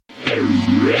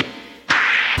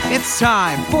It's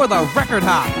time for the Record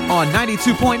Hop on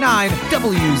 92.9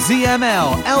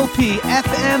 WZML LP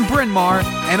FM Bryn Mawr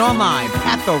and online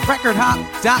at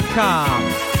therecordhop.com.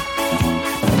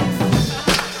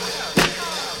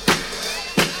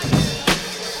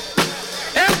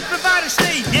 Everybody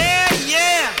say yeah,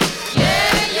 yeah.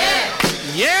 Yeah, yeah.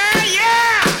 Yeah,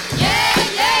 yeah. Yeah,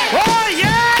 yeah. Oh,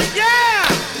 yeah, yeah.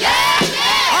 Yeah,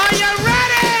 yeah. Are you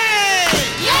ready?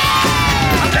 Yeah.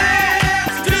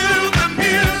 Dance to the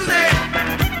music.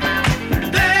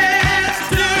 Dance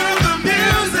to the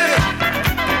music.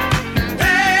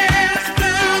 Dance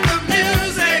to the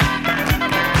music.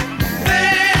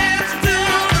 Dance to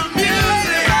the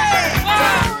music.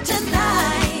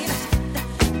 Tonight,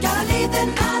 gotta leave that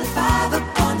 9 to 5 up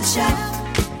on the shelf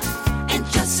and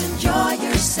just enjoy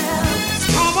yourselves.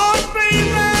 Come on, baby.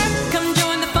 Come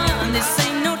join the fun. This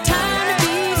ain't no time to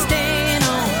be staying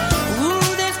on.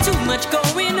 Ooh, there's too much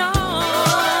going on.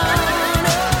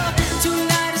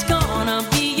 Tonight is gonna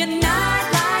be a night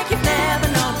like you've never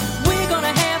known. We're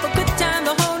gonna have a good time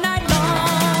the whole night long.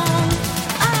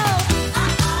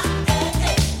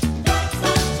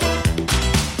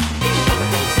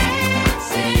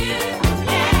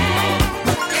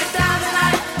 Get down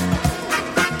tonight.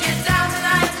 Get down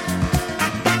tonight.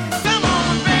 Come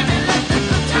on, baby, let the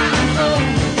good time roll.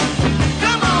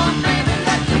 Come on, baby,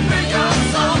 let me feel your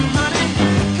soul, honey.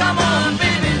 Come on,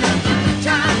 baby, let the good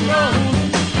time roll.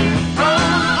 Roll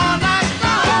all night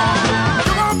long.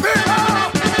 Come on, people.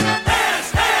 Dance,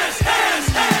 dance, dance,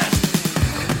 dance.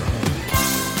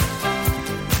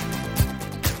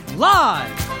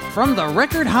 Live from the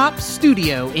Record Hop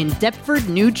studio in Deptford,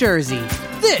 New Jersey,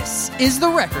 this is the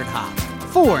Record Hop.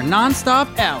 4 non-stop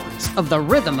hours of the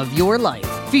rhythm of your life,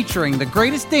 featuring the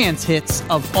greatest dance hits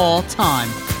of all time.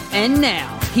 And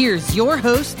now, here's your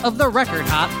host of the Record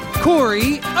Hop,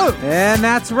 Corey Oates. And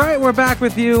that's right, we're back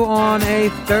with you on a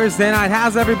Thursday night.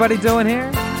 How's everybody doing here?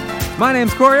 My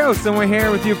name's Corey Oates, and we're here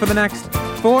with you for the next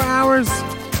 4 hours.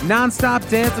 Non-stop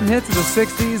dancing hits of the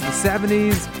 60s, the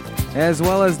 70s, as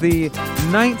well as the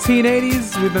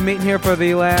 1980s. We've been meeting here for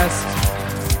the last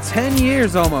 10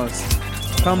 years almost.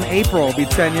 Come April, it'll be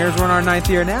 10 years. We're in our 9th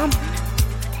year now.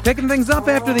 Picking things up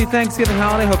after the Thanksgiving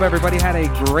holiday. Hope everybody had a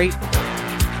great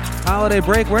holiday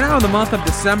break. We're now in the month of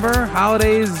December.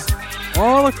 Holidays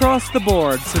all across the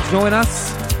board. So join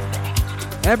us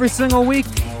every single week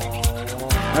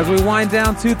as we wind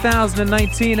down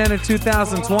 2019 and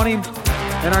 2020 in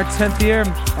our 10th year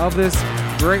of this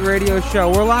great radio show.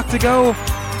 We're locked to go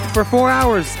for 4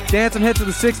 hours. Dancing hits of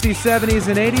the 60s, 70s,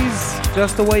 and 80s,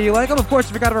 just the way you like them. Of course,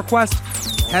 if you got a request,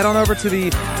 head on over to the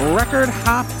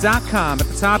recordhop.com. At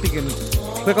the top, you can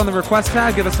click on the request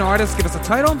tab, give us an artist, give us a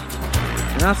title,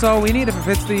 and that's all we need. If it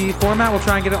fits the format, we'll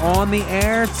try and get it on the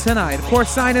air tonight. Of course,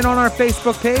 sign in on our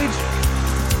Facebook page,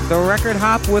 The Record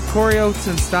Hop with Corey Oates,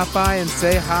 and stop by and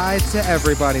say hi to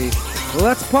everybody.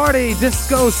 Let's party,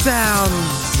 disco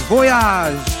sounds,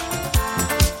 voyage.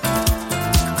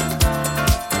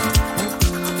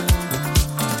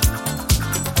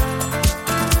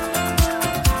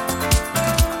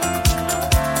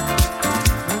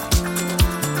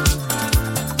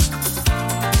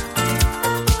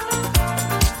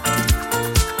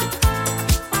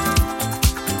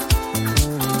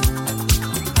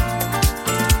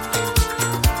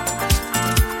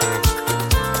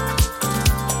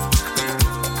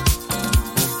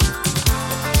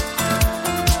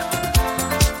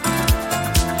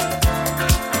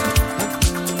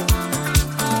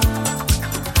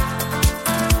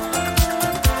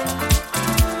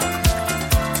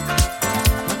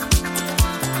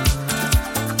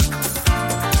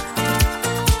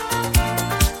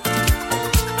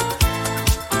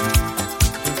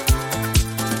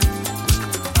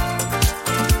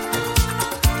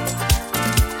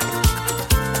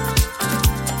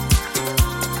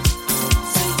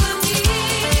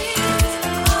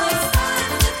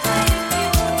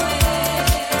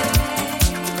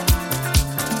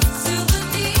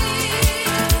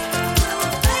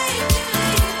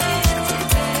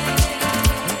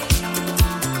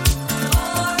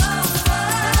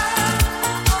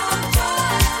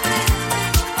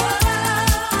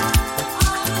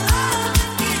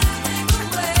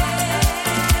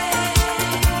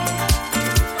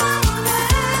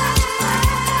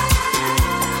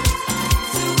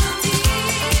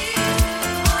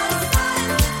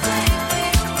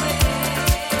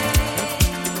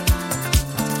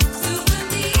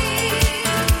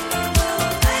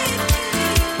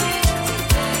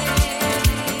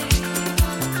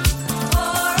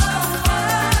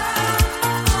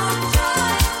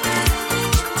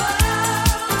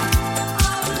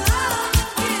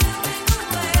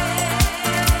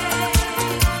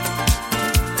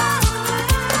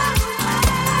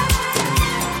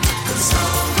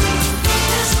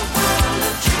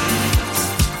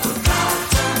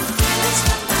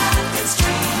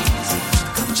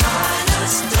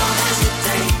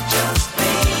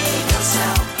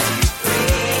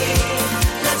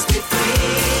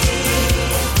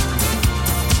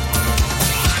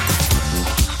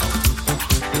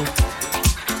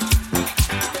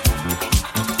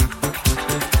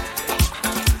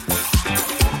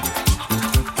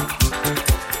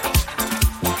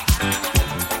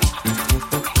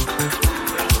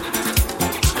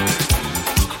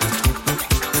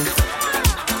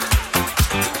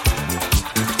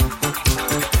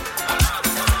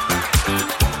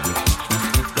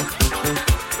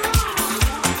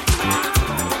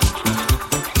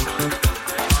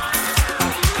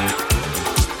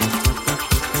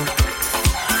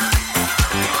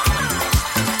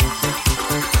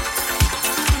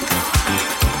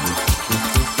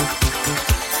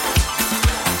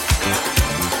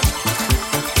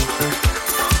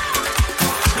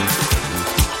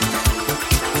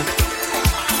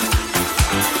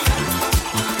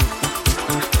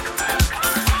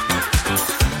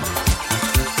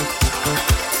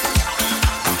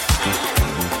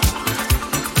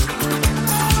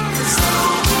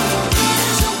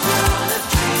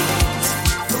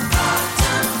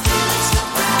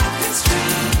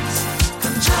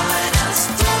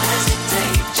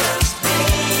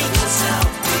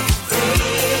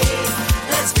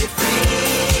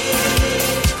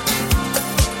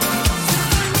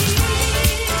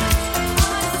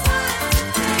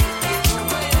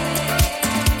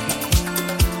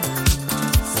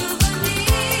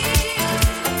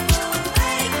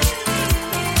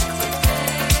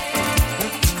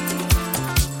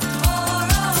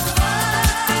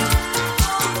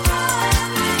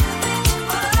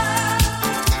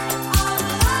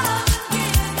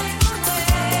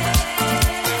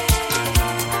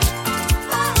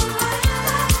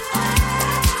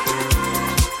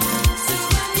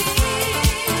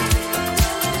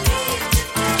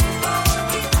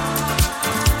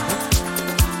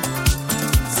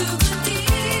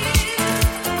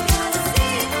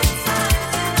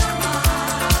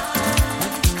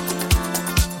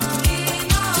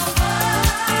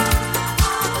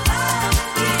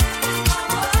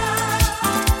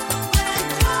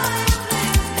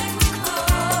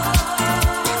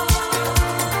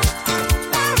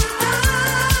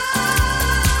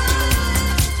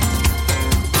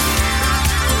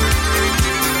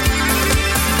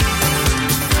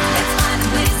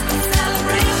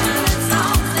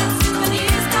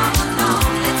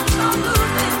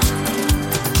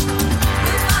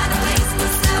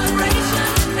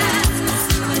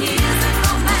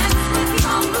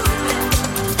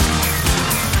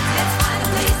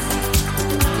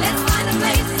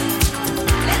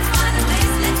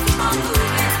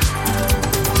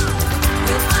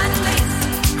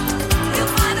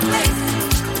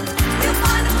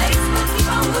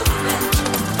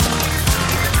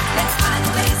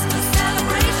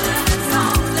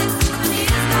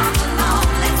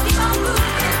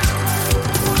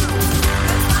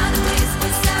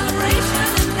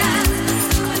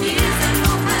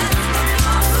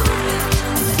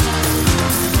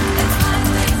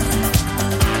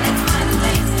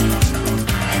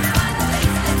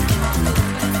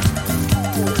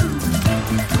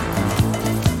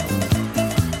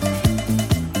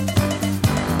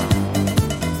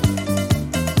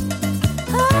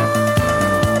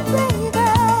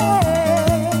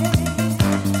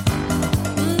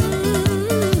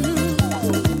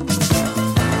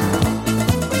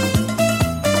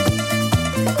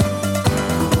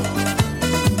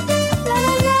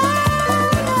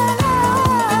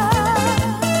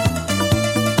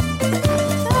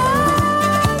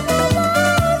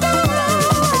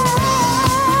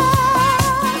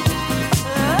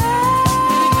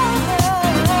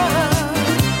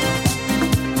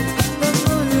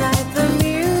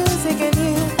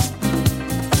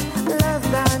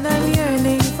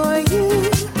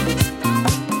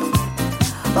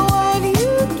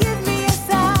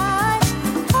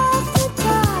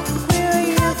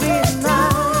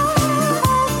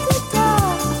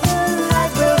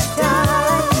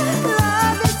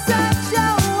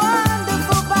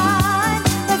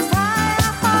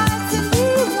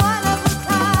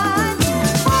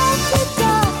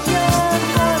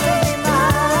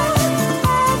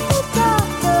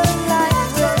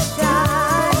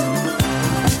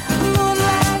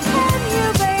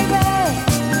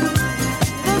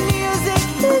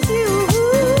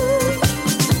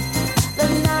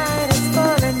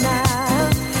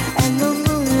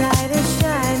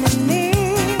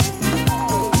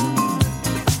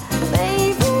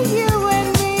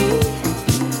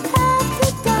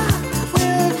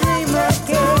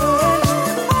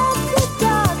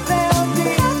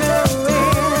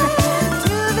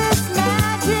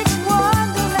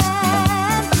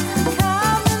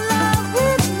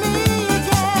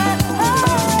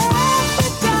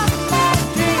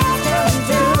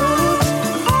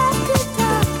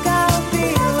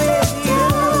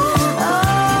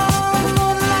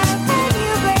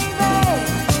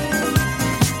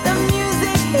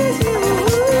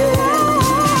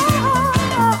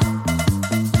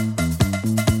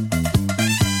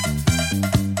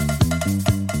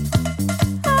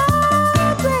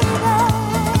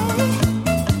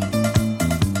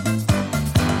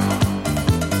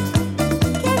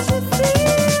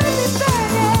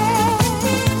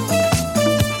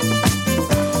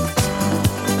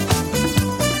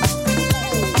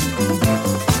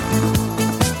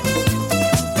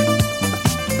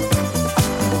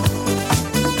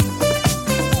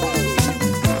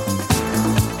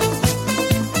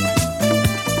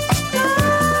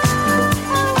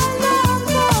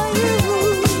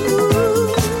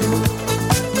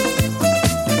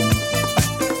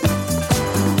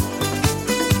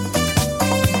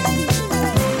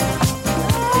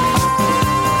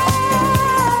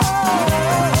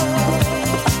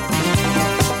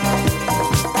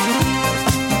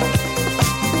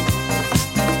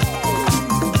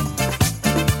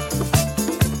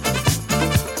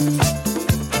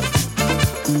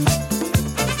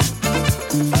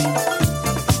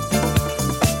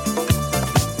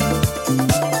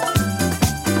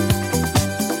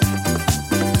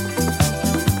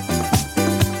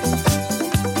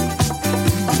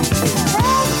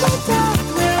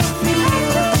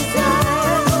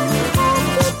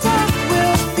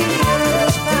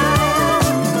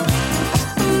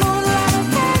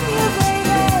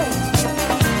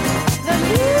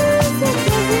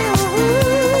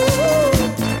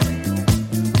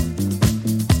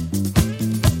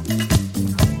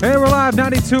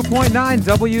 92.9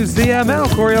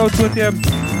 WZML. Corey Oates with you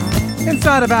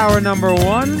inside of hour number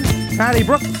 1. Patty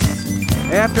Brooks,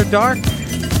 After Dark,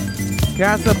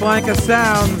 Casablanca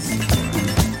Sounds.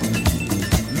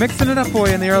 Mixing it up for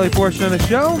you in the early portion of the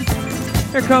show.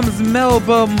 Here comes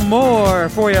Melba Moore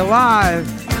for you live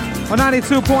on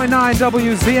 92.9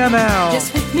 WZML.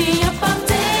 Just pick me up, I'll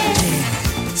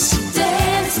dance.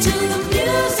 Dance to the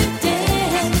music,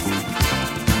 dance.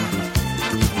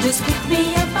 Just pick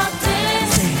me up, I'll dance.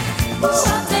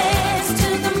 I'll dance to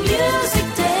the music,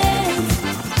 dance.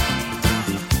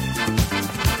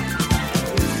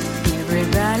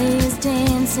 Everybody is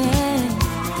dancing.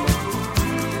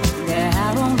 They're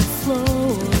out on the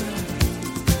floor.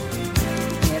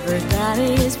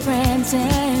 Everybody is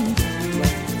prancing.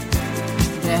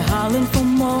 They're hollering for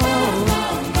more.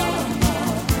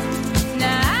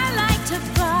 Now I like to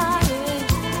party.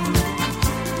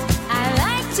 I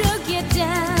like to get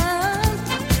down.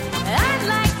 I'd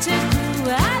like to groove.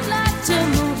 I'd like to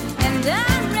move. And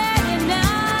I'm ready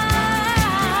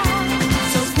now.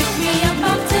 So pick me up,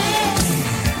 I'll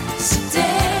dance.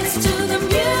 Dance to the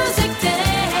music,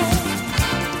 dance.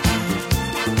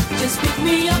 Just pick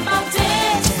me up, I'll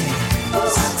dance. I'll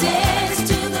dance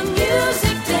to the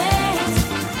music, dance.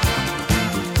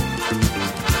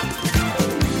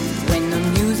 When the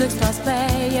music starts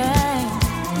playing,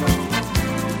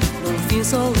 don't feel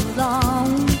so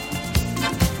alone.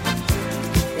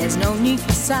 There's no need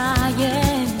for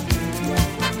sighing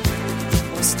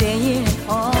or staying at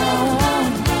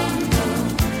home.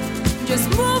 Just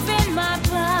moving my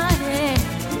body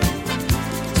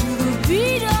to the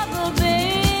beat of the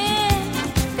band.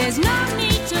 There's no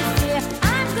need to fear.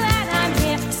 I'm glad I'm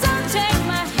here. So take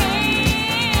my hand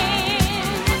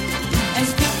and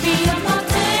pick me up, I'll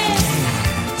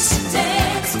dance.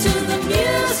 Dance to the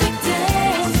music,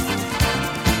 dance.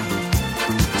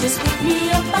 Just pick me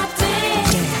up, I'll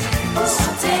dance.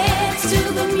 I'll dance to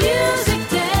the music,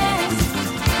 dance.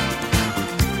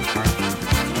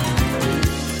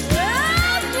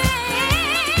 I'll dance,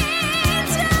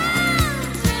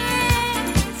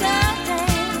 I'll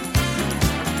dance.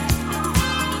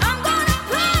 I'm gonna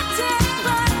party,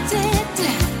 party.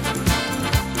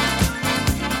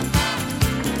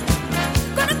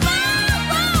 Gonna go,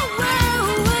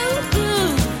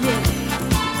 yeah.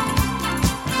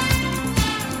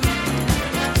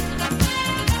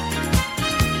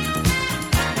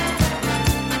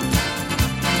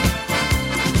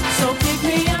 So pick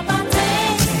me up, I'll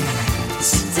dance.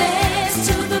 Dance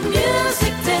to the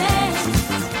music, dance.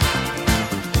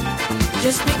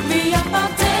 Just pick me up,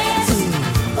 I'll dance.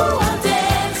 Oh, I'll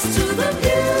dance to the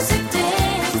music,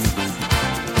 dance.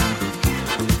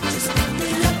 Just pick me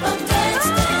up, I'll dance,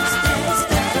 dance, dance,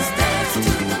 dance, dance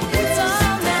to the music. It's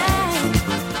all right.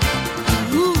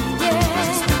 Ooh, yeah.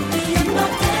 Just pick me up,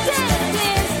 I'll dance,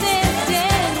 dance, dance,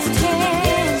 dance,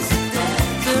 dance,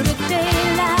 dance to the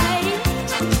daylight.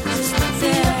 Just pick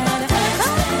me up, I'll dance,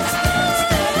 dance,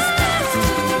 dance, dance, dance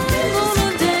to the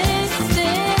music,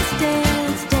 dance.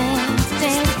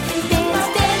 Dance, dance,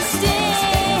 dance, dance, dance, dance,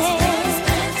 dance,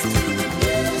 dance to the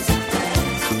music,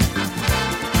 dance.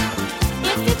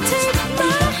 If you take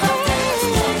my hand,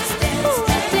 ooh,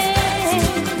 dance,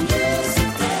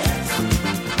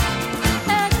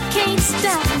 I can't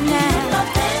stop now.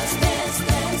 Dance, dance,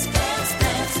 dance, dance,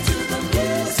 dance to the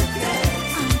music,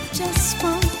 dance. I just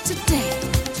want to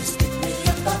dance. Just pick me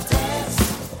up, I'll dance.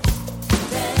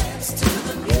 Dance to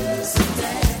the music,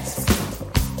 dance.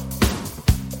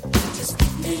 Just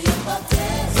pick me up, I'll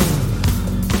dance.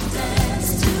 Dance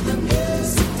to the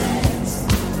music, dance.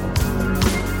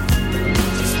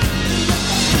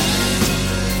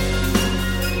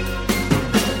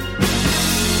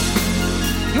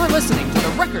 You're listening to the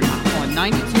Record Hop on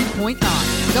 92.9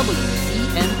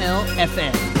 WZML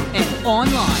FM and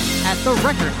online at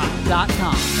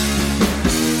therecordhop.com.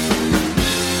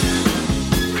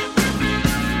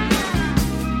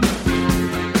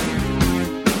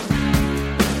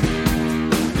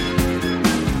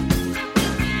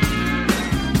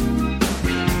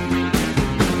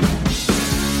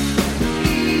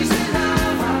 Easy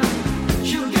lover,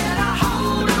 you get a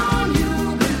hold on you,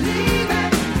 believe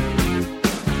it.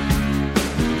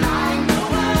 Like no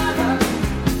other,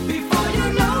 before you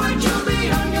know it, you'll be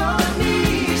on your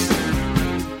knees.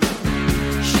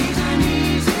 She's an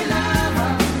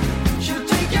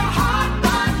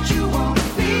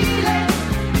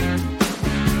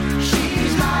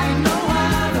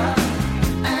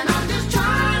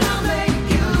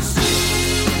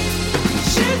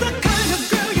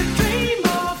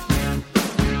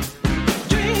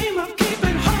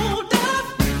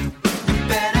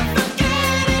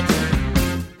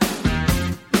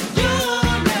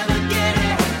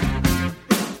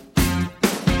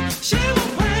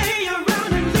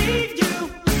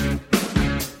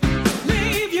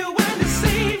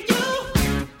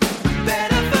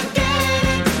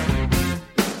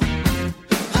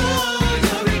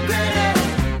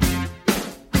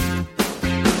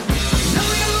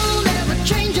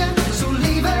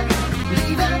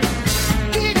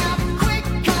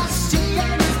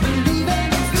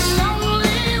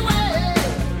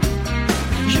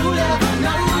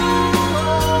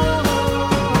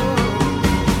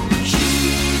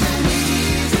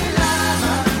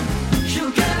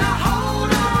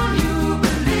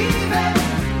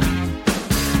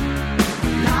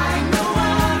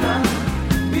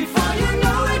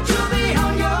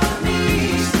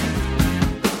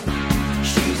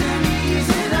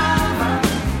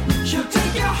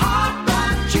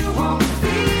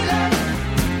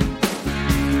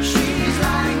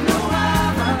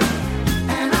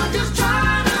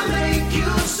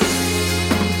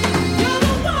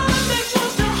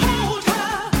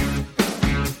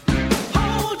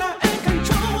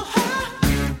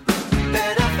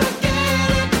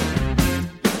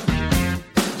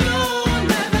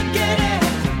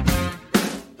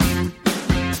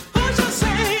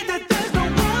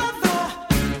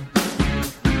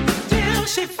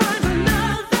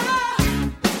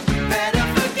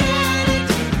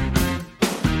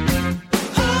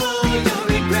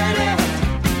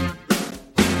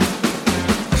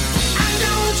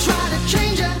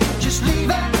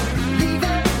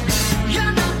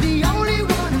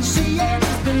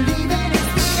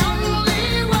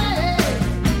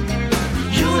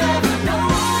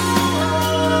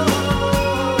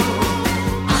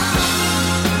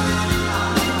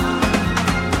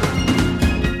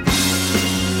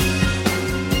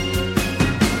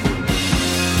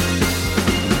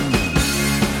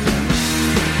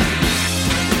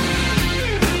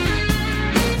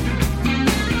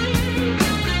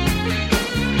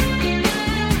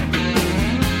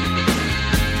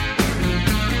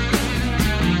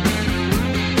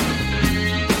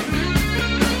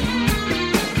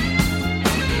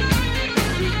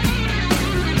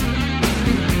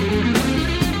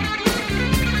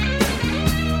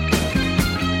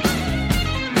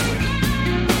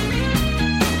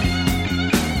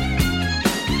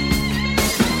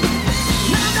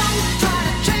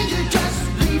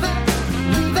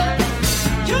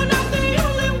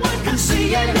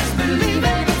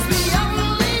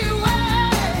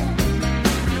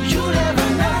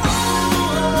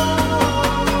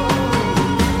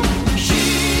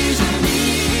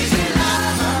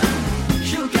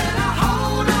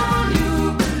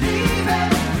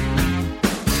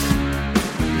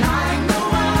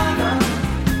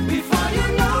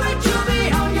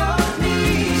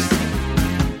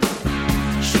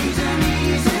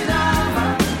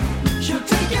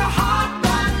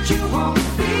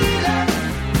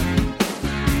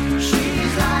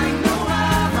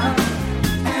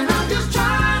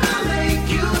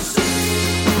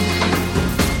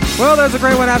Well, there's a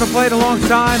great one I haven't played in a long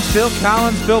time. Phil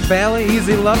Collins, Bill Bailey,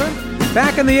 Easy Lover.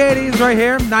 Back in the 80s right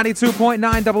here, 92.9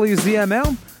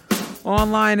 WZML.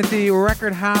 Online at the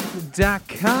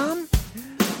recordhop.com.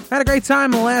 Had a great time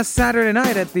last Saturday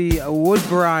night at the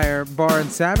Woodbriar Bar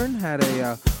and Tavern. Had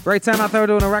a great time out there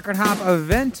doing a Record Hop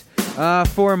event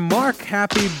for Mark.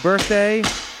 Happy birthday.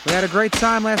 We had a great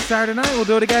time last Saturday night. We'll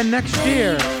do it again next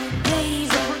year.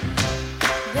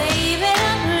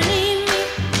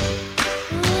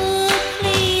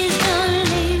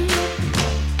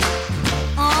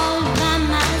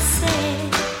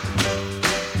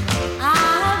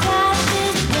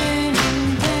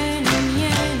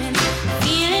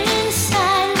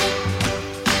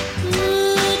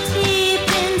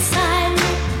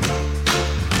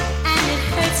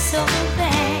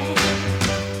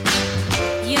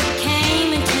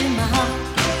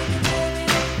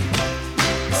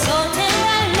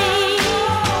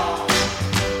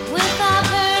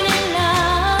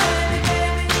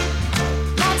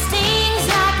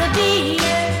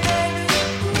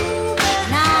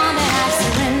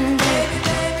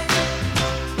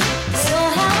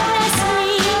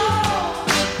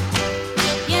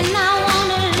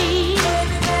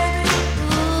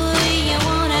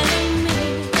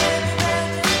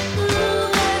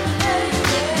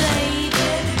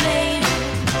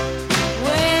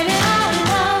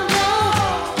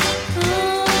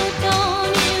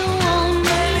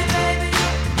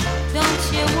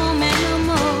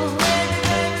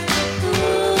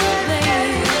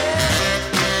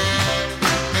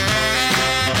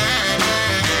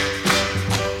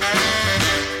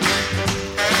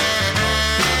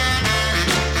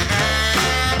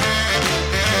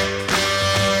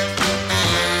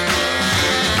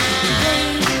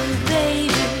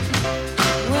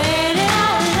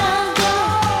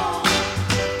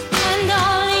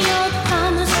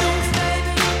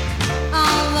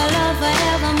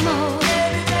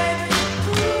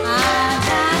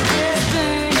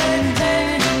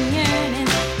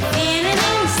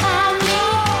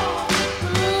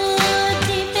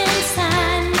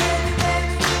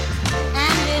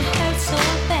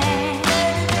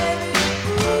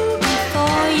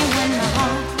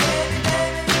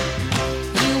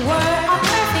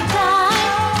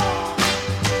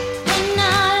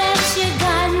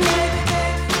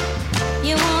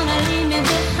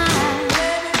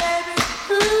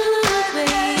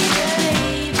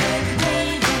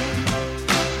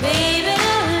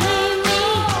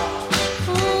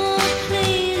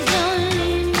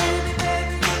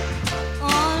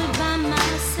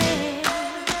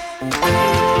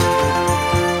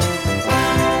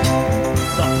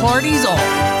 Party's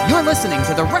on. You're listening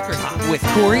to The Record Hop with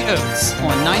Corey Oates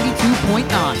on 92.9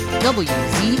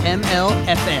 WZML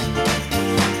FM.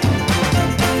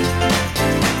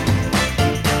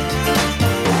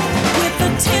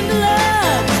 Tender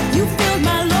love, you filled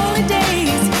my lonely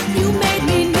days. You made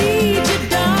me need you,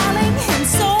 darling, in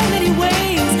so many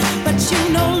ways. But you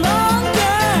no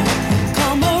longer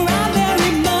come around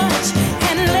very much,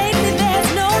 and lately there's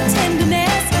no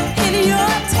tenderness in your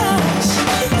touch.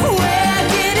 Where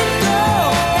did it go?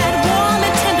 That warm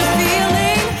and tender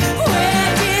feeling. Where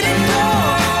did it go?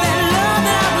 That love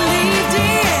that I believed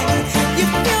in.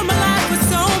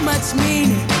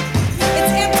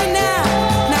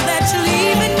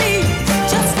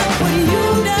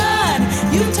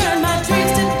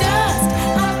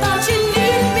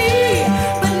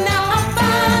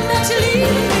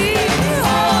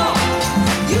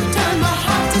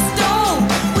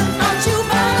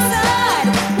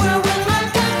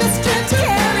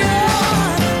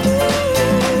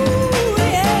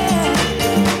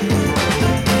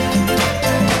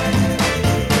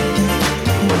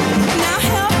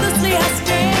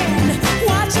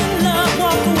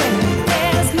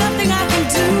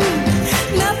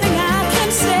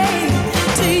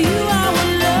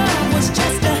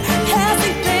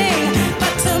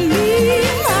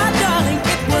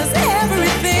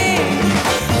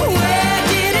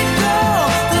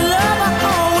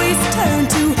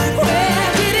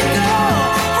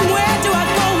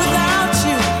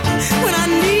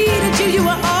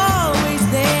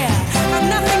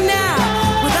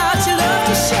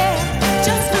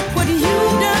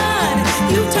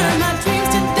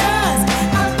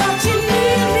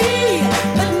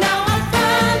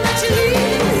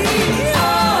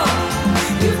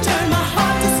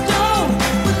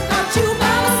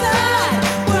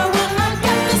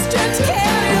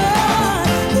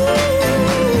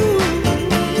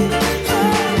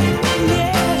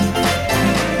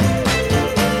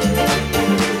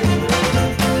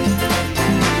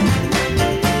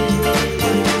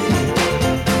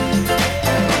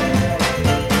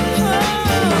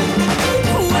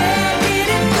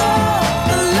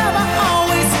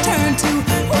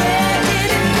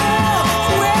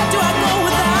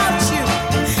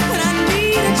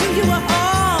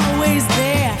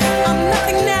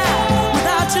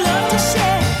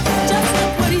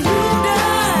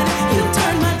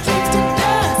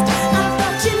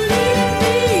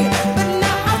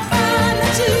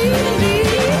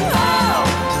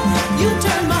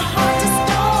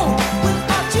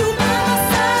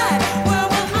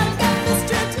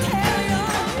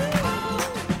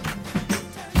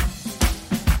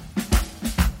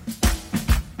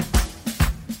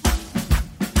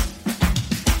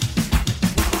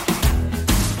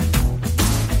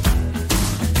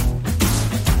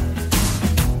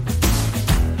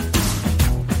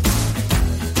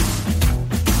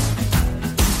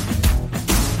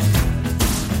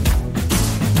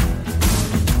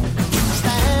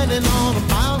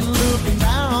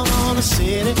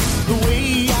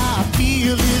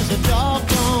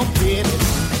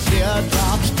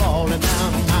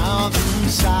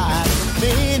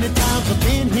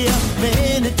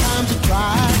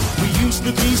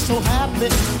 to be so happy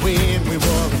when we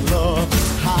were in love,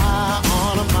 high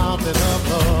on a mountain of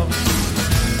love.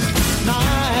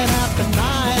 Night after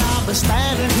night, I'll be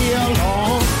standing here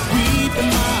alone, weeping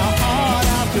my heart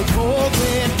out to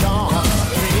broken dawn.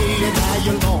 Praying now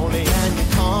you're lonely and you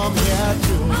come here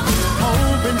too,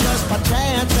 hoping just by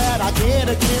chance that I get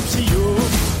a glimpse of you.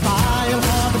 Trying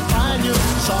hard to find you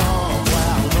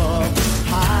somewhere, love,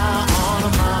 high on a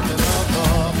mountain of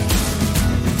love.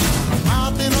 A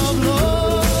mountain of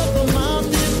love, a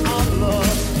mountain of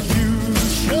love. You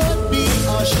should be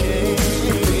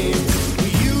ashamed. We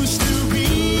used to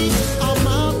be a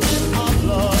mountain of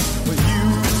love, but you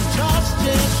just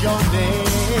changed your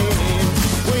name.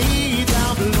 Way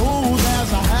down below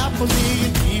there's a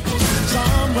 500,000 people.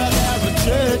 Somewhere there's a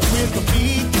church with a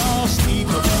big tall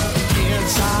steeple.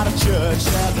 Inside a church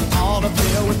there's an altar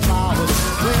filled with flowers.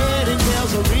 Wedding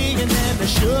bells are ringing and they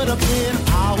should have been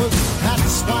ours.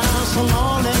 That's why I'm so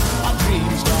lonely, our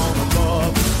dreams gone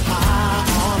above, high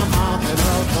on a mountain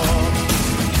of love.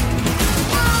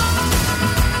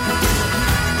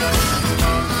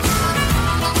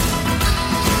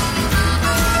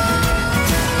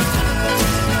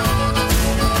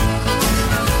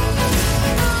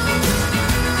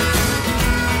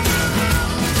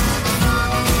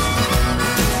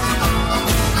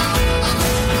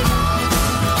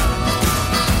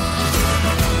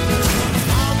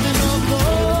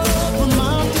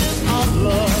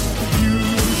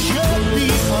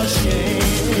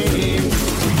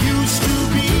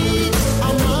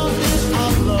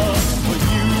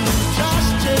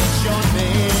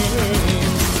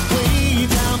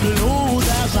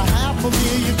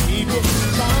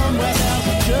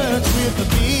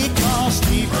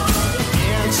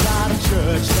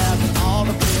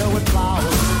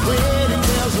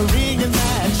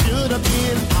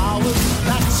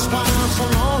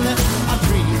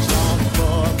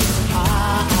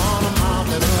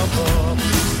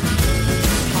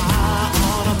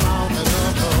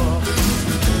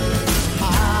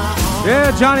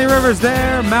 Yeah, Johnny Rivers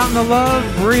there, Mountain of Love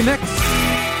remix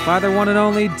by the one and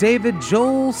only David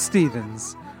Joel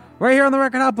Stevens. Right here on the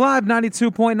Record Hop Live,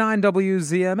 92.9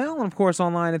 WZML, and of course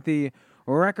online at the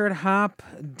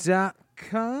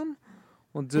recordhop.com.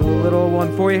 We'll do a little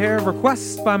one for you here.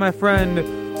 Request by my friend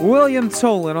William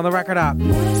Tolan on the Record Hop.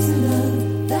 Where's the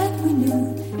love that we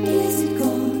knew? Is it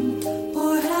gone,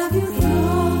 or have you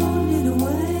thrown it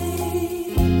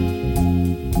away?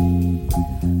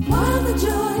 While the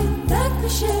joy that we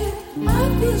share, I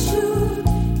feel sure,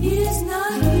 is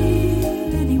not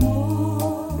here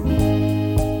anymore.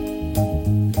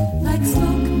 Like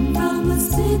smoke from a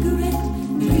cigarette,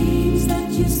 dreams that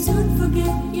you soon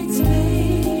forget, it's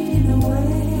fading away.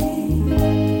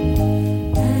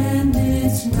 And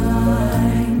it's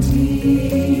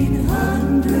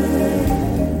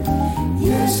 1900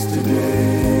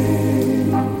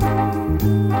 yesterday.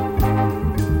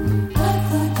 I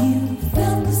thought you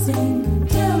felt the same.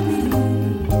 Tell me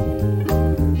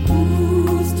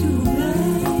who's to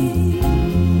blame?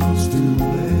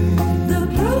 The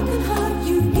broken heart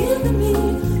you've given me,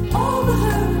 all the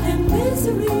hurt and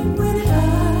misery. Where did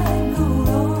I go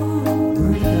wrong?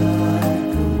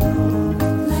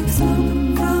 Like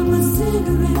smoke from a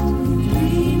cigarette,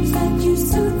 dreams that you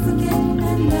soon forget,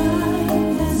 and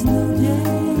night has no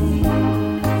day.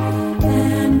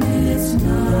 And it's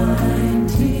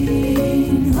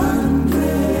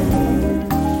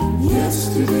 1900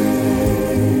 yesterday.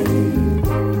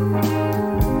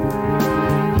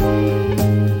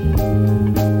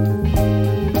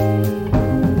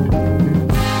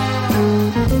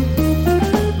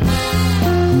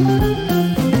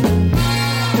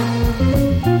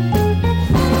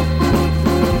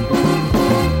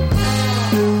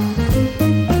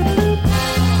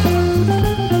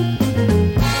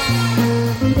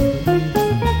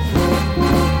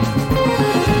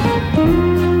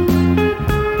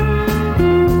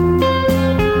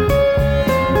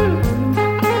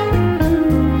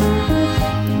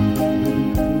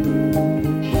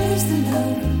 Where's the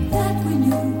love that we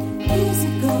knew? Is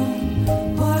it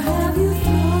gone, or have you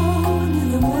thrown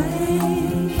it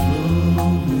away?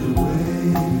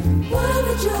 While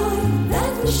the joy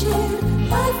that we shared,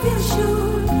 I feel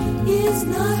sure, is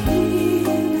not here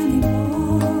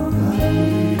anymore.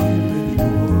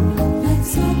 Like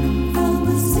smoke from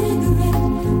a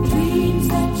cigarette, dreams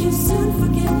that you soon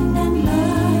forget, and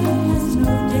night has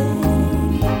no day.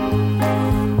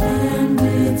 And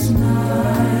it's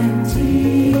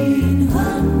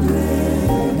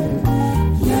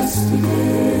 1900 yesterday.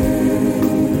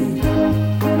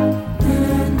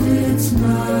 And it's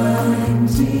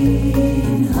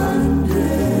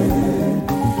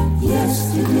 1900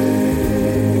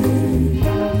 yesterday.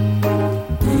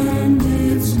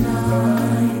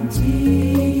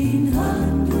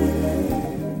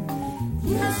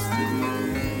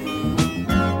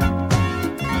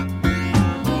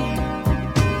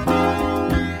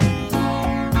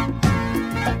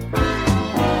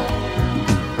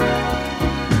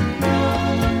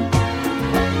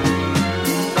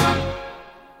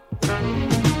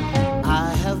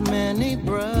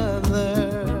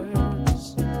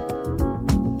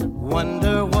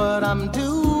 I'm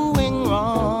doing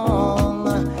wrong.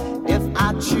 If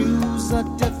I choose a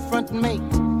different mate,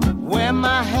 wear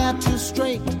my hair too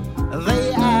straight,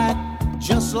 they act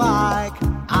just like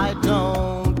I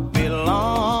don't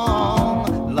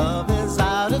belong. Love is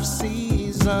out of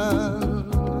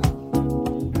season.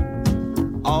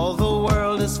 All the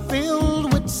world is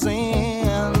filled with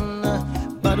sin.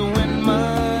 But when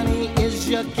money is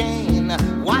your gain,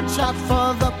 watch out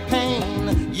for the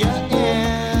pain. Your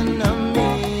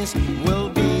enemies will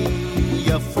be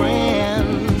your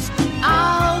friends.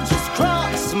 I'll just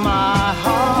cross my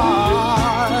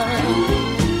heart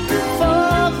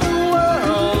for the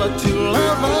world to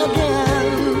love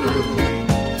again.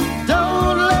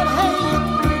 Don't let hate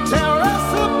tear us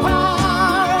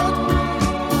apart.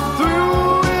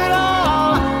 Through it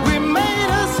all, we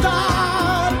made a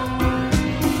start.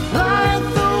 Light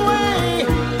the way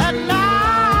at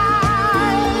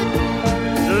night.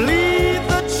 Lead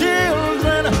the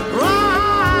children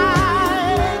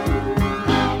right.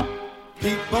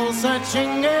 People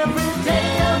searching every day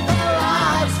of their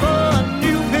lives for a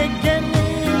new beginning.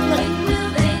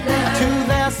 To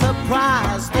their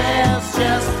surprise, there's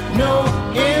just no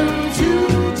end to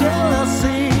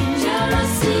jealousy.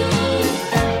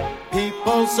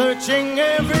 People searching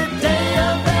every day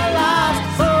of their lives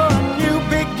for a new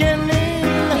beginning.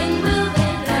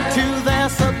 To their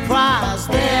surprise,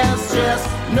 there's just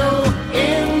no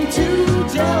end to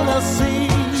jealousy.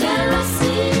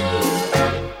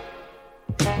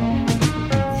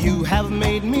 You have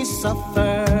made me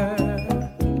suffer.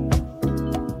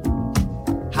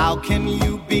 How can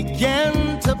you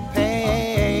begin to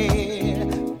pay?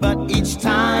 But each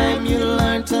time you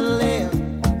learn to live,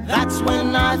 that's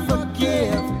when I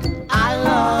forgive. I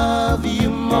love you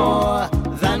more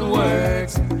than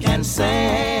words can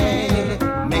say.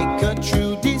 Make a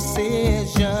true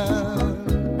decision.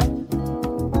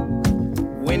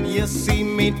 When you see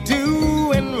me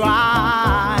doing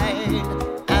right,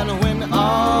 and when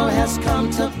all has come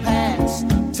to pass,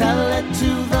 tell it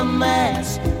to the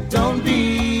mass. Don't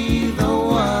be the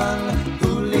one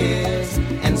who lives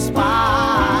in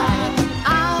spite.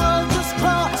 I'll just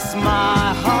cross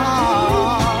my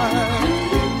heart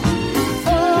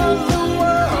for the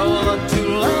world to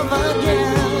love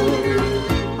again.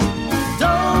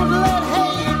 Don't let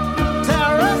hate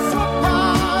tear us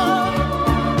apart.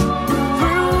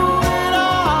 Through it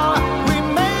all, we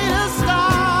made a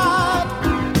start.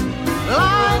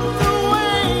 Light the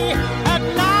way at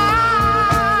night.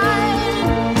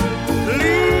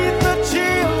 Lead the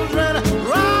children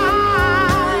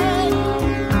right.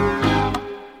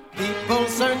 People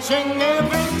searching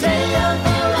every day of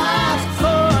their lives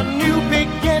for a new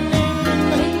beginning.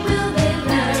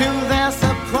 To their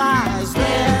surprise,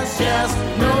 there's just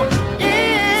no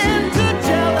end to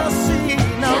jealousy.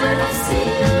 No.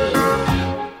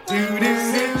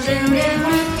 Do-do-do-do-do.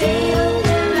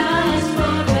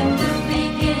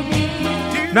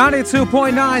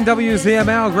 92.9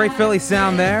 WZML, great Philly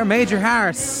sound there. Major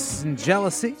Harris and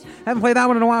Jealousy. Haven't played that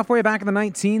one in a while for you. Back in the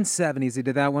 1970s, he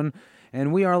did that one.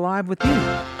 And we are live with you.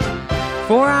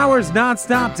 4 hours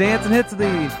non-stop dancing hits of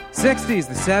the 60s,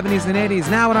 the 70s, and 80s.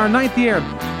 Now in our 9th year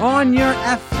on your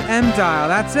FM dial.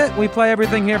 That's it. We play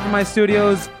everything here from my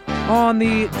studios on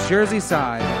the Jersey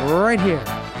side, right here.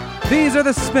 These are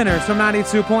the Spinners from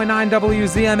 92.9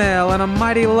 WZML and A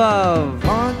Mighty Love.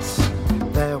 Once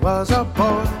there was a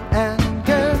boy and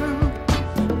girl.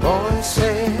 Boy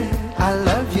said, I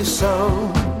love you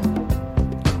so.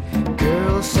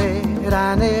 Girl said,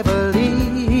 I never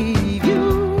leave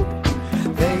you.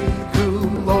 They grew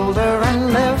older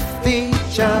and left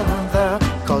each other,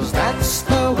 'cause that's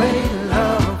the way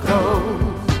love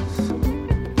goes.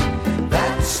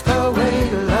 That's the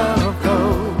way love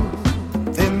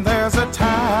goes. Then there's a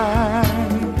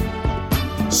time,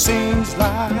 seems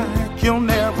like you'll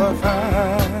never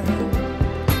find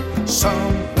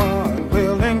someone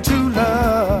willing to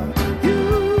love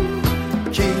you.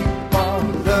 Keep on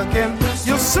looking,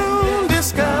 you'll soon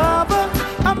discover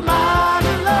a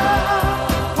mighty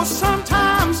love will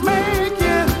sometimes make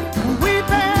you weep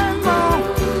and moan.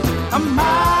 A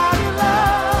mighty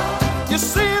love, you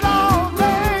see it all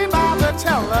day by the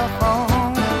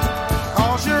telephone.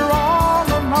 'Cause you're all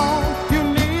alone, you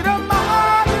need a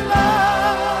mighty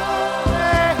love.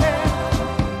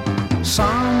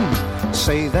 Some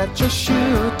say that you're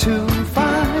sure to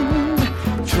find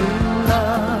true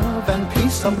love and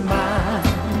peace of mind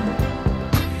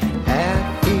at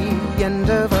the end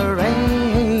of a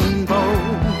rainbow.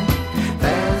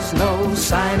 There's no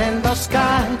sign in the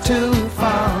sky to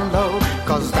follow,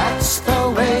 'cause that's the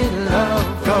way love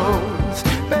goes.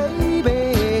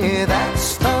 Baby,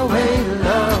 that's the way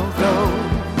love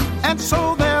goes. And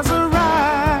so there's a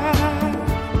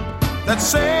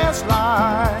says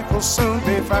life will soon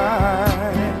be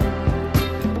fine.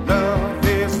 Love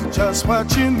is just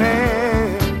what you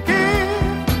make it.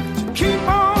 So keep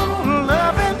on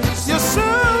loving, you'll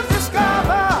soon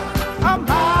discover a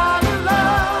mighty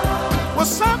love will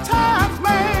sometimes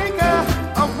make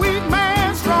a weak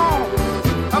man strong.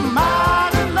 A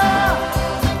mighty love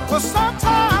will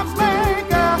sometimes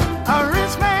make a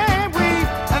rich man weak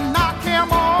and knock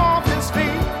him off his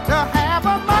feet to have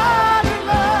a mighty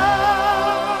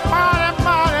love. Mighty,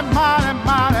 mighty, mighty,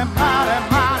 mighty, mighty,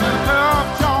 mighty love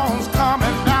Jones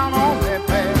coming down on me,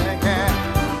 baby.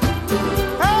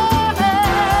 Hey,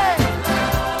 hey,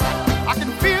 I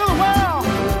can feel the world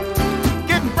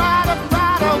getting brighter,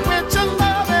 brighter with your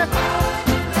loving.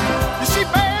 You see,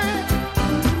 baby,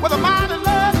 with a mighty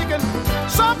love you can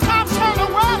sometimes turn the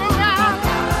world around.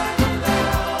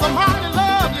 The mighty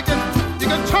love you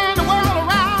can turn the world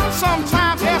around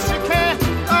sometimes. Yes, you can.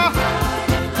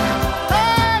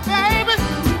 Hey, baby,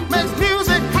 makes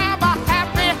music have a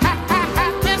happy,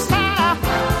 happy sound.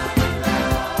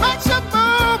 Makes you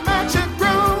move, makes you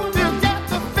groove. You get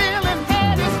the feeling,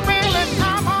 head is feeling.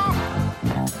 Come on.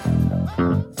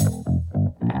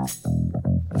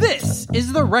 This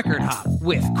is the Record Hop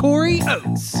with Corey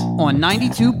Oates on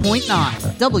 92.9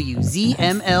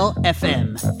 WZML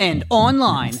FM and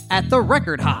online at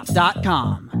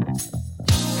therecordhop.com.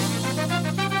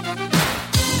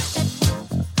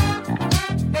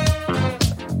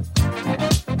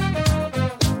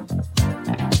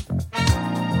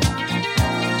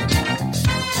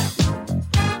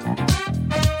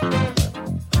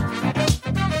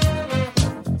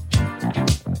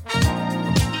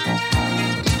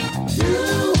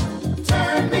 You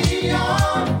turn me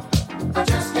on. I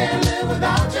just can't live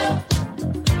without you.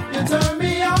 You turn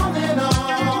me on and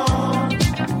on.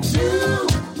 You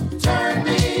turn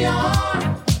me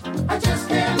on. I just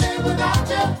can't live without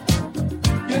you.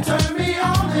 You turn me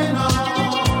on and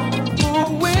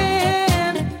on.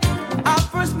 When I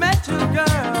first met you,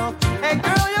 girl, and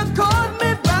girl, you caught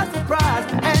me by surprise,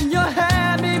 and you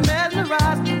had me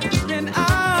mesmerized, and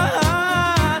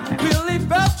I really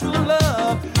felt true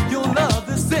love. Your love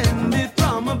descended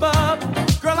from above.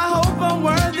 Girl, I hope I'm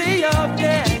worthy of,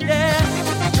 yeah, yeah.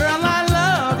 Girl, I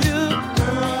love you.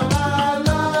 Girl, I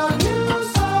love you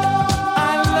so.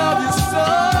 I love you so.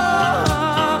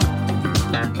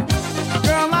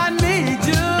 Girl, I need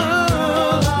you.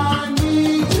 I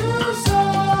need you so.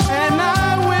 And I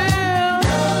will.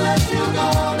 Never let you go,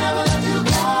 never let you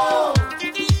go.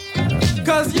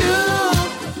 'Cause you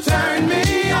turn me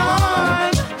on.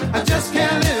 I just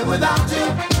can't live without you.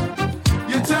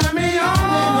 You turn me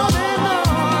on and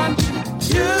on.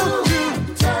 You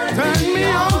turn me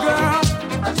on, girl.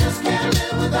 I just can't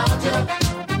live without you.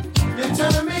 You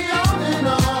turn me on and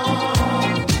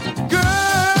on.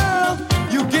 Girl,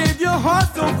 you give your heart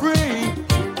so free.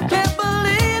 Can't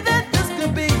believe that this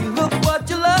could be. Look what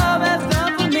your love has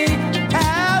done for me.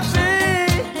 Happy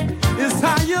is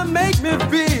how you make me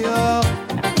feel.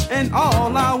 And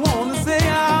all I wanna say,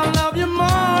 I love you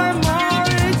more and more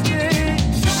each day.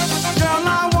 Girl,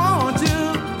 I want you.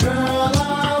 Girl,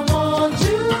 I want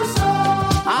you so.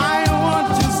 I want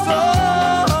you so.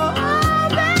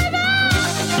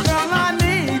 Girl, I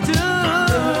need you.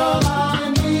 Girl,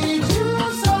 I need you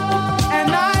so. And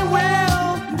I will.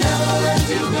 Never let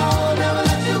you go, never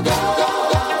let you go.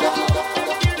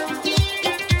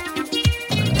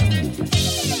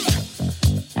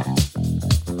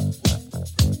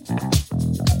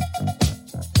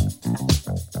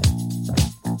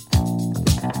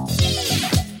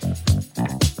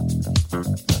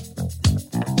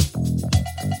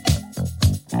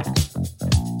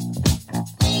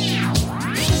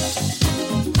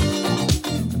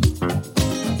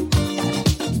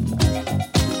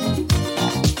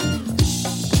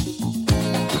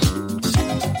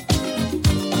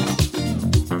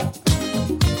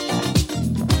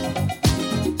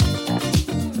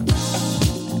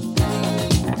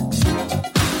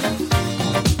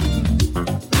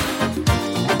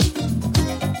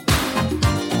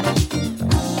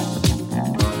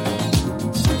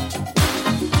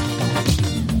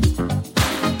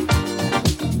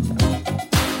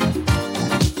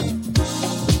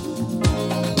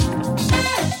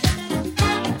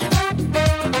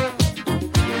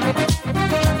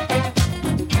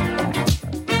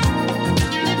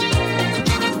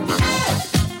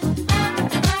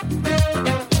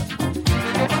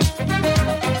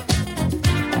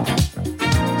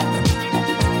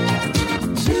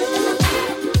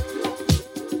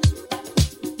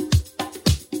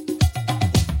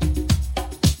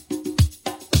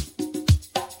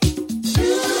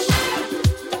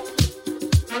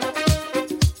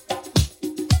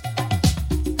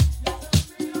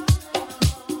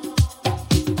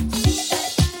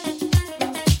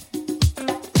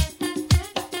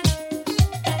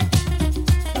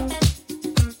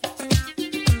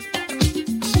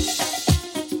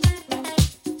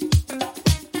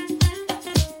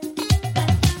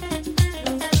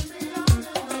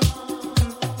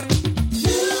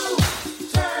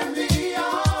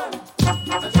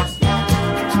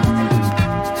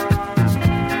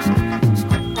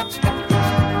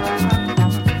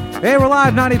 Hey, we're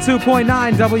live 92.9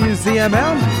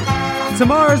 WZML.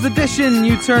 Tomorrow's edition,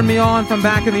 You Turn Me On from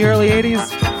back in the early 80s.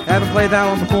 I haven't played that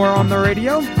one before on the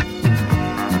radio.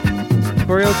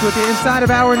 Corio's with you inside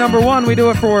of hour number 1. We do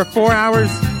it for 4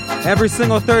 hours every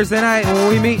single Thursday night when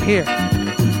we meet here.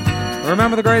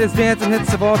 Remember the greatest dance and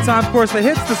hits of all time. Of course, the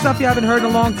hits, the stuff you haven't heard in a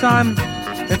long time,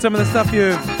 and some of the stuff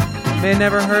you may have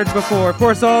never heard before. Of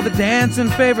course, all the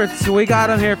dancing favorites we got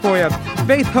on here for you.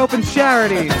 Faith, Hope, and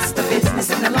Charity. That's the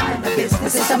business in the line of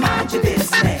business is to mind your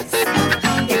business.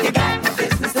 If you got no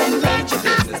business, then mind your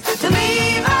business. To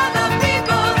leave other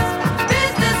people's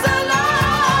business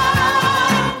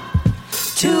alone.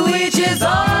 To each his own.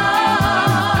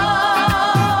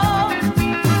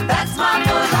 That's my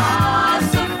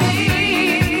philosophy.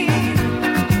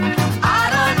 I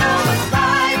don't know what's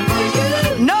right for you.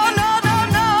 No, no, no,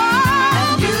 no.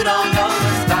 And you don't know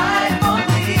what's right for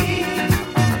me.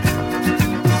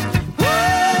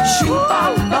 Shoot,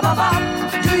 bop, bop, bop, bop,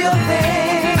 do your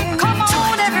thing. Come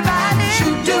on, everybody.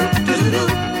 Shoot, do, do, do, do,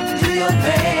 do your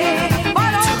thing. Why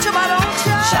don't you,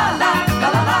 sha, la, la,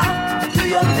 la, la, do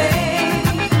your thing.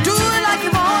 Do it like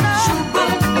you wanna. Shoot,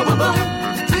 boom, boom, boom, boom,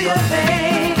 do your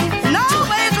thing. And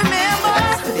always remember,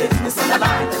 that's the business in the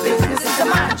line. The business is to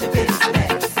mind your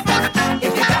business.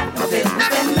 If you got no business,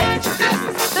 then make it your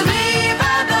business. To leave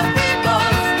other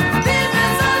people's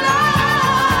business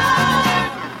alone.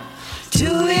 To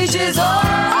each his own.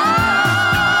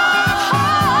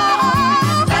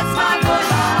 That's my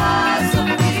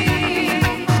philosophy.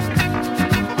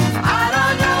 I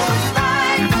don't know what's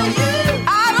right for you. I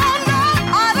don't know.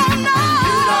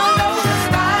 You don't know what's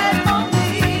right for me.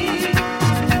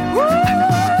 Woo!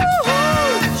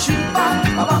 Shoot, bop,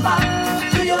 bop, bop, bop,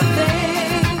 do your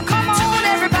thing. Come on,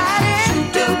 everybody.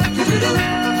 Shoot, do, do, do, do,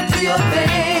 do your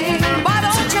thing. Why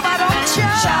don't you,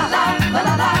 sha, la, la,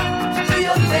 la, la, do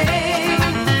your thing.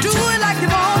 Do it like you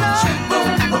wanna. Shoot, boom,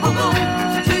 boom, boom, boom,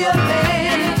 do your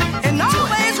thing. And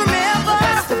always remember,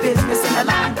 that's the business in the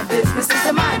line. The business is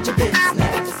to mind your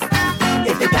business.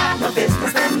 If you got no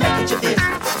business, then make it your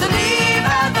business. To leave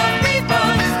other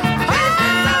people's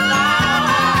business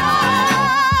alone.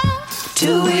 To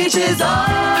each his own.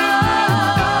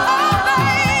 Oh,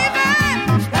 baby,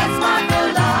 that's my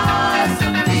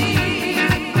philosophy.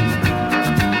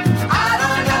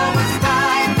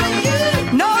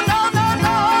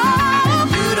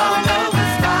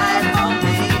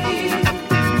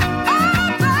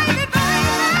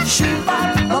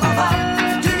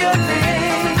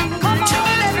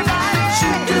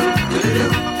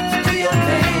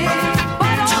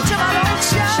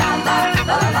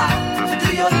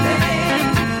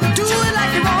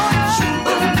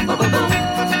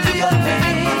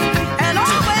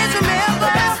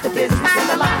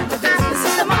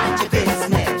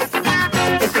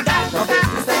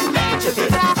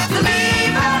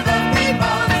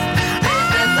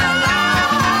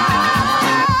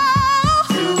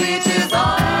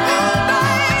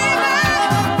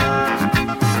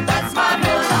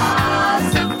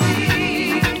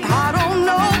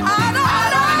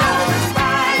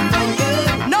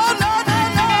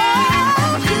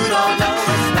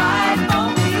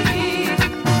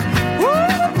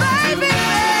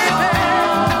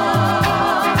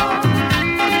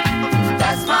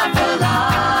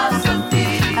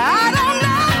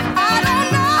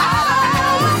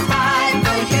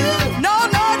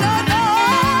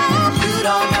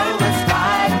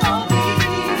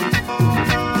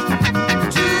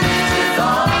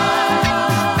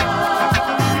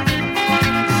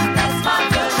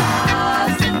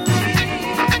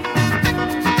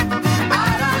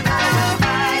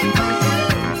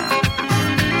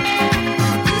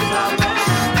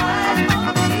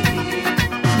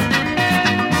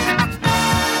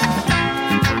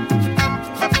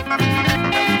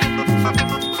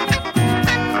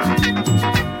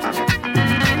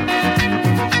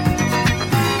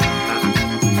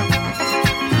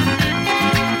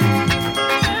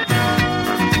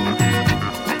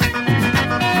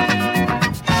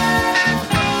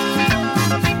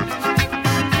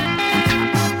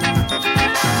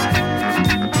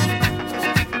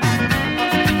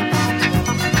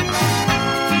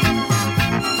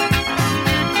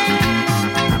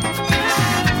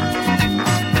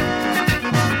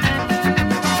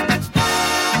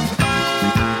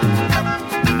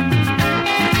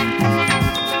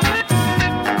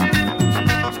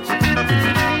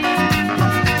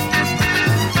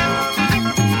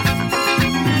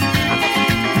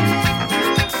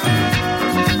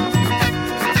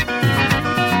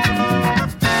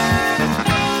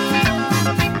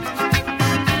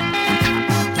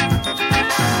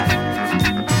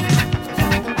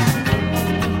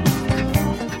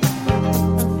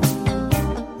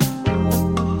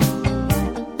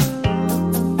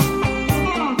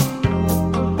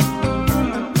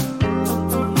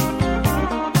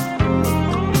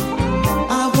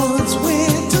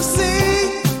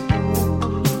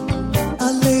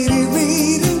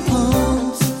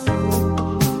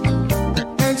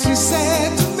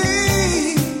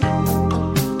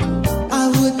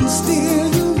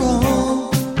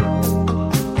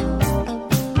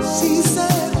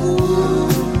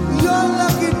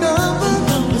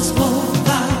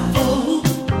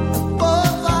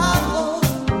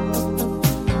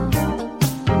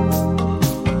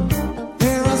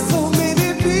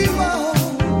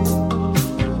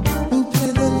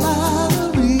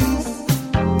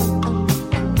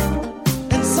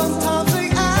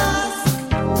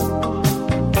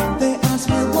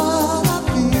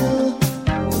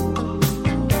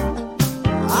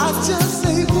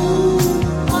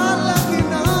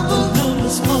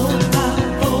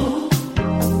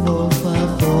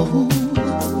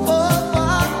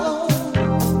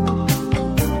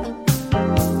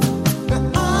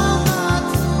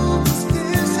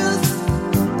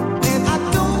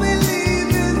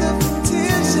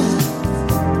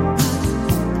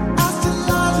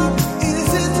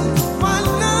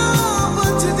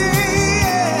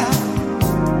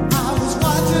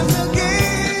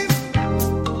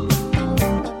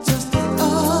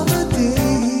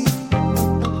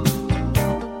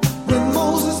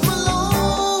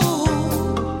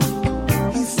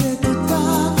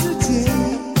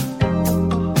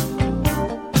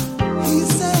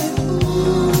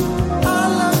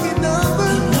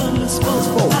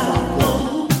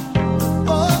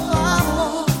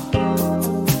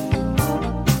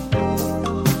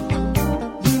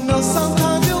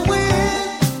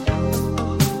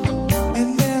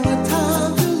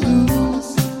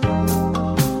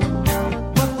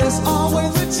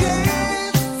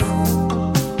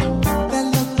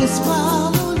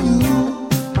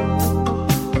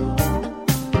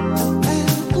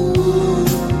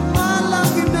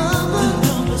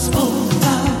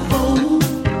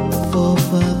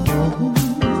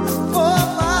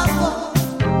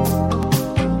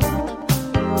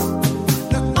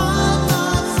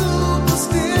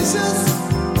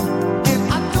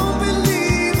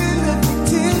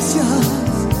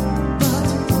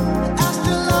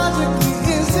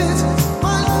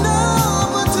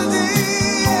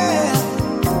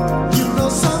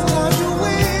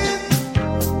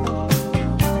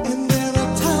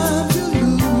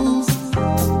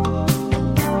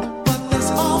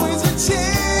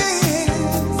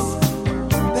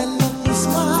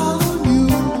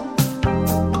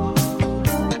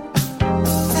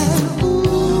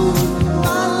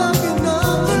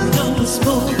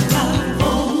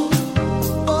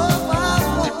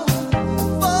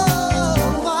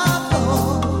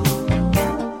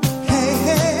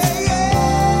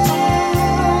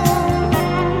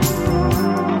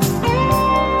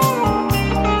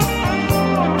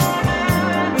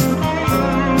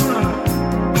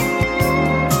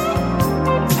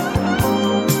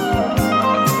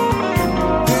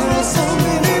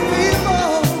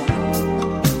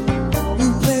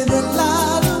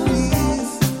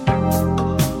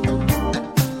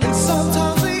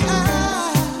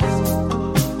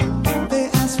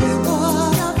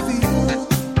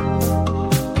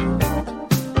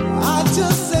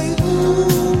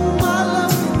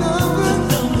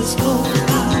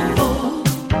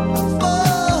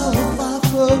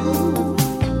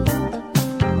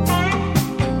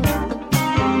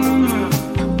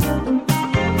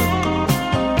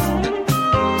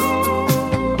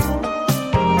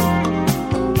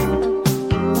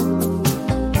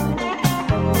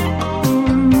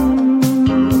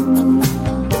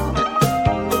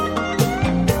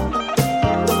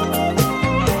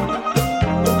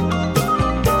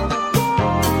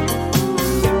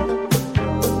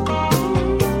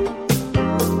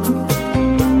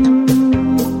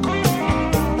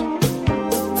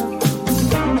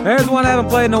 There's one I haven't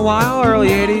played in a while, early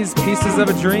 80s, Pieces of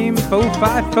a Dream,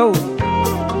 454.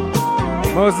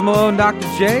 Moses Malone, Dr.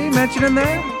 J mentioned in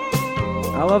there.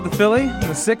 I love the Philly,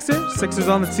 the Sixers. Sixers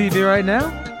on the TV right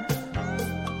now.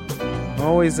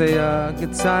 Always a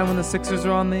good sign when the Sixers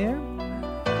are on the air.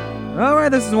 All right,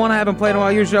 this is one I haven't played in a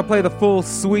while. Usually I play the full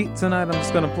suite. Tonight I'm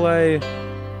just going to play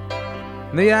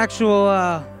the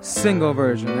actual single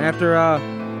version. After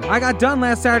I got done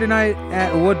last Saturday night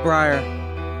at Woodbriar,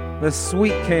 the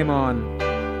suite came on,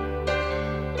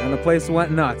 and the place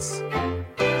went nuts.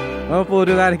 Hopefully we'll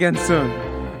do that again soon.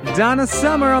 Donna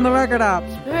Summer on the record hop.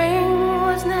 Spring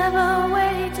was never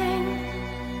waiting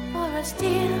for us,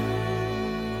 dear.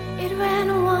 It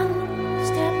ran one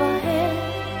step ahead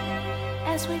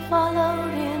as we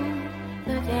followed in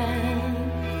the dance.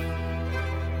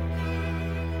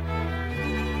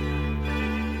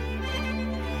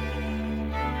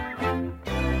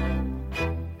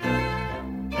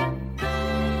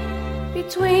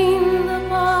 Between the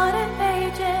parted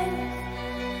pages,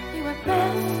 we were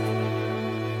pressed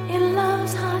in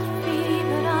love's hot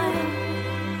fevered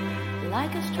iron,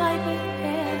 like a striped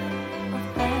pair of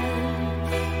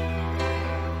pants.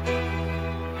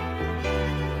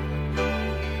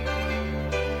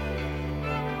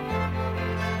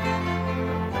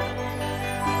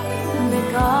 The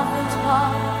garden's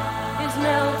heart is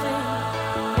melting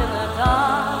in the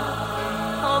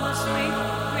dark, all the sweet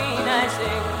green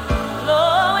icing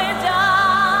blowing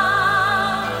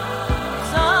down.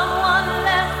 Someone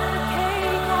left the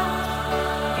cake out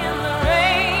in the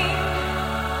rain.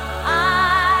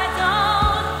 I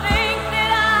don't think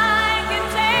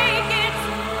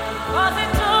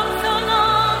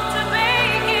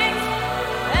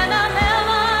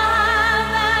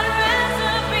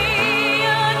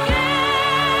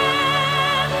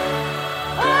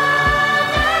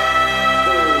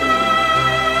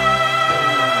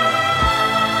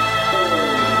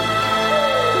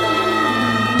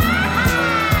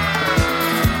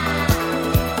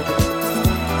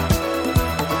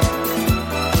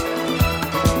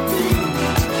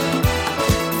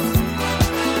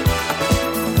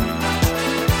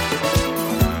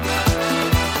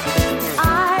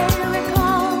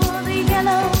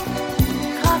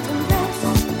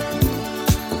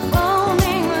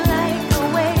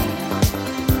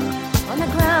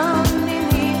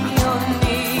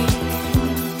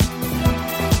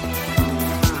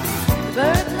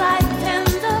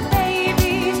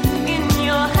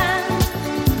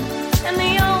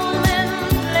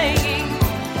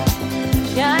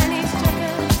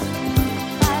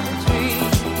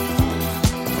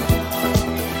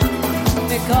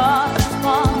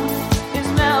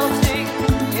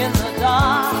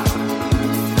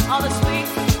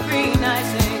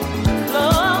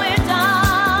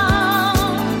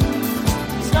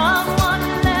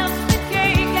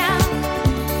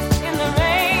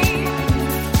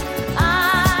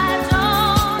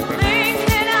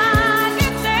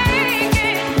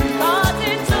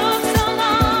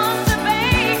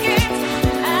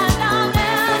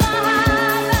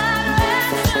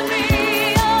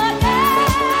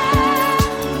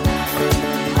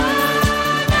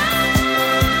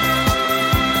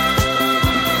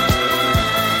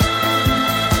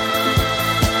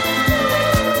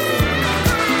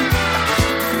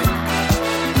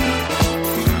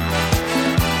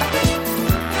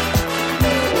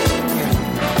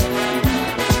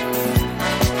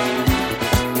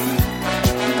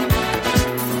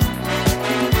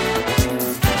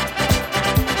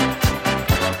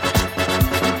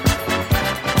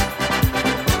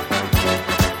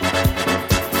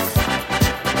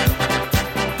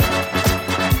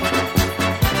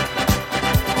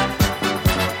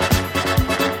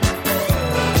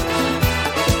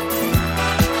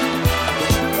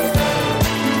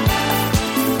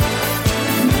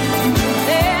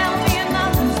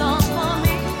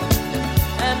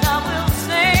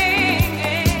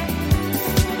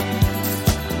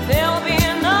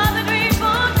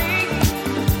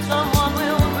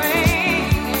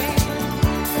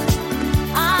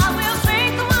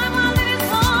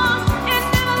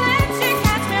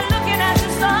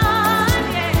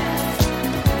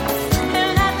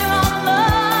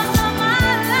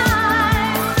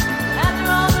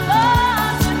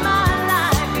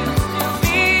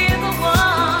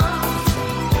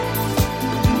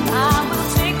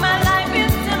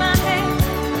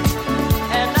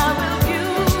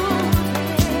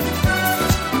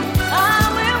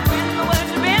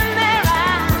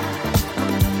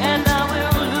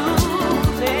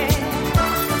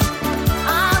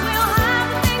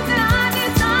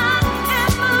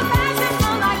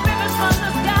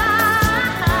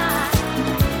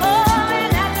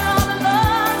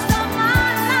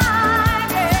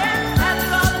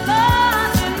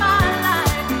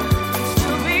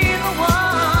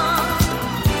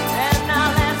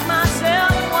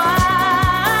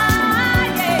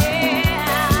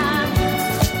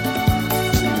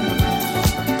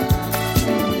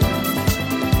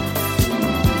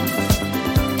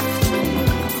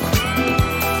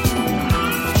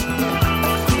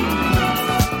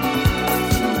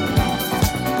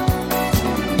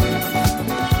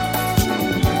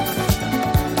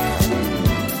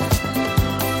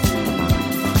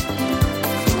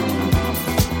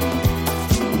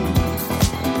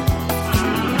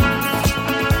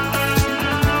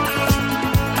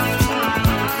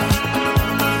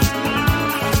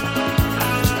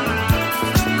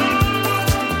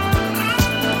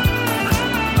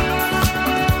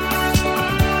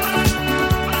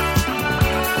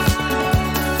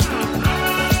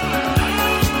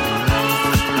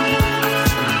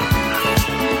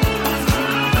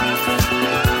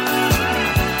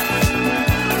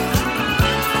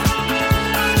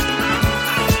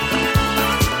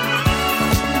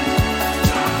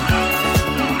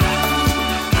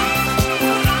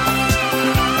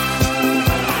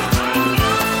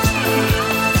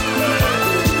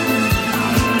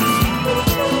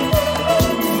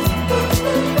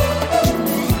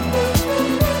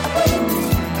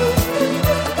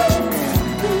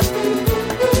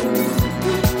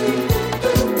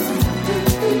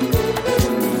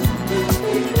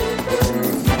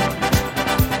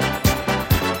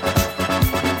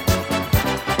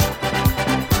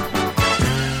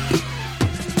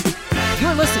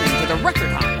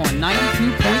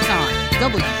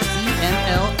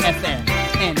WZML-FM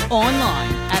and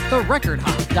online at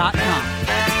therecordhop.com.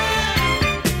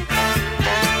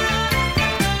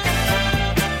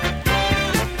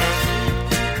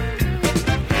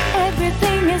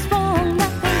 Everything is wrong,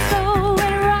 nothing's going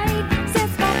right.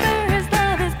 Since my first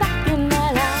love is back in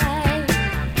my life.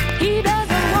 He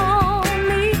doesn't want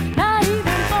me, not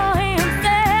even for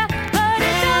himself. But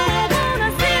he don't wanna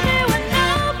see me with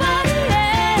nobody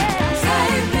else.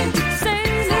 Save me,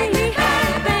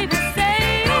 baby, save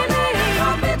me.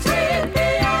 Don't betray me,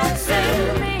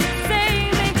 save me,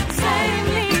 save me, save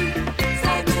me,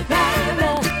 save me,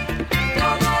 baby.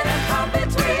 Don't let it come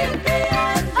between me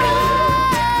and you.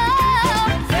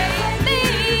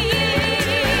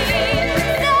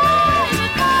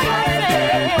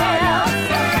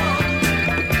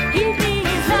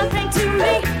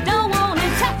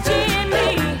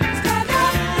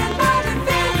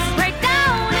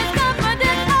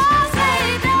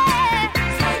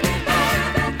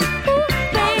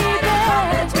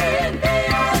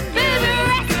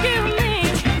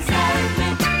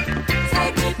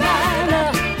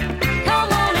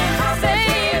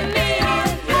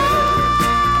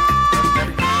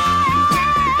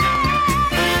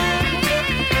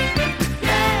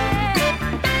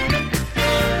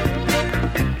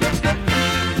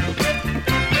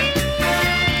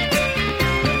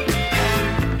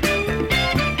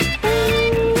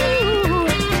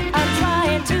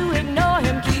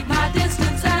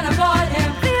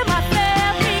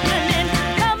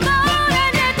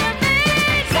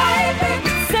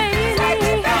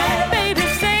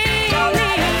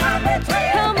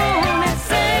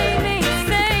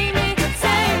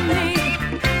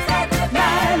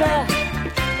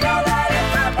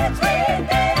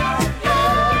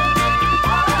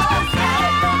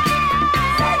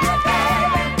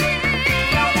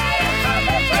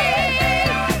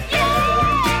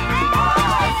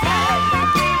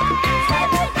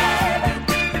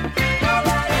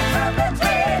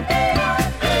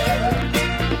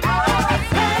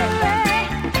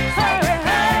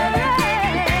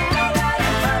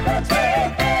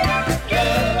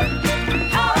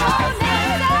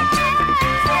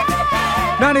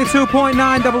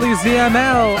 .9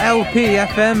 WZML LP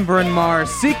FM Bryn Mawr.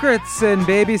 Secrets and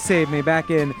Baby Save Me back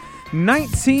in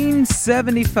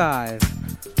 1975.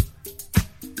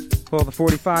 Pull the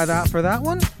 45 out for that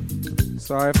one.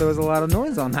 Sorry if there was a lot of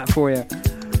noise on that for you.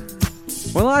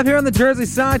 We're live here on the Jersey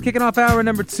side, kicking off hour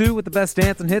number 2 with the best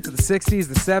dancing hits of the 60s,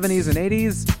 the 70s, and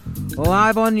 80s.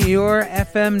 Live on your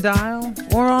FM dial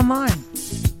or online.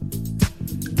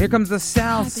 Here comes the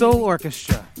Sal Soul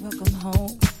Orchestra. Welcome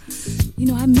home. You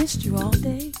know, I missed you all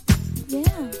day. Yeah.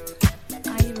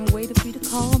 I even waited for you to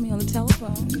call me on the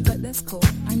telephone, but that's cool.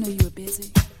 I know you were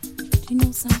busy. Do you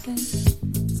know something?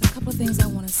 There's a couple of things I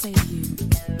want to say to you.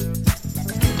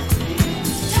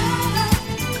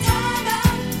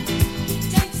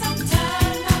 Take some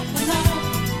time out for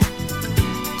love.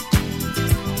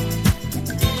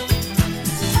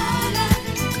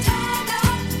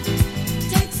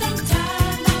 Take some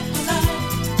time out for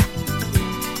love.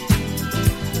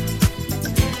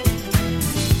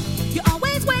 You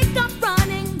always wake up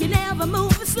running, you never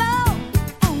move slow.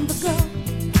 On the go,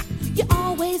 you're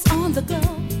always on the go.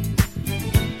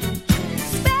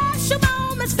 Special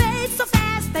moments fade so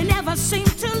fast, they never seem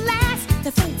to last.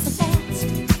 They fade so fast,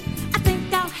 I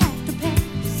think I'll have to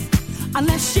pass.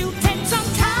 Unless you take some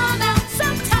time out,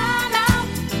 some time out.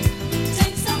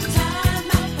 Take some time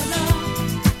out for love.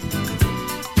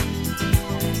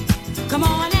 Come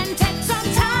on and take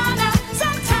some time out,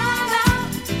 some time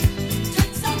out.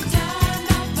 Take some time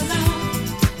out for love.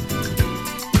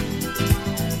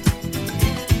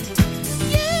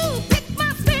 You pick my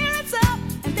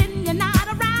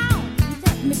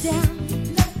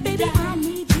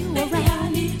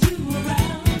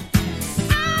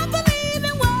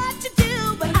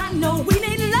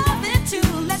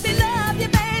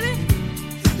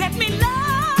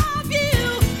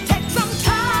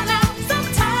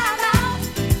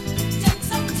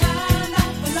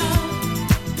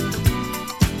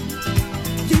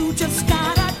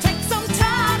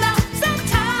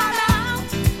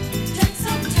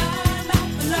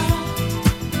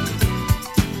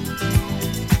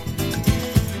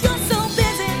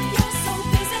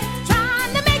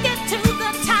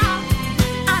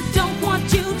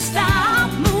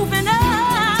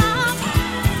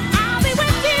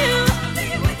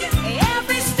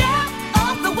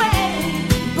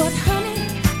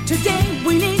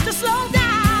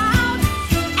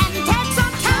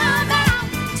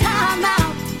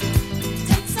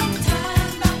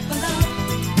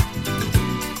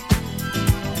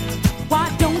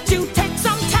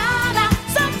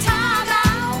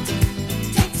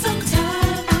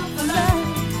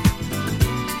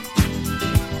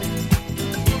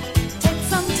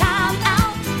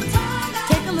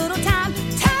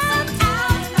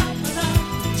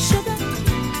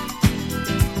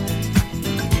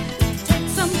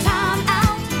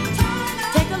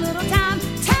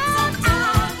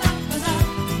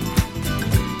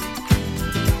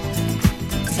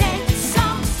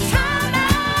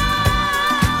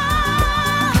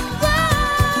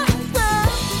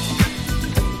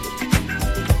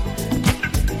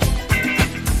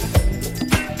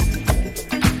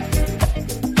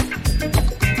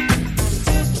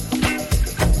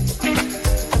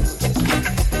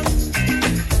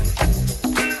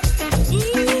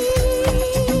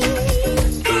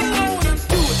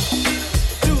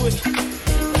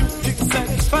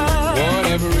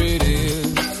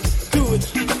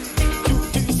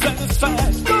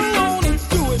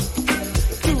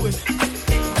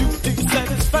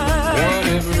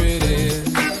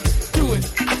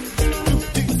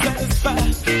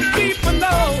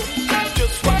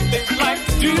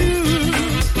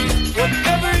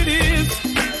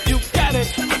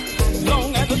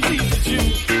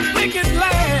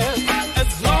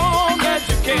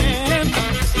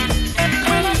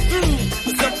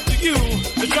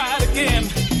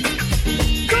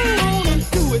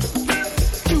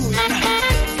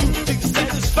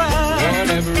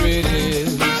it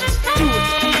is. Do it.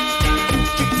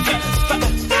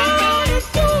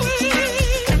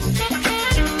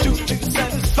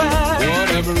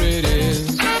 Whatever it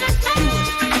is,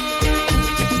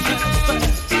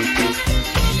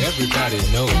 everybody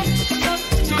knows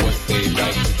what they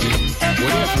like to do.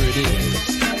 Whatever it is,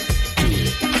 do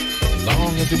it. As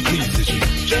long as it pleases you,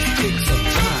 just take some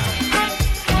time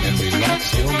and relax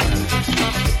your mind.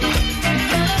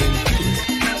 Then do it.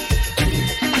 Do it.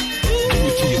 Do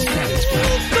it till you're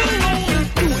satisfied.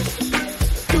 Do it.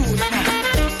 Do it now.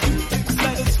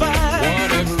 Satisfied.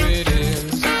 Whatever it is.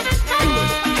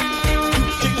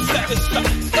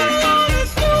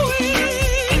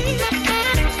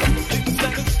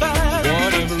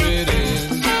 Whatever it is,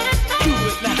 do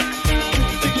it now.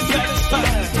 Till you're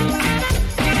satisfied.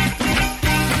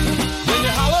 When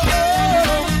you holler,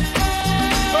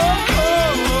 oh,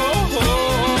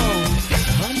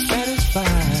 I'm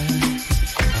satisfied.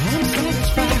 I'm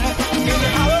satisfied. When you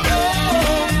holler,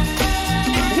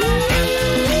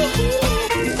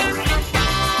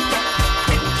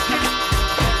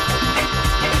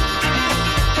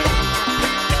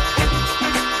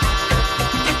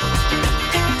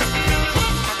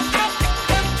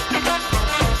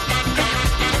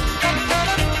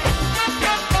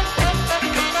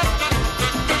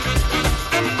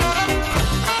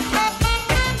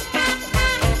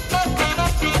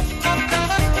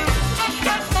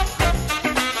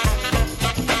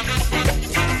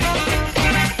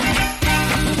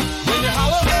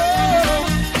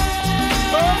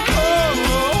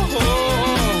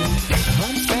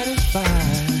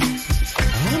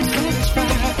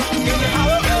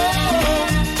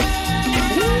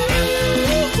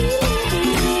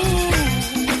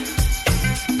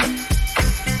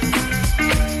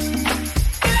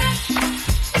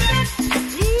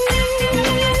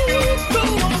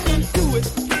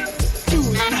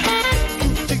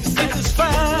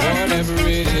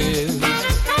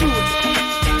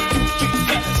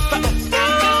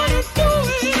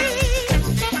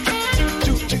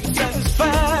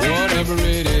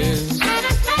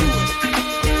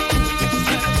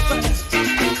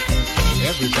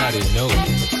 everybody knows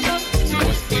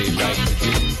what they like to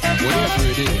do. Whatever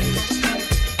it is,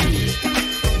 do it.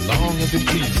 As long as it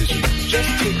pleases you, just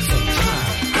take some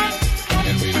time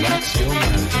and relax your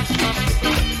mind.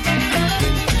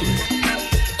 Then do it.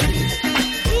 Do it.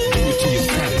 Do it till you're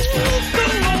satisfied.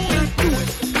 Do it.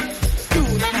 Do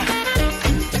it now.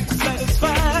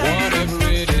 Satisfied. Whatever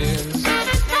it is, do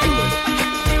it.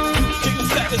 Till you're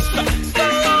satisfied.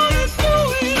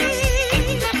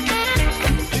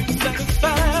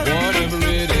 Whatever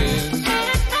it is,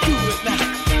 do it now.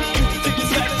 Till you're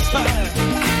satisfied.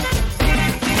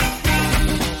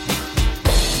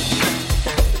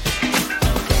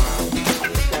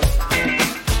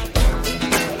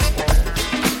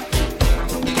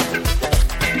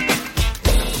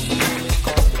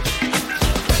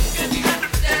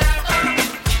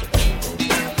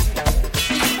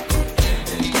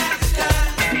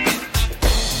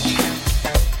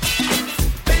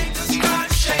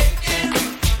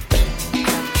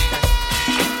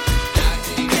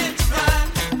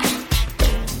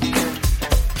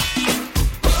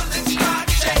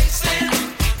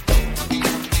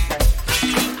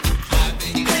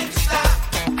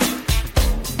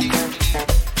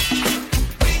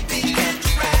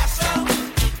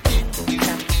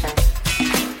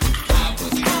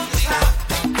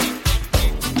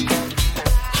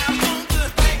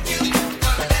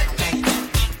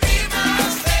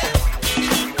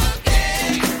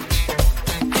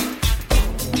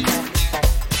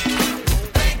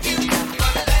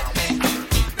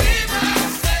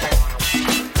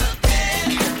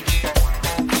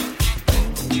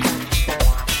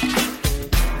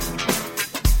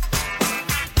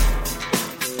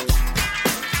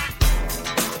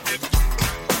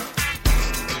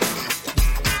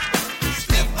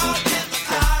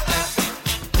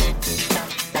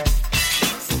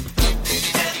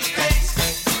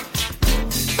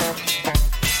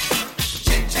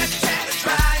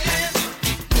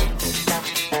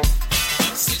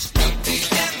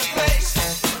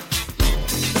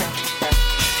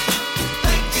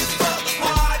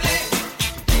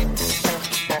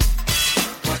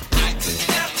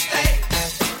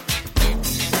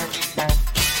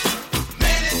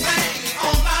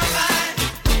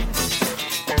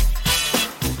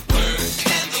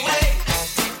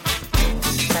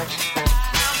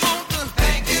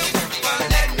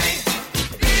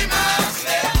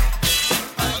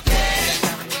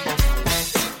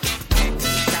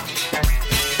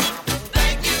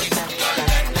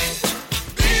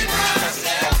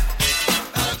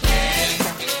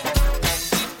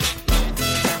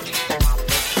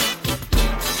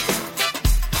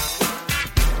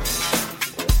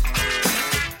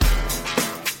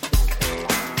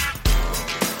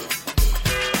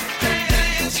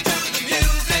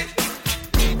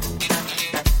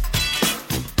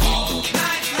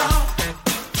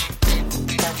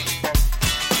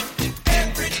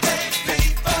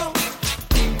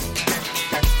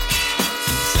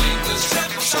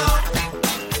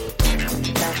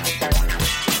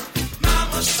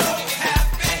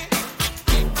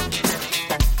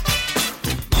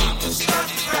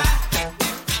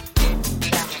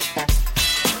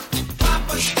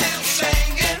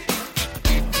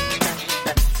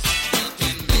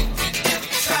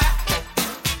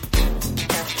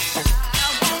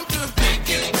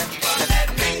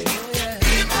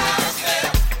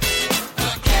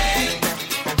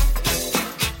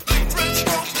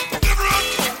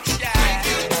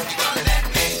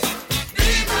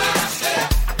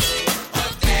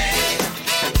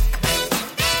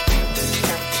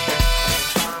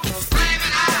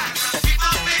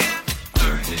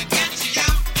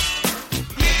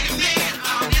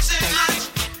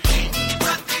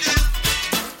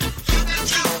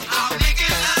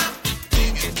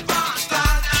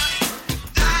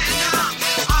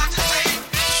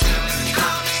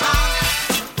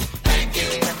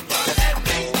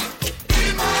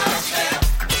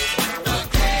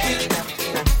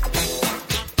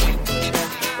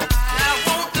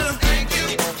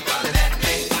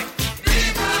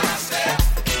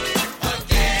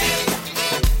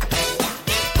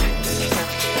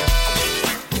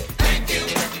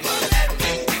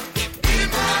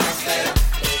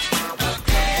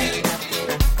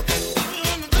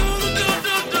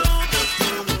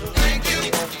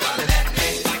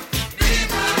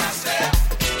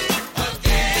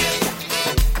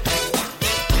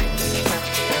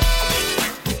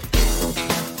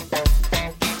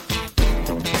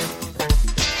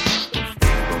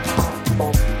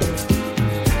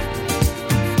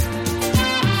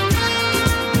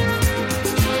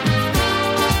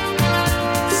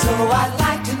 I'd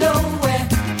like to know where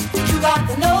you got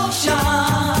the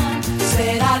notion.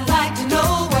 Said I'd like to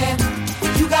know where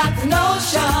you got the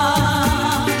notion.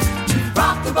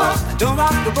 Rock the boat, Don't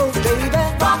rock the boat, baby.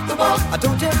 rock the boat, I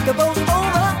don't tip the boat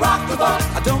over. rock the boat,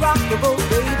 I don't rock the boat,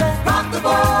 baby. rock the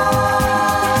boat.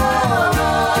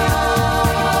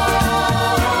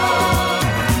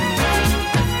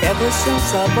 Ever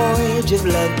since our voyage of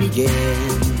love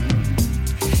began,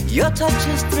 your touch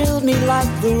has thrilled me like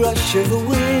the rush of the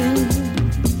wind,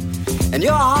 and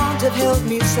your arms have held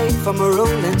me safe from a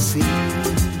rolling sea.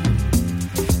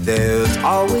 There's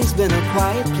always been a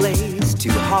quiet place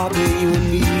to harbor you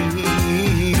and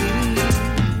me.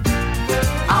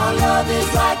 Our love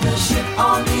is like a ship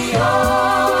on the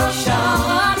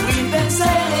ocean. We've been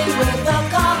sailing with a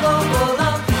cargo full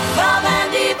of love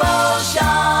and devotion.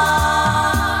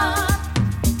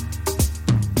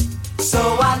 So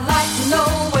I'd like to know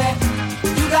where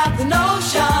you got the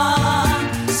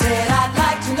notion. Said I'd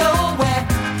like to know where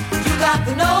you got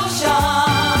the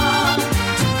notion.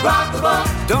 Rock the boat,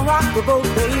 Don't rock the boat,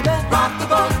 baby. rock the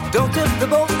boat, Don't tip the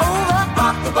boat over.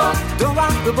 rock the boat, Don't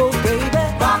rock the boat, baby.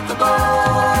 rock the boat.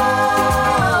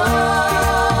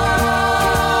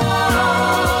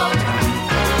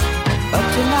 Up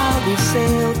to now we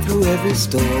sailed through every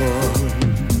storm,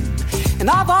 and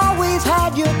I've always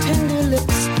had your tender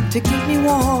lips to keep me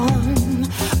warm.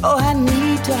 Oh, I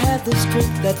need to have the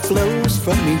strength that flows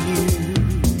from you.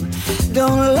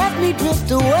 Don't let me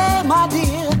drift away, my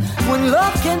dear, when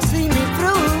love can see me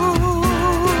through.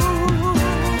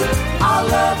 Our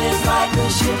love is like a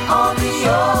ship on the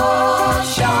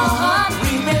ocean.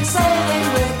 We've been sailing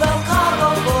with a cargo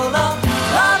full of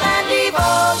love and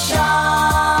devotion.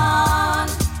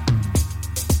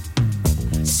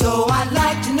 So I'd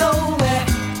like to know where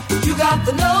you got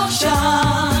the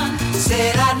notion.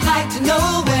 Said I'd like to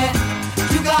know where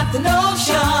you got the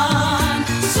notion.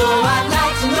 So I'd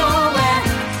like to know where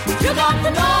you got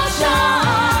the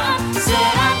notion.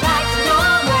 Said I'd like to know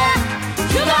where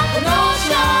you got the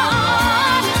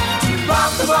notion.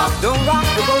 Rock the boat, Don't rock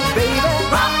the boat, baby.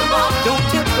 rock the boat, Don't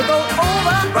tip the boat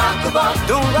over. rock the boat,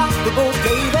 Don't rock the boat,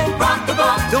 baby. rock the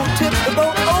boat, Don't tip the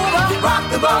boat over. rock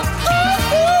the boat,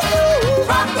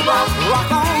 rock the boat,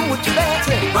 Rock on with your bad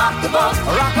tip. rock the boat,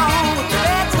 Rock on with your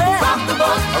bad tip. rock the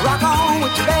boat, Rock on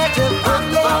with your bad tip. rock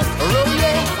the boat, Roll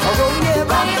yeah, roll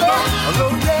yeah, rock the boat,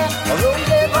 roll yeah, roll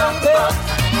yeah, rock the boat,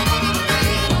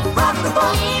 rock the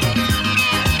boat,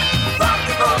 rock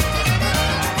the boat,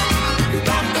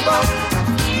 rock the boat,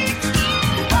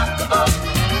 rock the boat,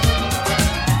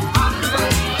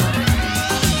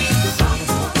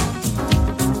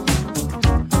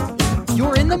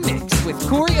 You're in the mix with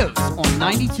Corey Oates on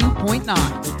 92.9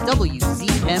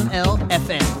 WZML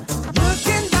FM.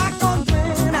 Looking back on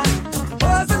when I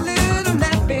was a little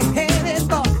nappy-headed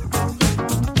boy.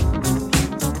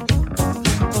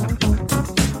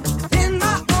 Then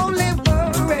my only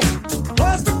worry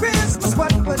was for Christmas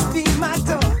what would be my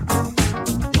toy.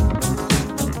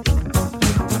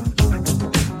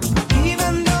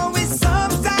 Even though we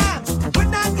sometimes would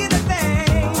not get a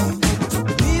thing,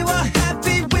 we were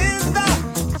happy with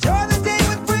the joy the day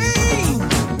would bring.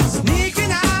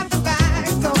 Sneaking out the back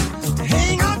door to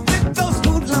hang out with those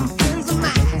hoodlum friends of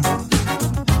mine.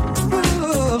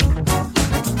 Ooh.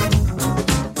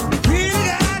 Really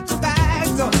got the back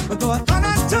door, but though I thought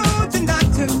I told you not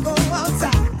to go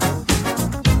outside.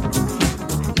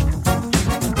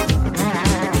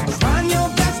 Trying your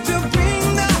best to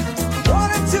bring the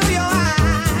water to your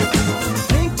eyes,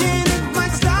 thinking it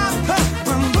might stop her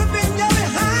from whipping you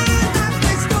behind. That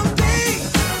place don't be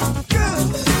good.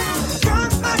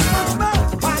 Come back once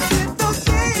more. Why did those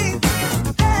things?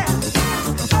 Yeah.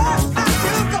 Oh, I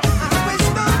do go. I wish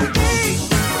don't be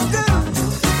good.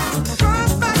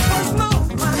 Come back once more.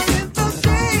 Why did those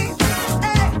things?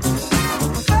 Hey.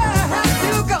 Oh, I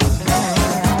do go.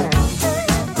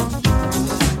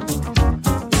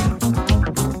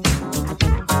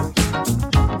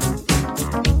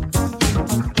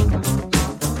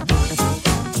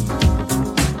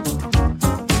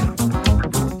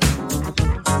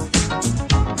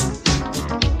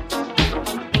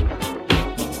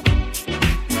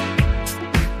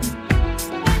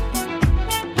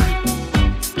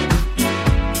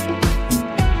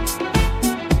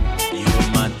 You're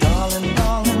my darling,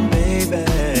 darling baby.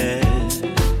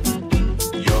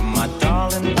 You're my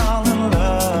darling, darling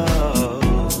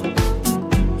love.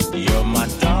 You're my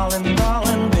darling,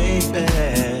 darling baby.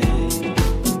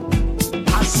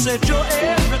 I said you're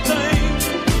everything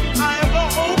I ever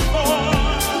hoped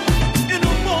for in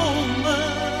a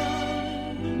woman.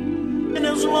 And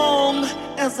as long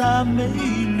as I may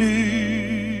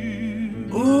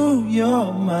live, oh Ooh,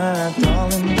 you're my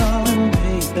darling, darling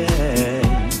baby.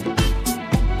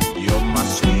 You're my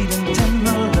sweet and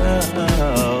tender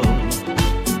love.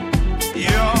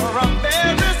 You're a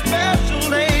very special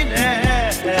lady.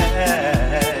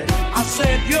 I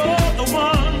said you're the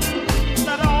one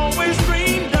that I always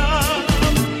dreamed of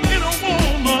in a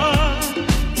woman.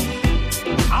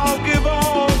 I'll give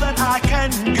all that I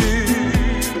can give.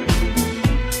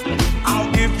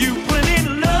 I'll give you plenty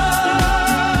love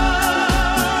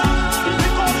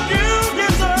because you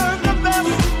deserve the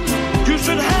best. You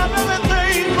should have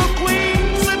everything a queen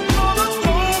sitting on the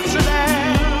throne should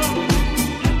have.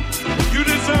 You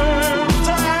deserve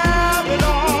to have it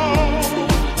all,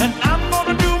 and I'm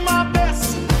gonna do my best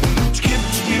to give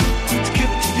it to you, to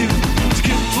give it to you, to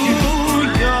give it to you. Ooh,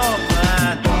 you're my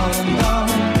darling,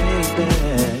 darling baby.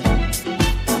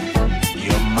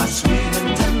 You're my sweet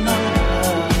and tender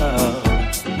love.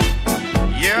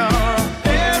 You're a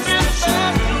very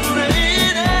special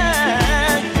lady.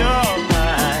 You're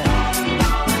mine.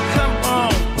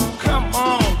 Come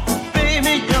on,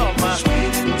 baby. You're my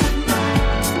sweet and tender.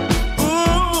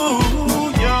 Ooh,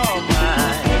 you're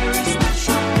mine. Very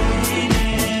special lady.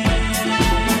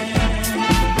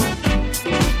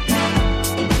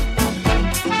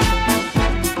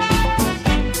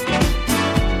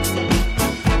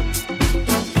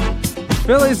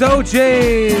 Billy's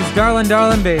OJ's Darlin'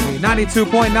 Darlin' Baby,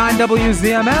 92.9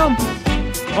 WZML.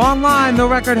 Online,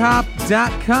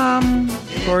 therecordhop.com.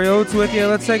 Corey Oates with you.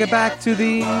 Let's take it back to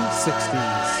the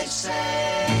 60s.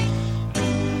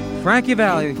 Frankie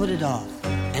Valli. Put it off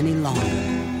any longer.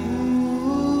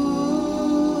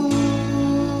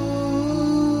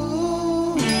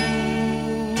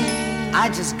 I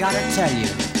just gotta tell you,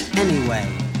 anyway.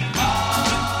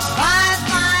 Bye,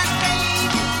 bye,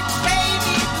 baby,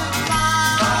 baby,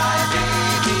 goodbye. Bye,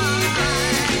 baby,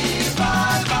 baby,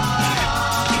 bye, bye.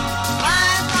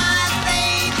 Bye, bye,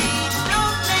 baby,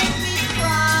 don't make me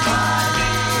cry. Bye,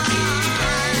 baby,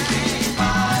 baby,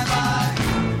 bye, bye.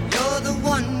 You're the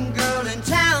one girl in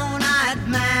town I'd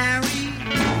marry.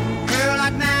 Girl,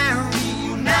 I'd marry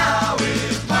you now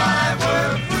if I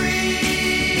were free.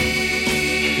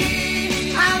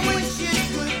 I wish it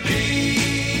could be.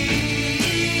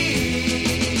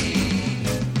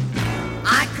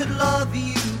 I could love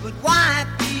you, but why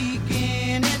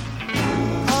begin it?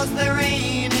 'Cause there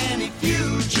ain't any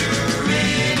future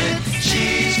in it.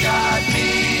 She's got me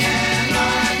and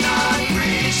I'm not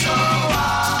free, so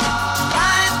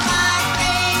bye, bye,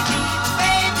 baby,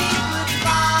 baby,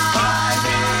 goodbye. Bye,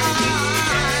 baby,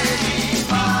 baby,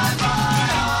 bye, bye.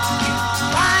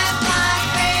 Bye, bye,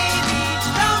 baby,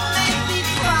 don't make me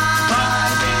cry.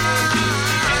 Bye, baby,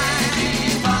 baby,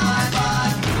 bye,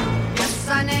 bye. Guess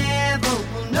I never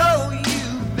will know you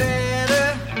better.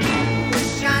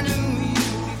 Wish I knew you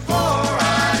before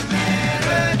I met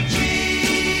her.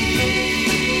 Gee,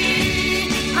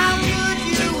 how good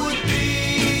you would be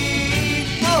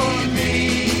for me.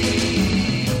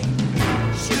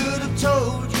 Should have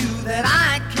told you that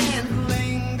I can't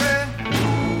linger.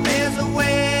 There's a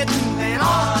wedding band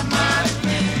on my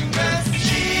fingers.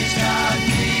 She's got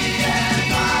me and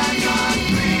I'm not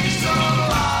free, so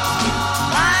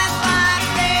bye, bye,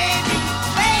 baby,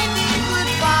 baby,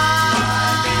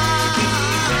 goodbye.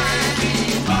 Baby,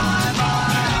 bye,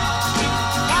 bye.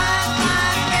 Bye,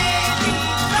 bye, baby,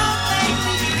 don't make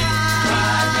me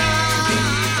cry. Baby,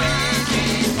 baby,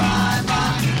 bye,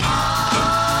 bye.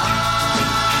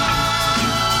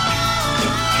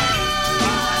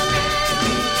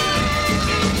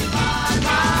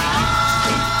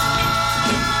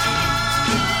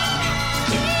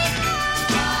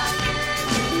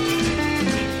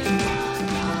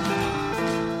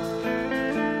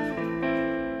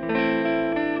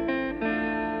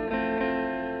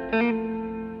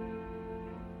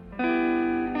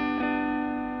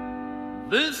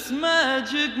 This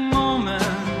magic moment,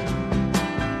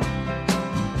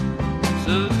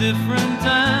 so different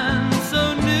and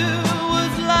so new,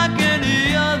 was like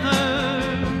any other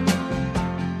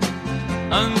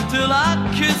until I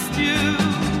kissed you,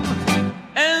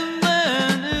 and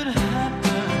then it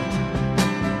happened.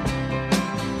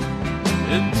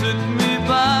 It took me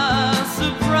by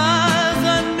surprise.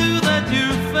 I knew that you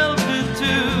felt it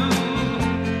too,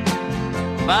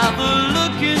 by the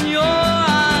look in your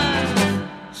eyes,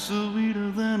 sweeter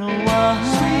than a wine,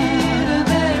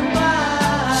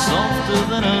 softer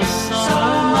than a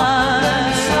summer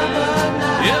night.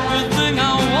 Everything I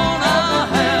want, I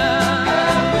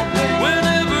have.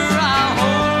 Whenever I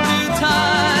hold you tight.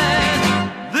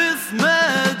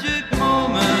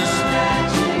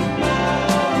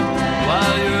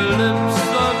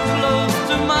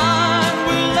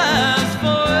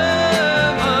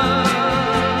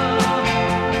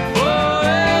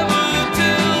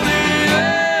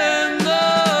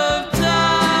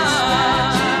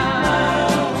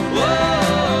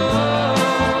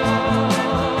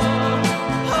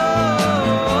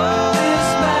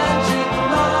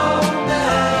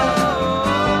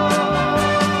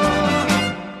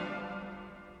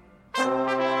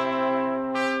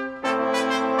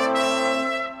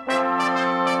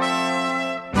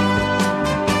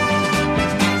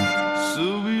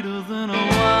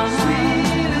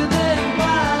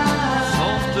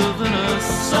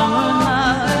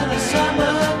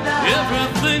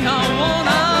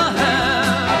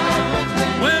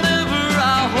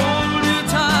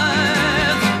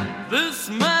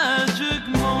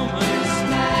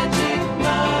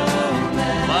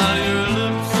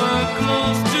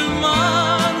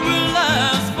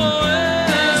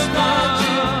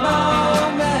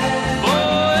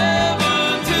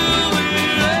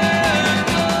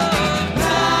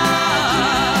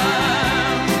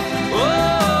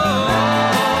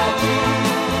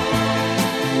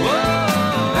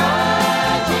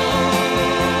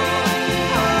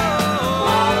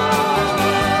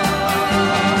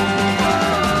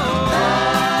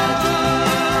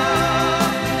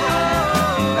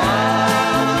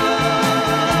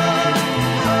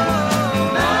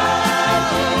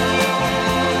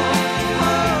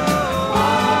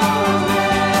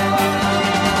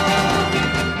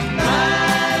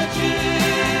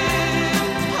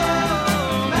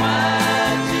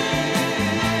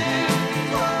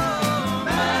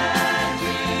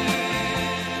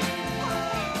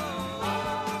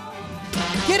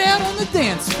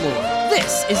 dance floor.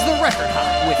 This is the Record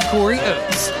Hop with Corey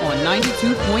Oates on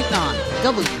 92.9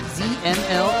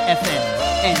 WZML FM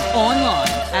and online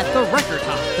at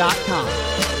therecordhop.com.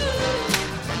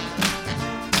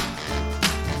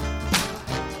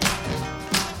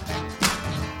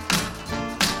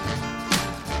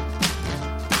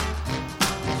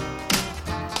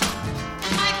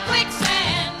 Like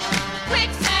quicksand,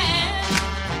 quicksand,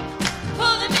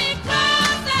 pulling me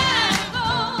closer and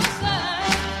closer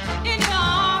in your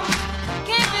arms.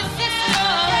 Can't resist your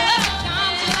love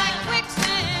charms. Like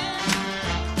quicksand,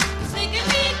 sinking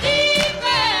me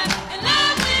deeper in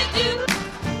love with you.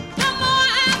 The more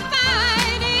I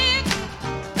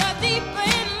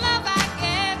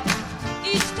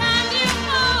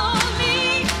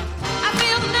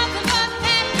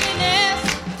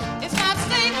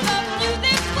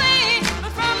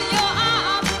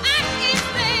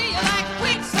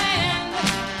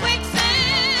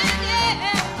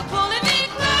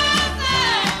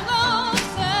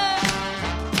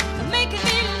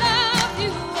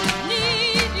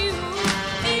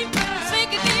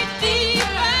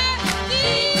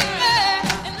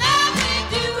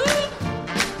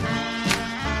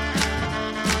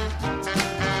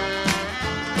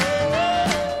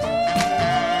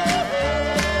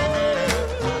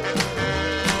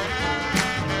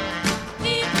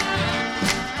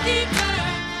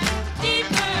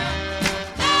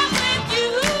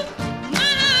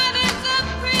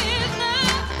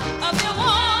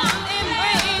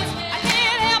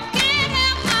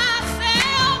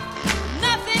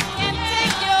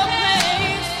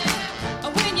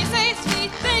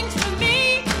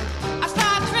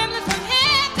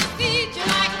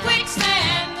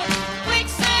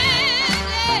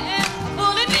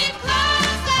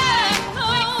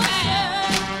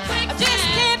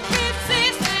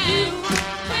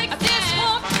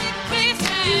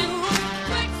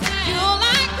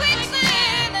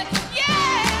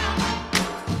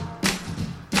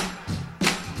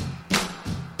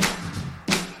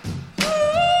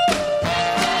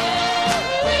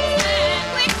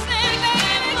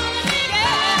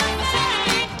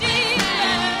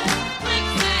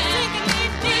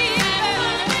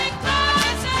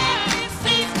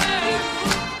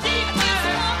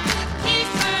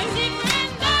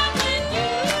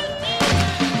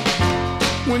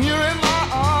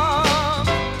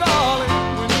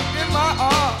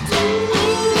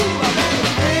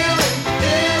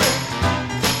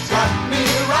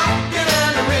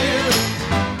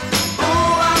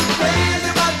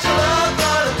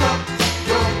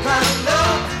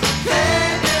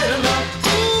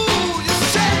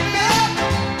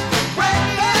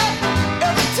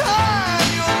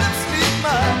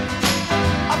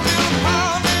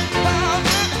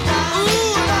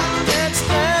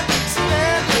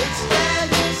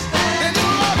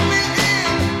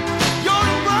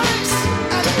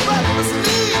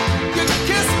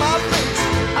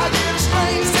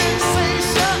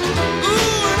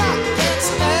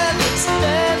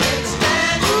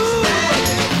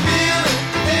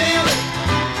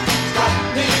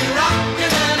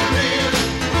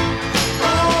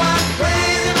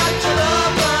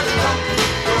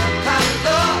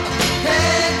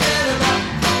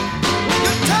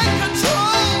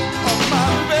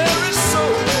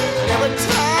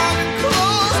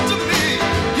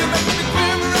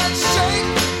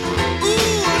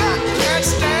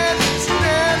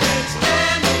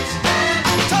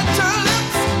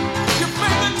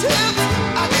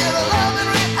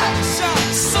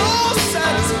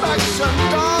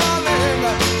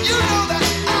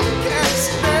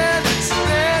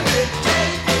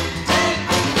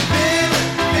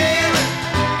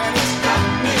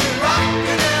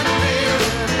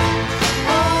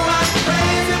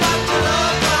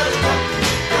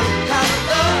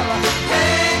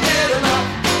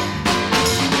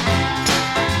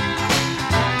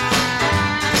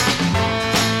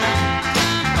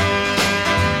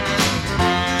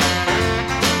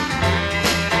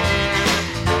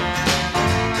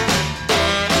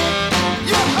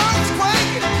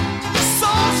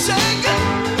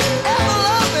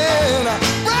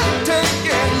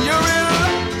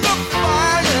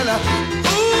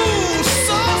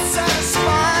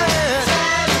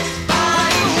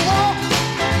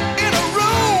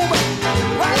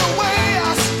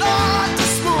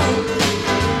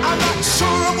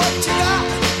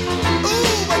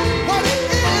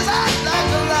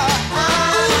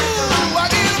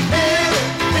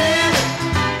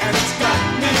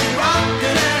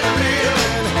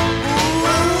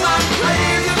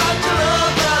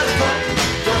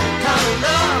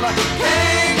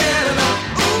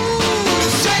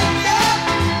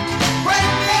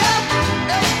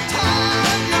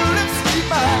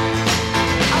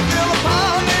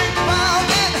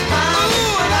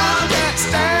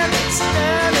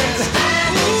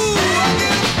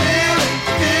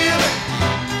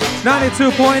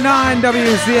 92.9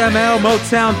 WZML,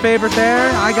 Motown favorite there.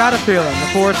 I got a feeling.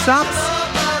 Before it stops.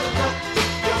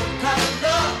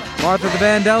 Martha the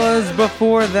Vandellas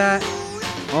before that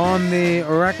on the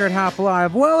Record Hop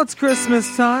Live. Well, it's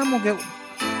Christmas time. We'll get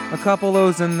a couple of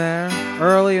those in there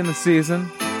early in the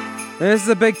season. This is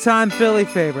a big time Philly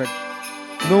favorite.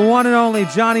 The one and only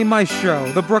Johnny Maestro,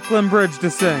 the Brooklyn Bridge to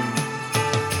sing.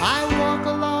 I walk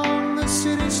along the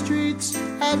city streets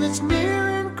as it's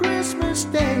nearing Christmas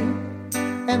Day,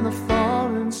 and the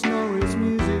falling snow is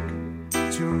music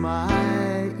to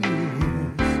my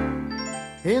ears.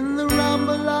 In the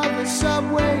rumble of the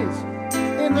subways,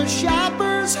 in the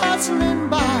shoppers hustling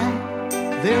by,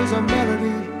 there's a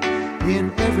melody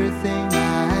in everything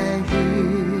I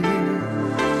hear.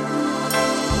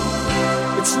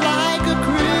 It's like a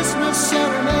Christmas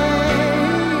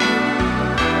serenade.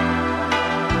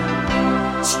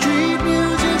 Street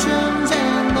musicians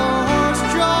and the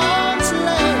horse-drawn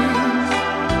sleighs,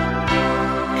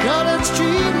 colored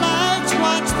street lights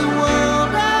watch the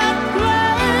world at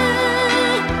play.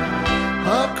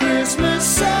 A Christmas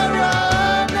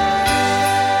serenade.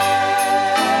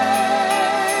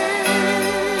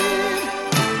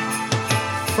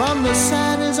 From the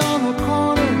Santas on the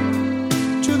corner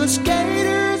to the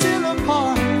skaters in the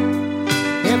park,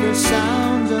 every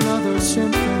sound's another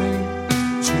symphony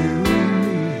to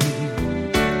me.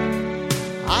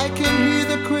 I can hear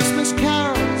the Christmas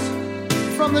carols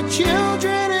from the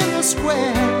children in the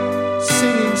square,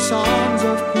 singing songs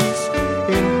of peace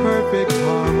in perfect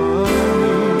harmony.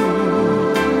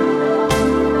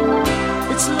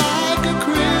 It's like a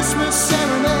Christmas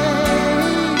serenade.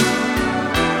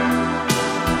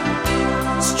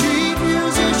 Street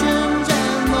musicians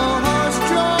and the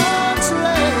horse-drawn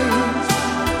sleighs,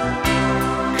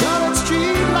 colored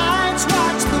street lights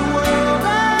watch the world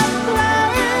at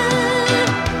play.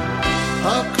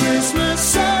 A Christmas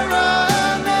serenade.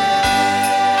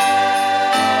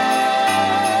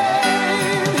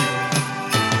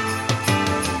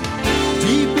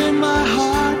 Deep in my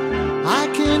heart, I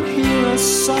can hear a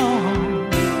song.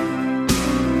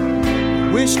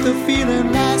 Wish the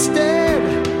feeling lasted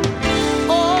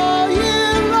all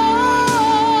year long.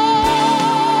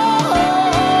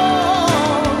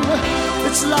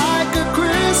 It's like a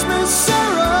Christmas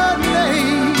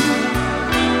serenade.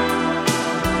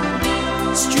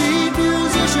 Street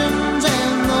musicians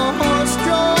and the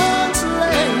horse-drawn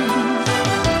sleighs,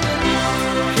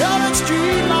 colored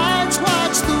street lights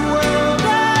watch the world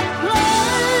at play.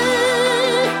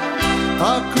 A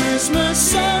Christmas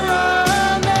serenade.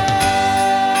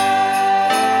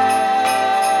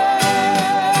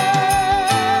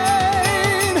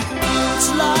 It's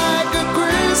like a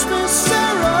Christmas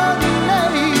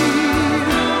serenade.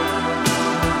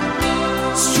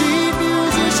 Street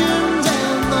musicians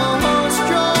and the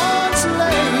horse-drawn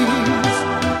sleighs,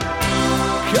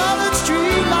 colored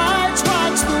street lights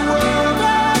watch the world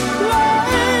at play.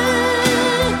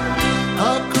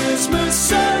 A Christmas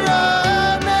serenade.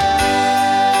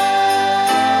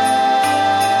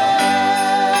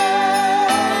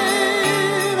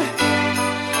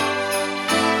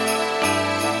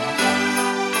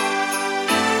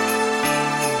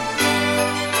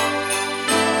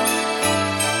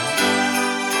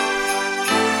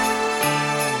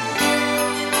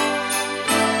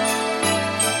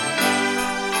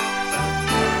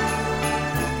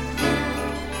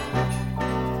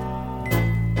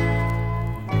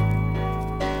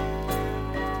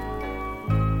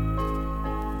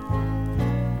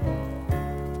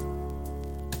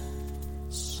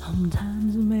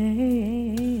 Sometimes a man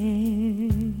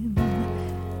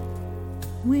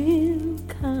will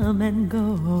come and go.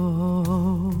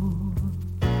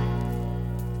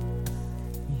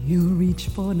 You reach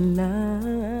for love,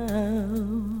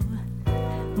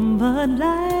 but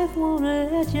life won't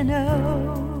let you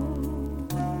know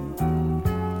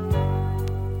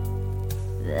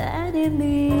that in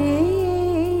the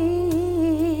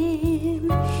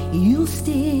end you'll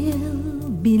still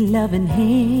be loving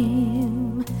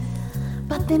him.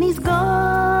 But then he's gone,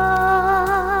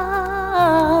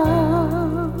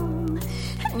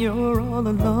 and you're all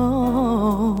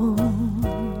alone.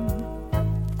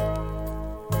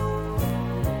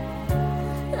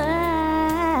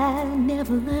 I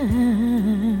never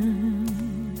learned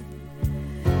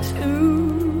to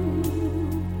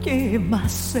give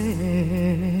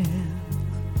myself.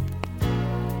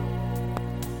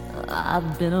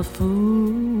 I've been a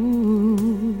fool,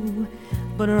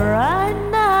 but right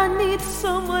now I need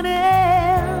someone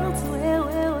else. Well.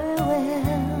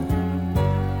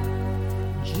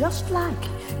 Just like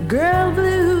Girl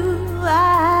Blue, I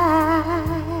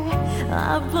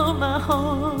put my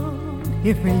heart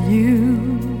here for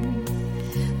you.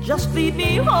 just lead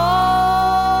me home.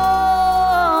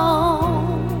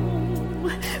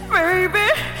 Baby,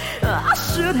 I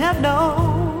should have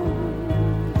known.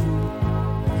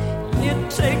 It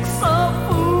takes a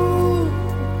fool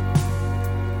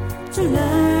to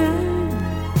learn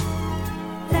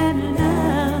that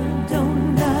love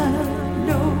don't love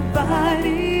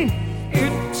nobody.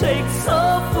 It takes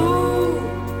a fool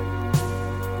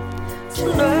to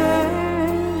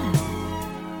learn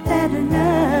that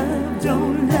love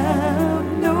don't love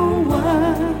no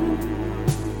one.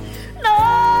 No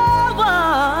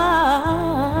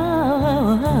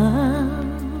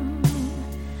one.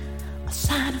 A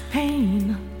sign of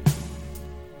pain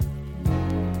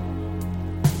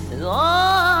is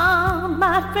on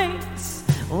my face.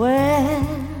 Well,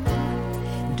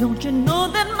 don't you know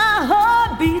that my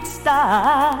heartbeat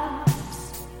stops?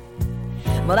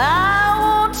 But I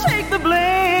won't take the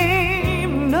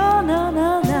blame. No, no,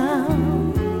 no, no.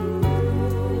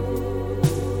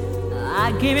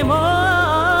 I gave him all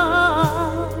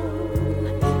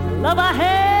love I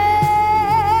had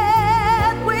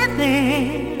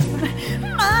within.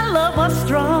 My love was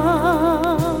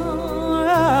strong.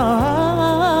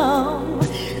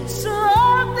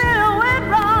 Something went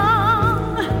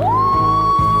wrong.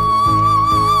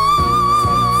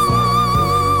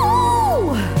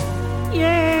 Ooh,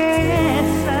 yes,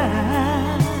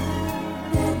 love,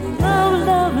 love,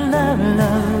 love, love,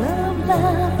 love,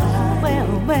 love. Well,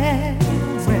 well, well.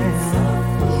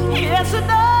 Yes, it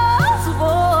does,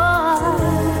 boy.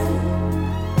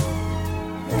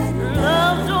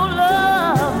 Love don't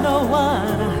love no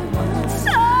one.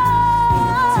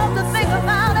 Stop to think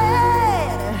about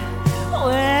it.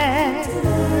 Well,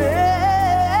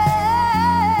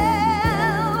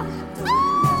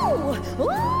 ooh,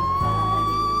 ooh.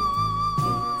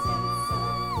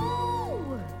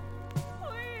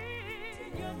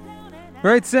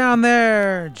 Great sound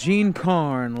there, Gene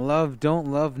Carn. Love Don't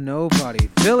Love Nobody.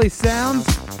 Philly sounds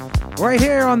right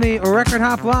here on the Record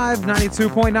Hop Live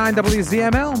 92.9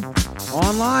 WZML.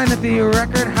 Online at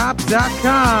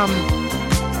therecordhop.com.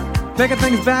 Picking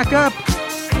things back up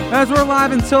as we're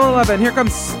live until 11. Here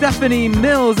comes Stephanie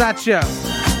Mills at you.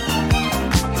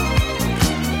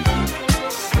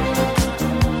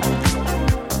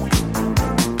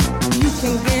 You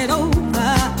can get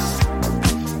over.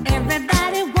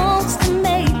 Everybody wants to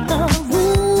make the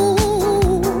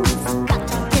rules. Got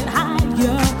to get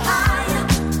higher.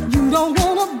 You don't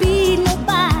wanna be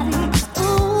nobody's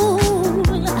fool.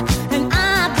 And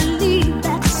I believe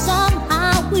that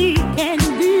somehow we can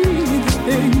be the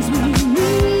things we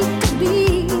need to be.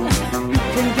 You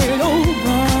can get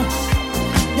over.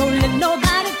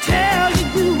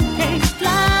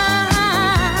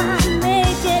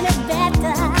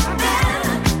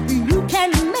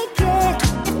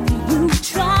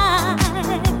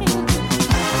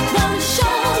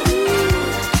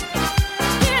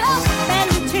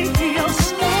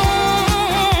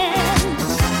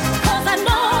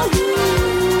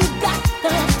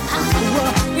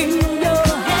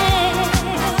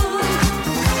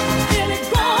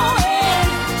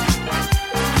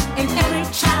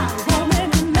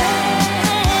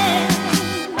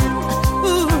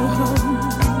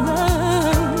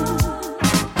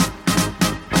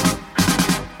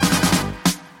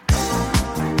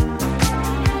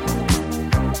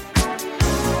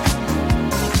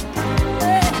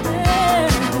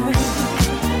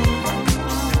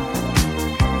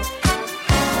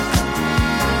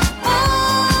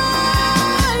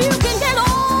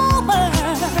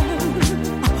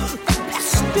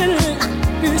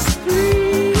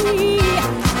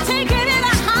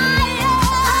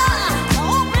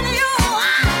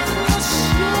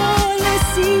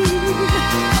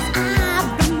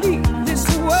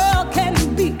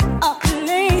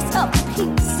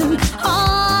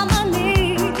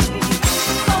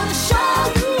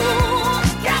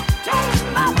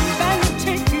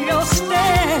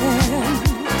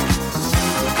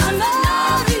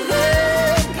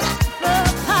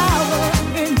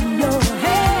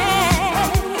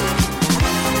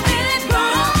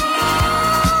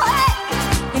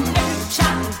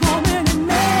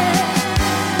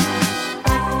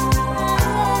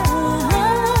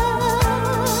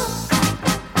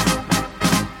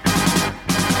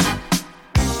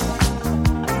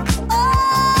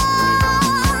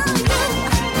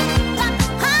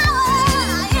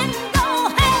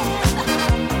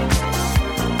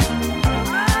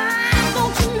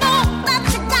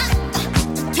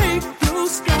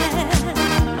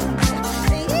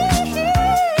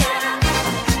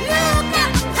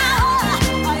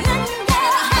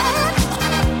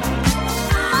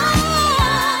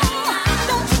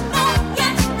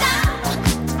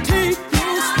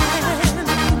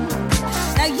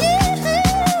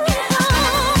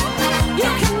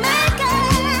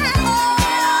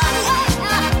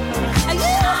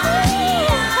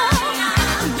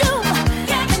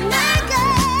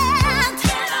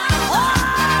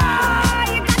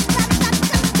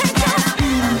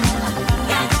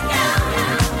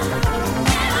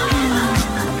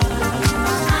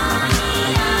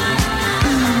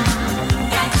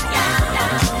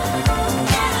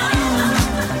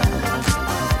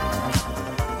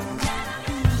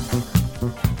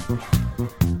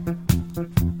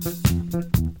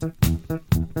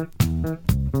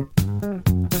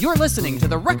 You're listening to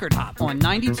The Record Hop on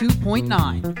 92.9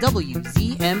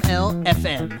 WZML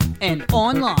FM and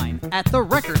online at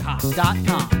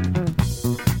therecordhop.com.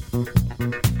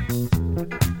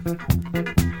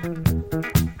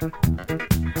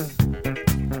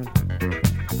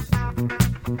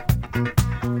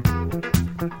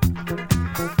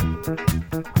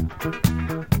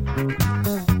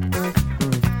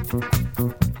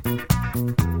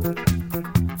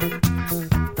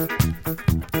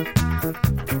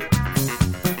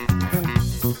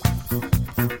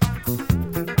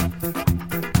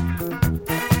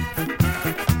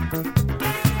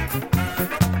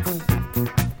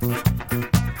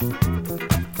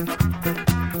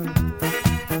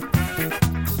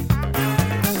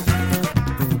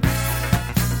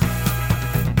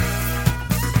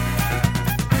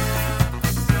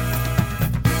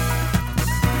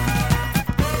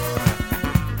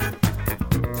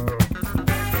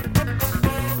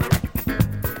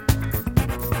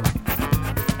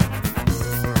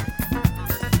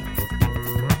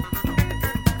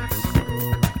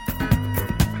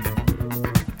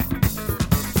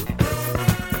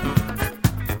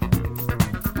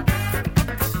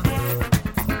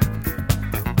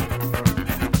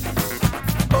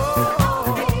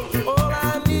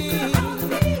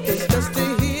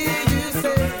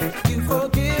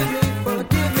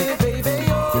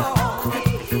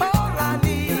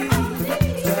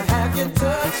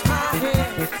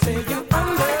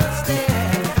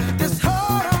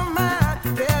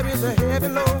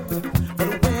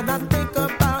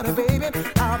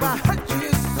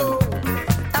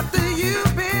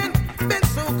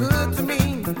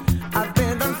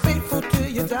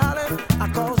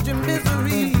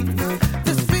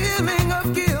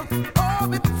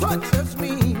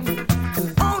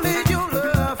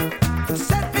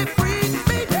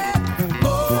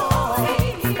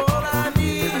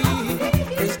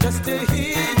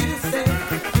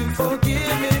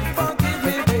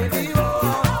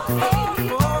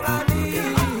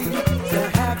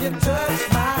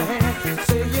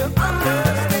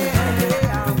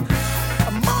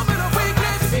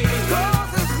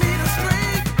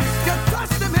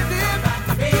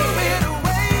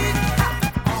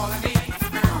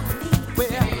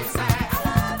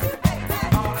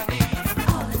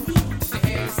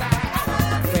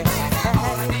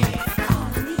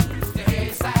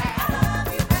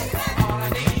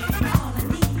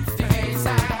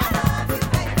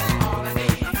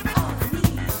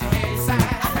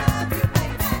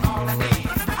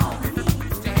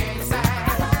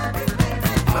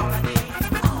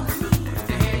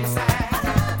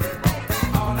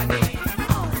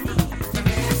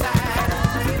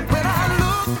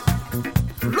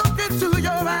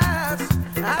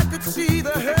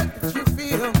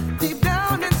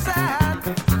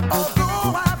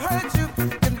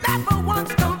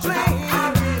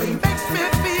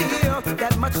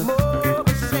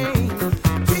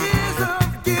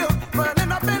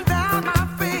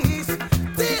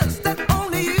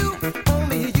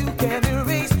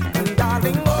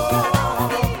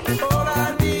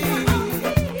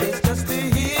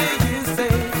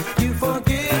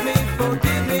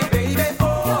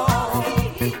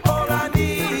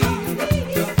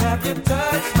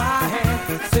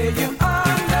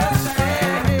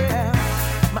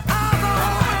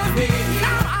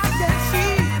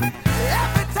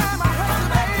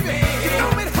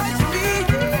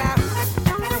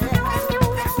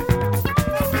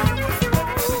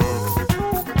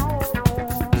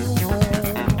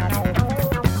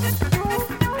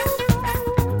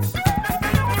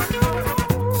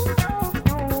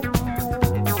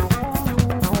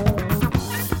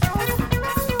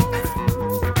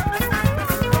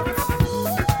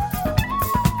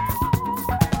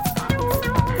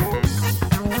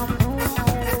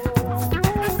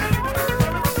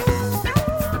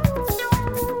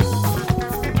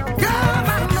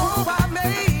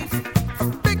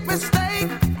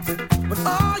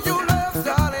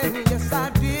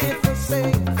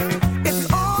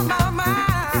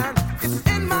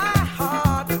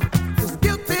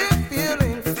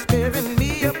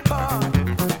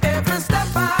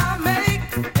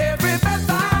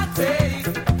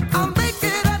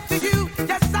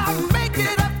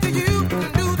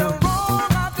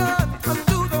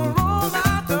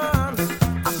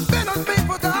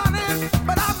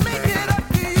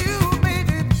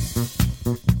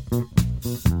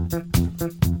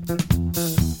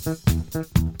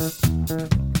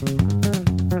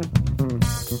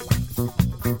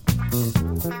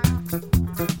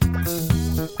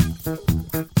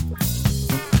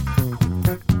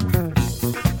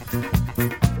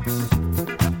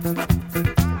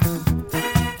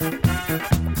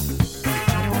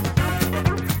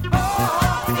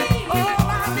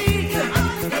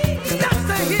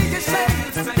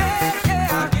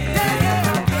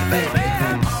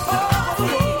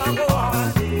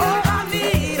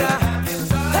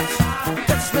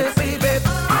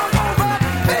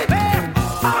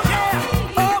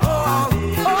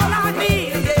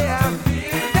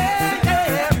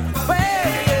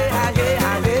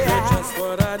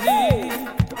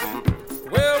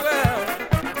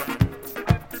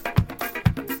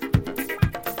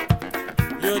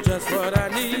 You're just what I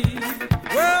need.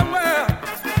 Well,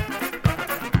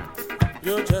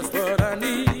 you're just what I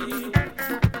need.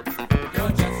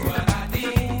 You're just what I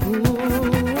need.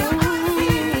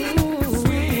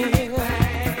 Sweet thing.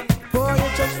 Boy,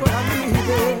 you're just what I need,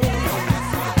 baby.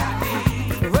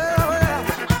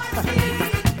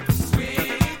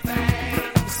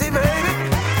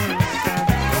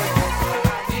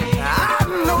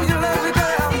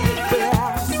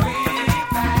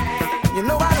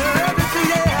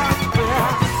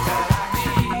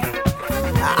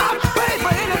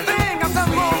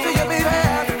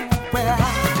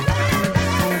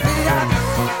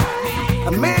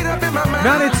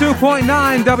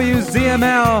 .9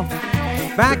 WZML.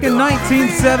 Back in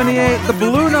 1978, the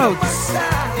Blue Notes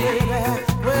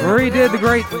redid the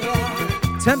great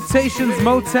Temptations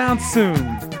Motown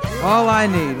Soon. All I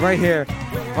Need, right here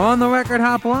on the Record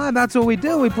Hop Live. That's what we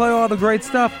do. We play all the great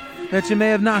stuff that you may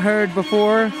have not heard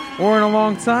before or in a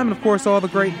long time, and of course all the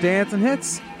great dance and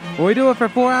hits. We do it for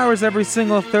 4 hours every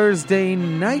single Thursday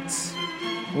night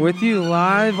with you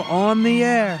live on the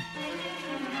air.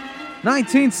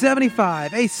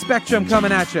 1975, Ace Spectrum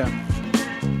coming at you.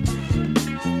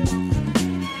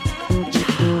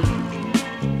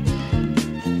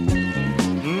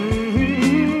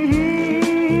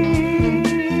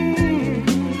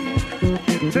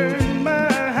 Turn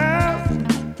my house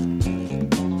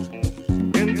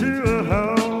into a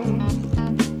home.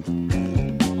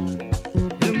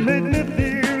 You make me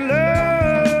feel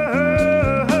love.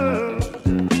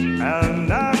 I'm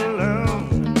not alone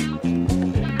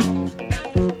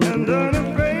and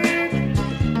unafraid.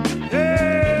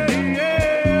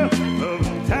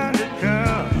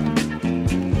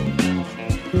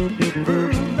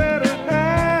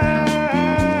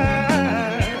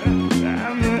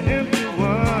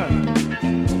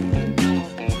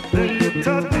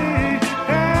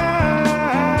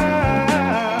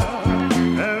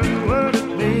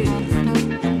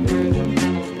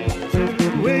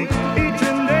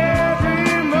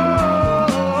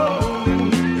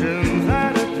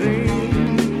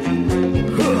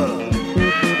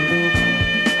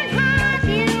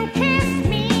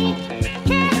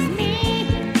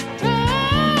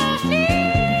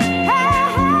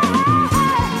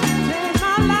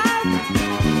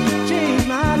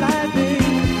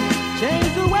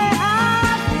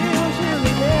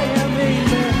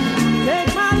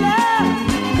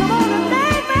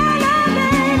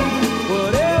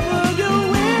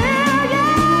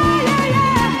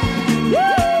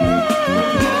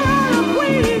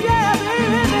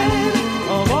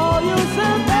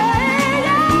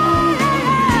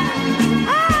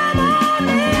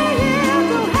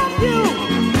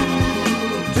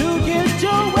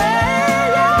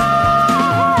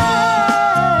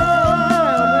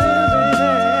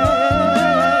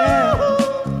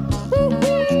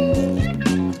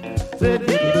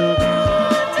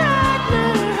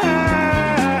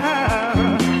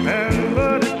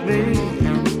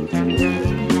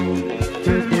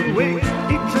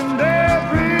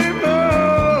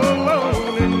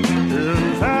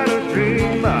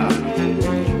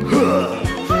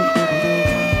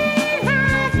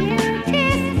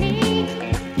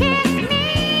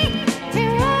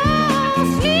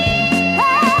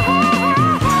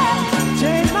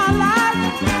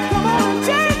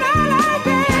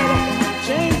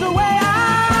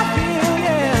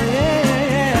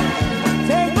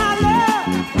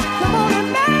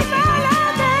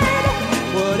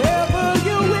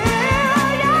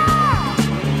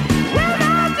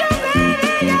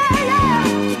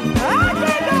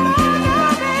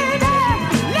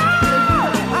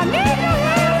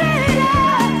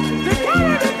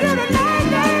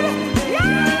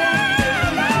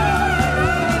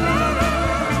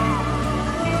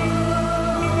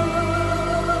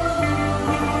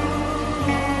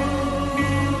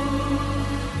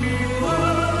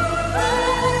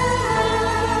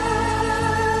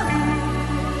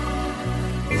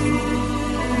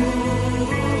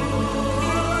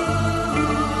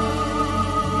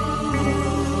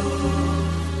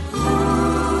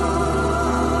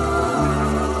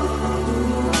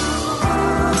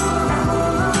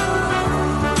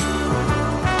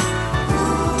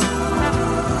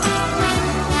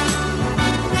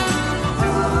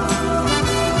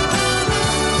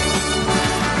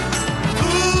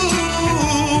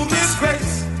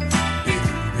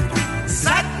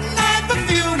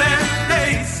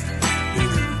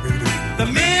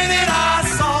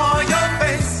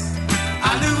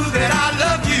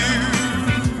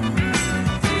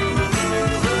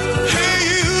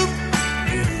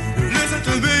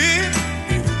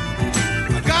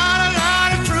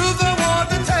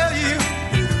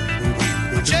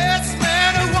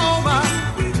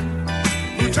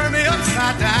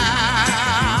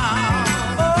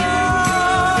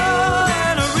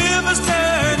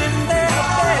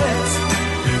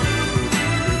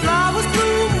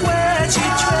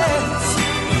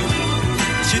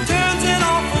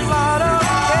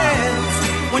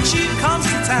 she comes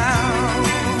to town.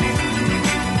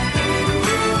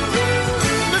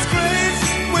 Miss Grace,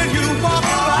 when you walk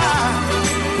by,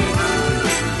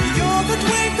 you're the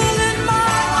twinkle in my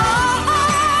eye.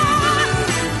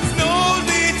 There's no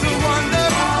need to wonder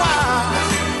why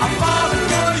I'm falling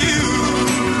for you.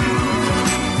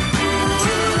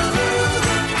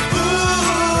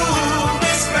 Ooh,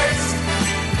 Miss Grace,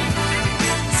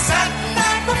 satin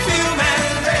like perfume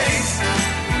and lace.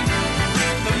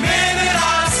 The minute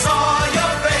I saw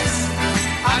your face,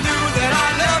 I knew that I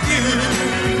loved you.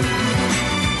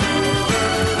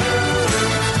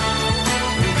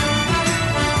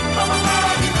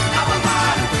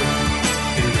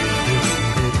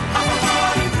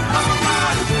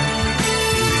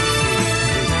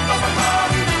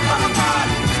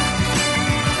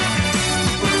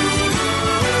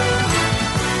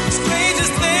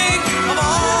 Strangest thing of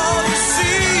all to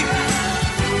see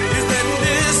is that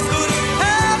this could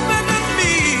happen to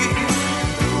me.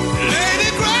 Lady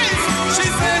Grace, she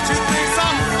said you think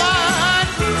I'm fine.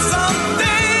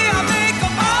 Someday I'll make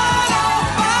them all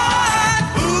fine.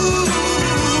 Ooh,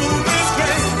 Miss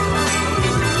Grace,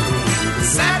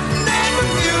 satin and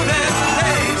perfume and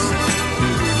lace.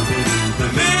 The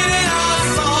minute I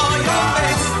saw your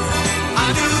face, I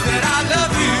knew that I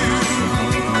loved you.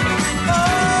 Oh,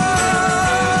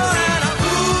 and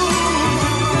ooh,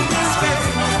 Miss Grace,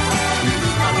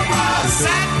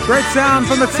 satin. Great sound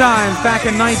from the Times back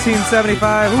in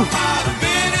 1975. Ooh,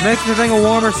 makes me think of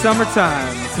warmer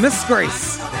summertime. It's Miss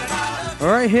Grace. All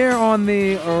right, here on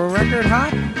the Record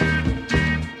Hop.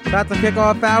 About to kick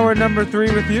off hour number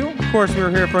 3 with you. Of course, we're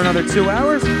here for another 2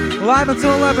 hours. Live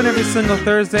until 11 every single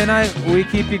Thursday night. We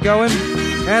keep you going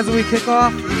as we kick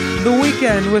off the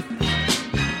weekend with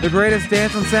the greatest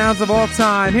dancing sounds of all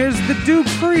time. Here's the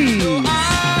Duprees.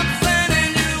 I'm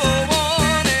sending you a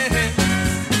warning,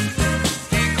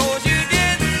 because you're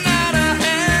getting out of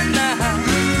hand now.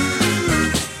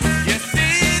 You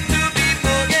seem to be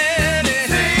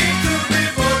forgetting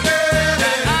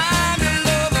that I'm your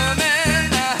lover man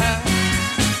now.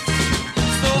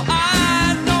 So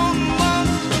I don't want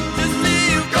to see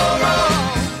you go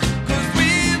wrong, 'cause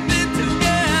we've been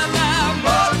together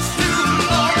much too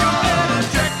long. You better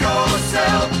check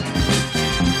yourself.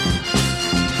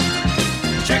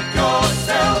 Check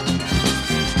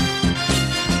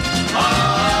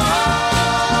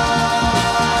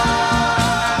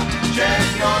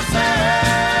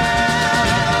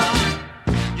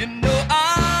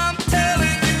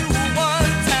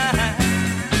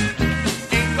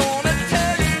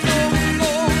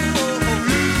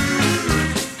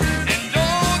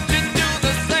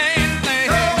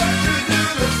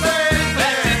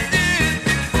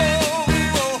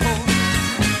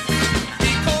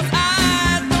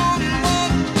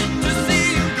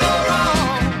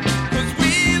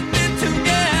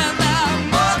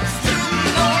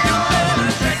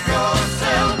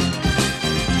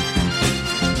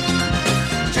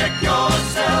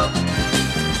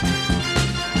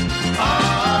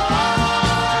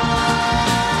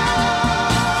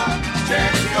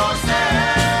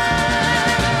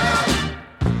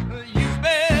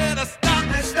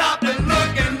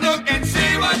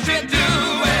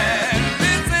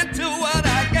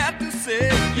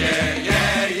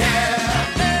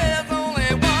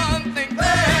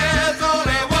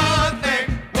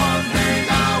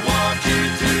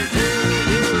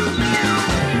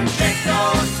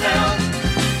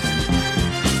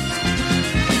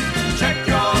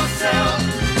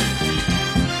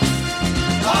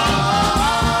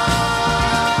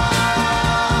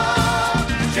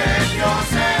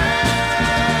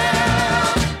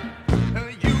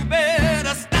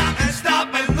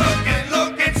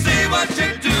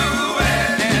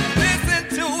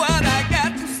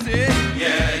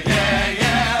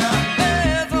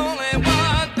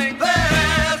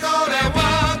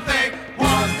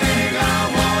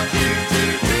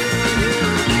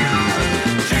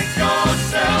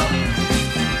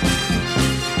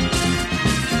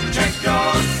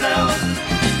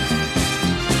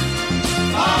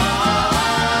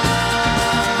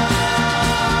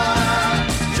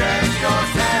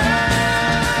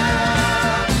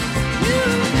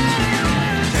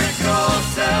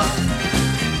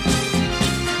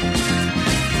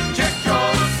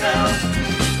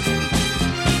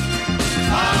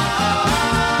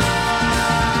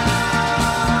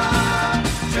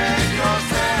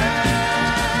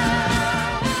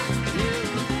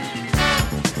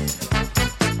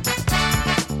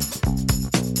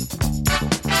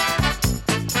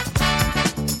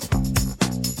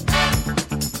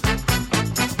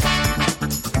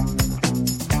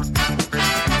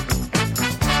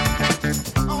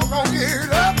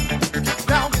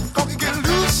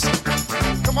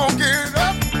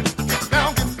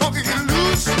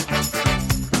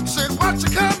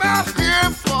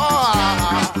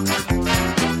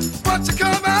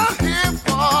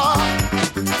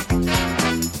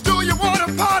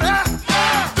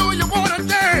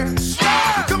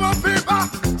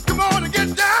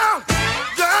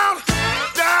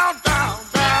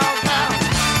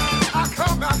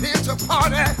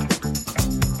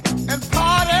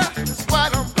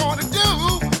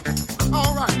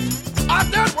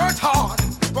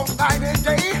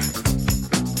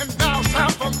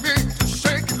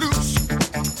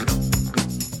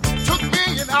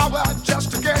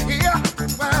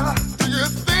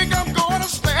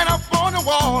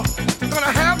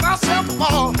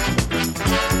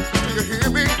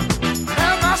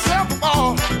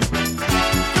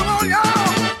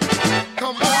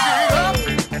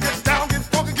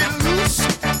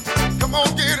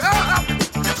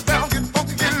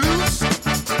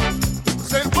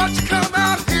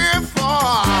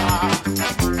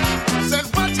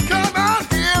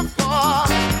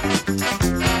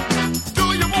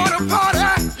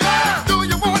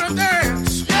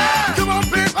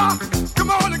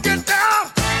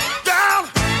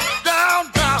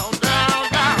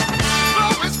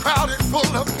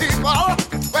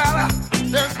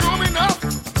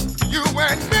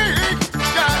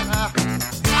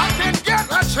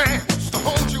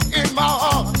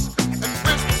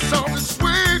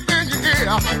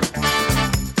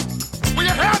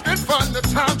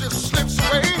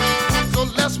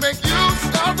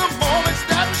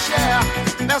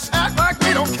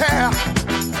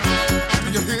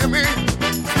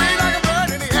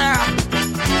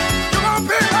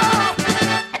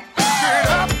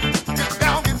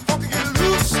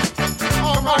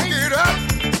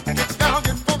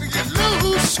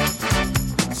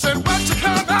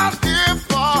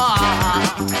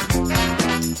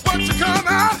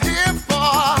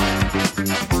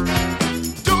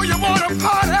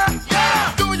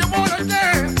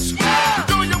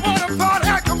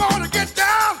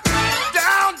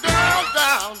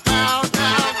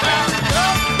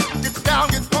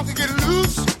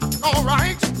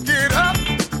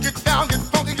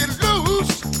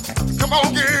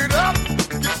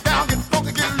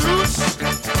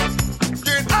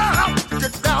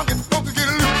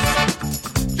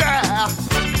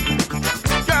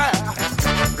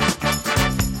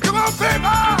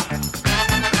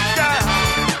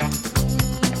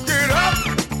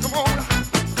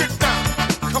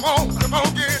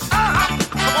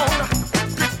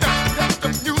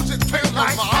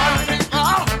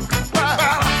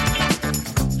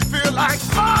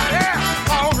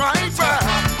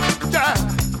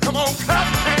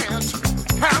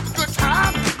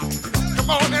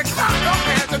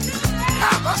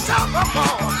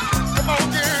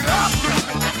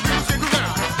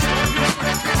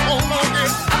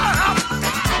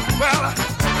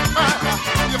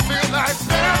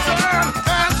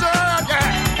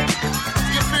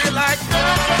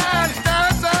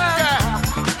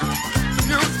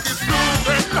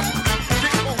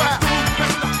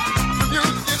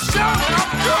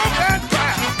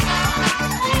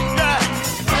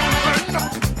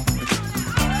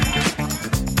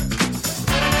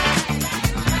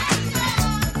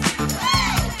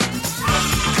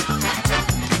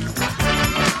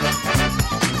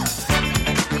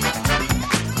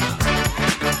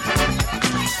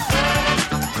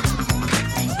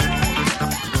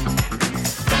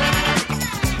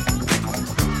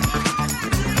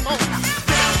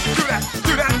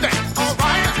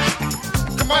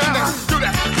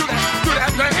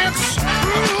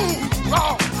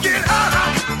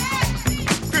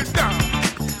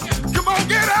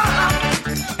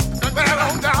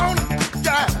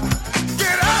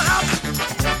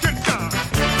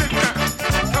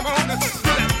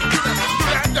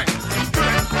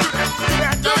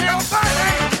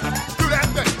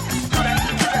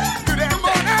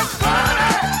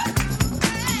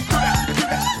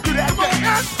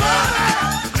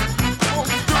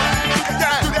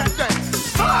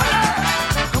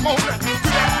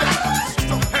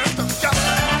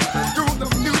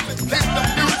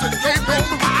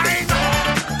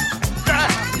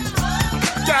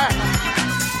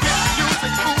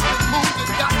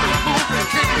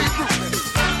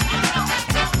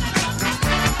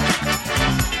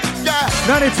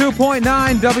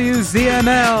 92.9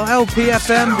 WZML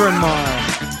LPFM Bryn Mawr.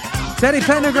 Teddy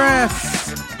Pendergrass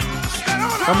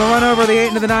from the run over the 8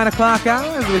 into the 9 o'clock hour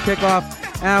as we kick off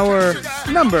our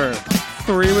number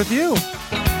 3 with you.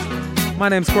 My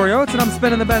name's Corey Oates, and I'm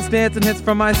spinning the best dance and hits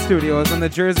from my studios on the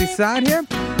Jersey side here.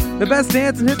 The best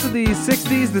dance and hits of the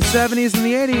 60s, the 70s, and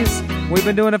the 80s. We've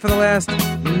been doing it for the last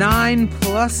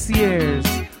 9+ years.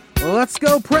 Let's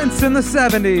go Prince in the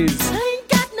 70s. I ain't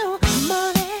got no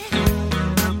money.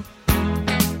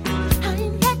 I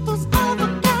ain't got those other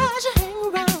guys you hang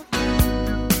around.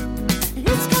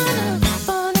 It's kind of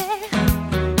funny,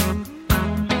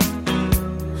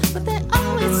 but they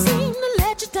always seem to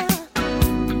let you down.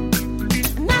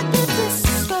 And I get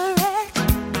discouraged,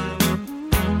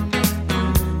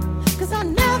 'cause I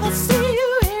never see you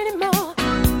anymore.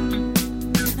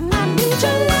 And I need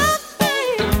your love,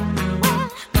 babe.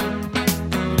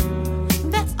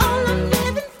 That's all I'm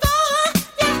living for,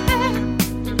 yeah.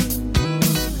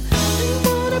 I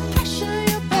wanna pressure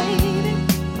you, baby,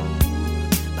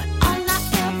 but all I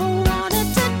ever wanted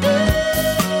to do,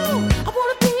 I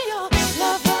wanna be your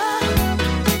lover.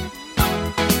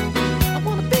 I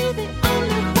wanna be the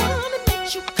only one that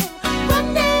makes you come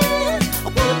running. I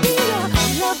wanna be your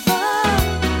lover.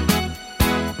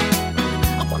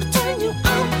 I wanna turn you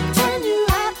on, turn you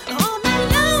out, all night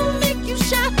long, make you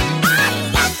shout. I'm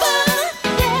lover,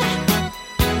 yeah.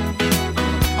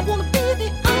 I wanna be the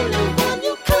only one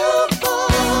you come for.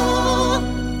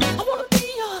 I wanna be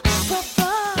your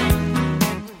brother.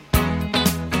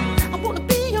 I wanna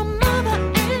be your mother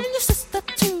and your sister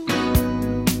too.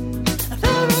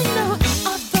 There ain't no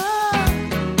other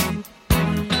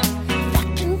that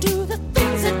can do the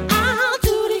things that I'll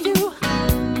do to you.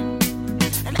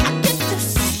 And I get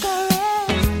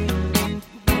discouraged,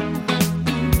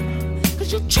 'cause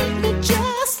you treat me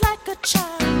just like a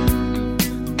child.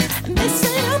 And they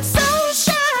say I'm so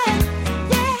shy,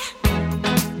 yeah.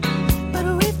 But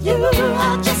with you, I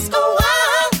just go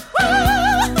wild.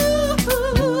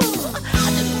 I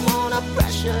didn't wanna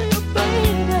pressure you,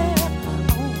 baby.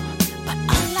 But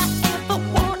all I ever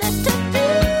wanted to do,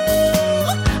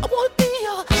 I wanna be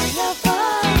your lover.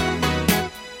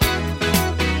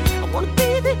 I wanna be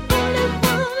the only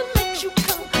one that makes you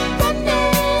come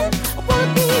running. I wanna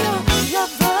be your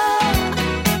lover.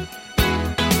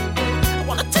 I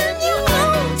wanna turn you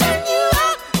on, turn you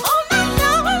out, all night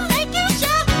long, make you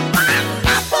shout. I'm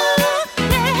lover,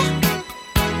 yeah.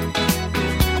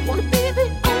 I wanna be the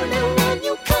only one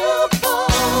you come for,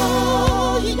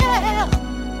 yeah.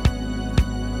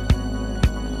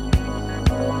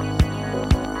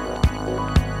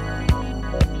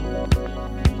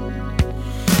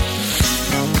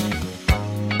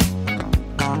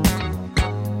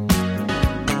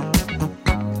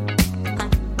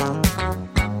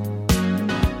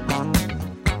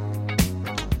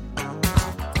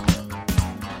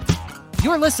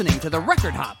 You're listening to The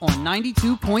Record Hop on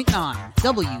 92.9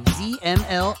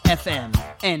 WZML FM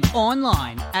and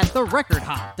online at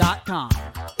therecordhop.com.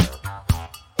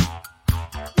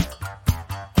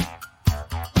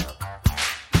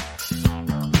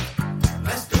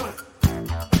 Let's do it.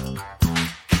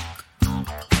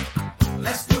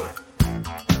 Let's do it.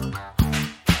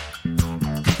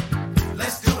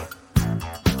 Let's do it.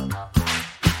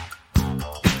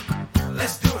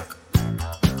 Let's do it.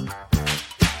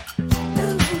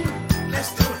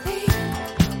 Let's do it.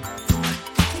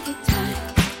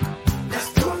 Let's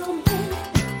do it.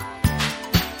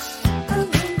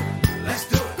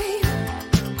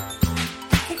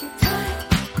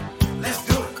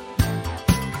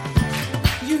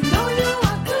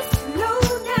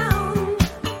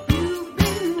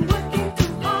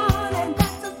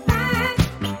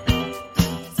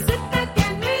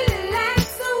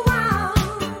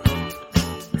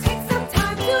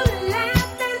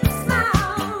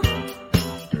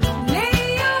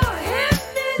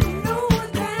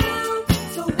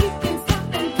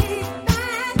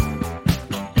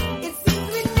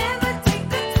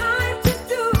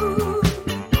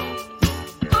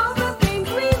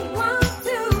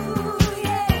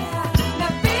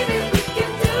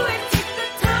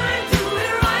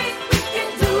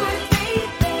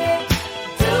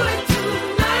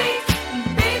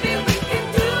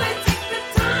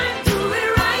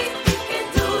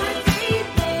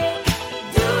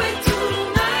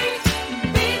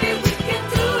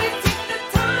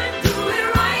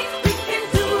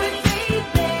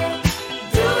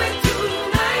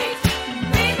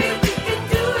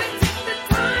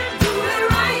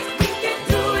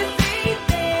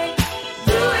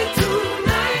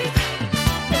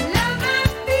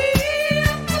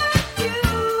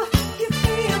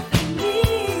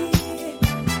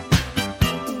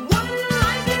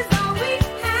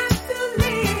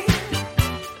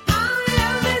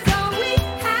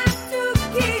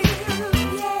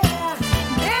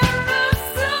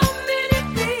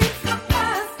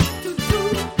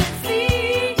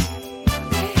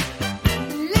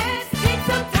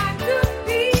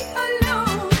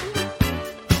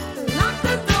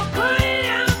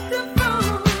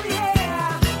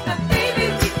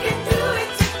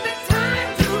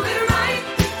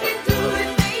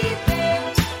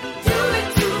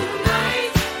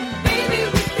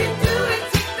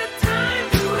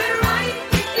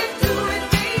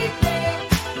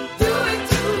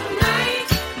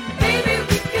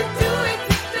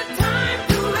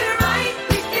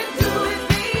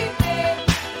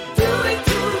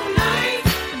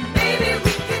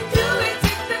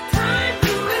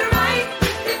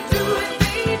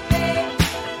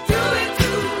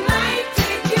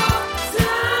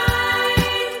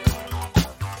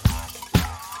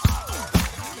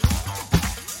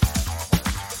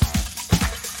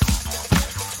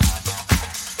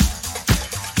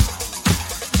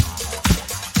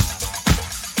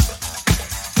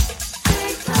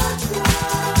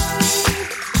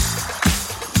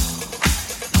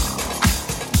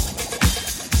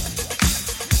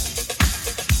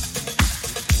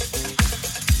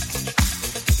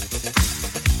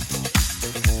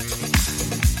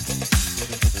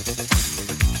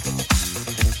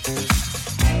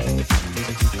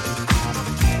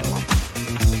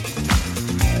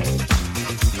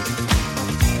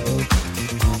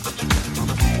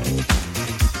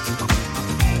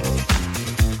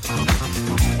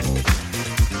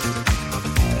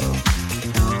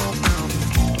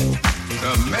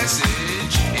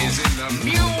 message is in the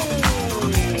music.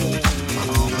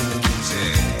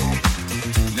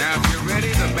 Now if you're ready,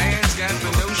 the band's got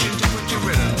the notion to put your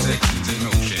rhythm sections in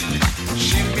motion.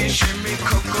 Shimmy, shimmy,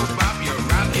 cocoa bop, you're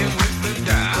rocking with the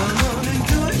dial. Come on and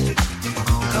do it.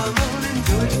 Come on and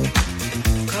do it.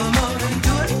 Come on and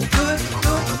do it. Do it.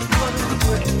 Do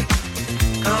it.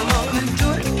 Come on and do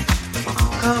it.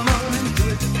 Come on and do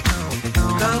it.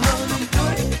 Come on and do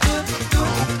it. Do it. Do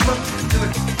it. Come on and do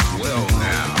it. Well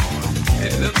now,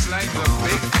 it looks like the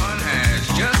big fun has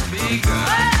just begun.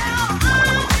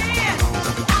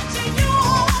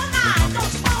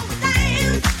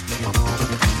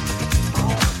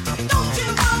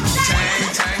 Tang,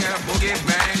 tang, a boogie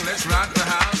bang, let's rock the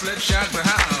house, let's shock the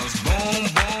house. Boom,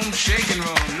 boom, shake and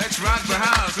roll, let's rock the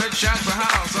house, let's shock the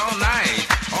house all night.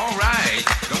 All right,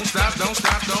 don't stop,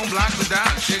 don't block the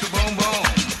dot. Shake a boom, boom,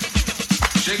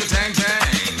 shake a tang,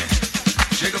 tang,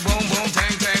 shake a boom, boom,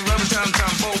 tang, tang, rubber tum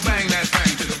tum, boom, bang that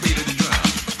thing to the beat of the drum.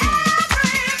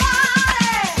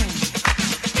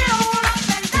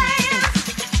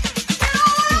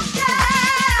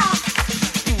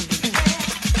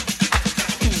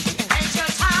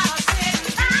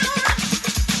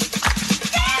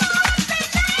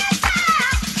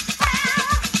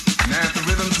 Now if the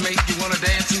rhythms make you wanna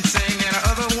dance and sing, and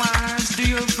otherwise do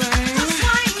your thing.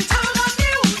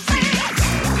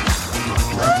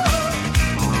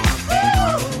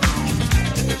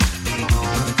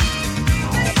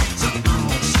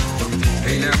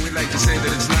 Hey, now we like to say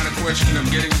that it's not a question of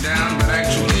getting down, but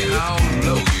actually how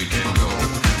low you can go.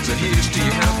 So here's to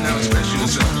your health, now express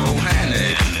yourself, oh hand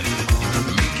it,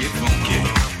 make it funky.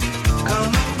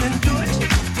 Come on and do it.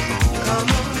 Come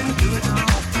on and do it.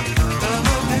 Come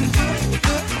on and do it.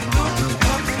 Do it.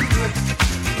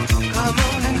 Do it. Come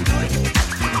on and do it.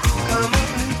 Come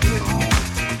on and do it.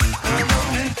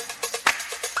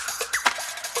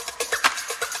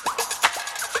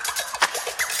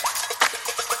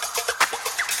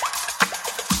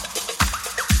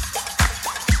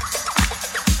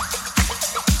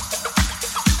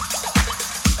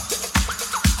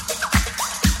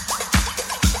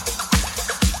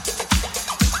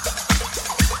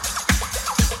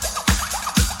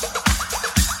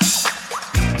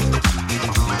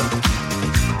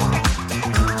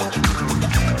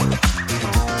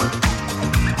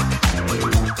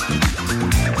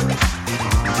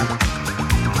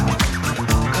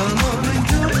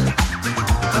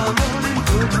 Come on and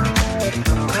do it.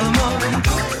 Come on and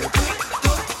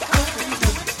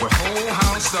The whole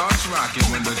house starts rocking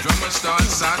when the drummer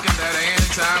starts socking that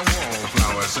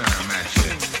anti-wallflower serum at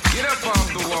you. Get up off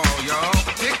the wall, y'all.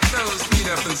 Pick those feet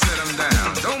up and set them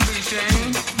down. Don't be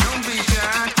ashamed. Don't be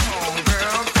shy. Come on,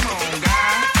 girl. Come on, guy.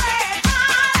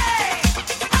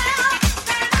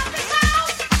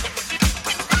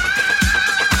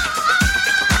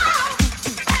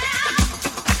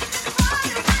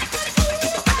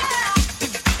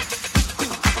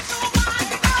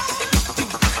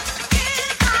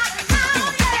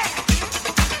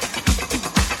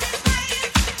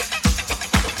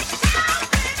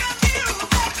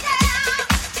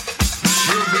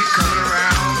 She'll be coming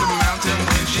around the mountain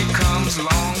when she comes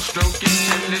along, stroking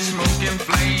in this smoking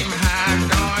flame high,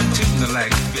 darn tuna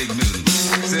like big news.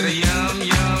 Said a yum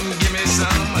yum, give me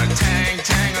some, a tang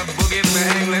tang, a boogie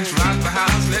bang. Let's rock the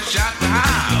house, let's shock the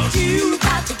house. You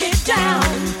got to get down.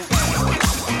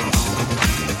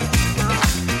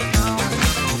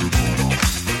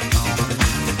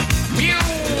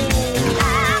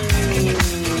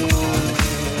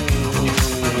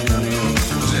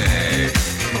 Music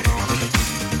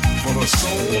for the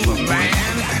soul of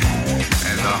man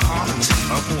and the heart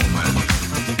of woman.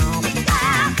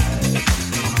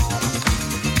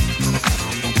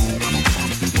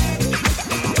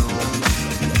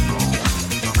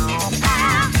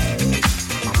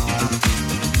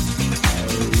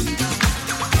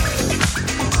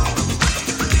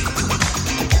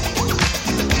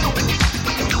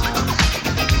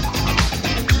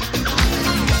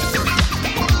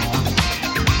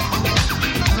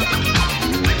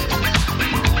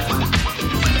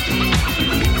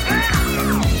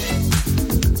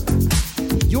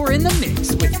 You're in the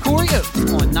mix with Corey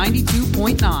Oates on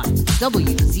 92.9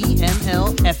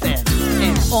 WZML FM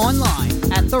and online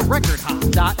at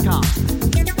therecordhop.com.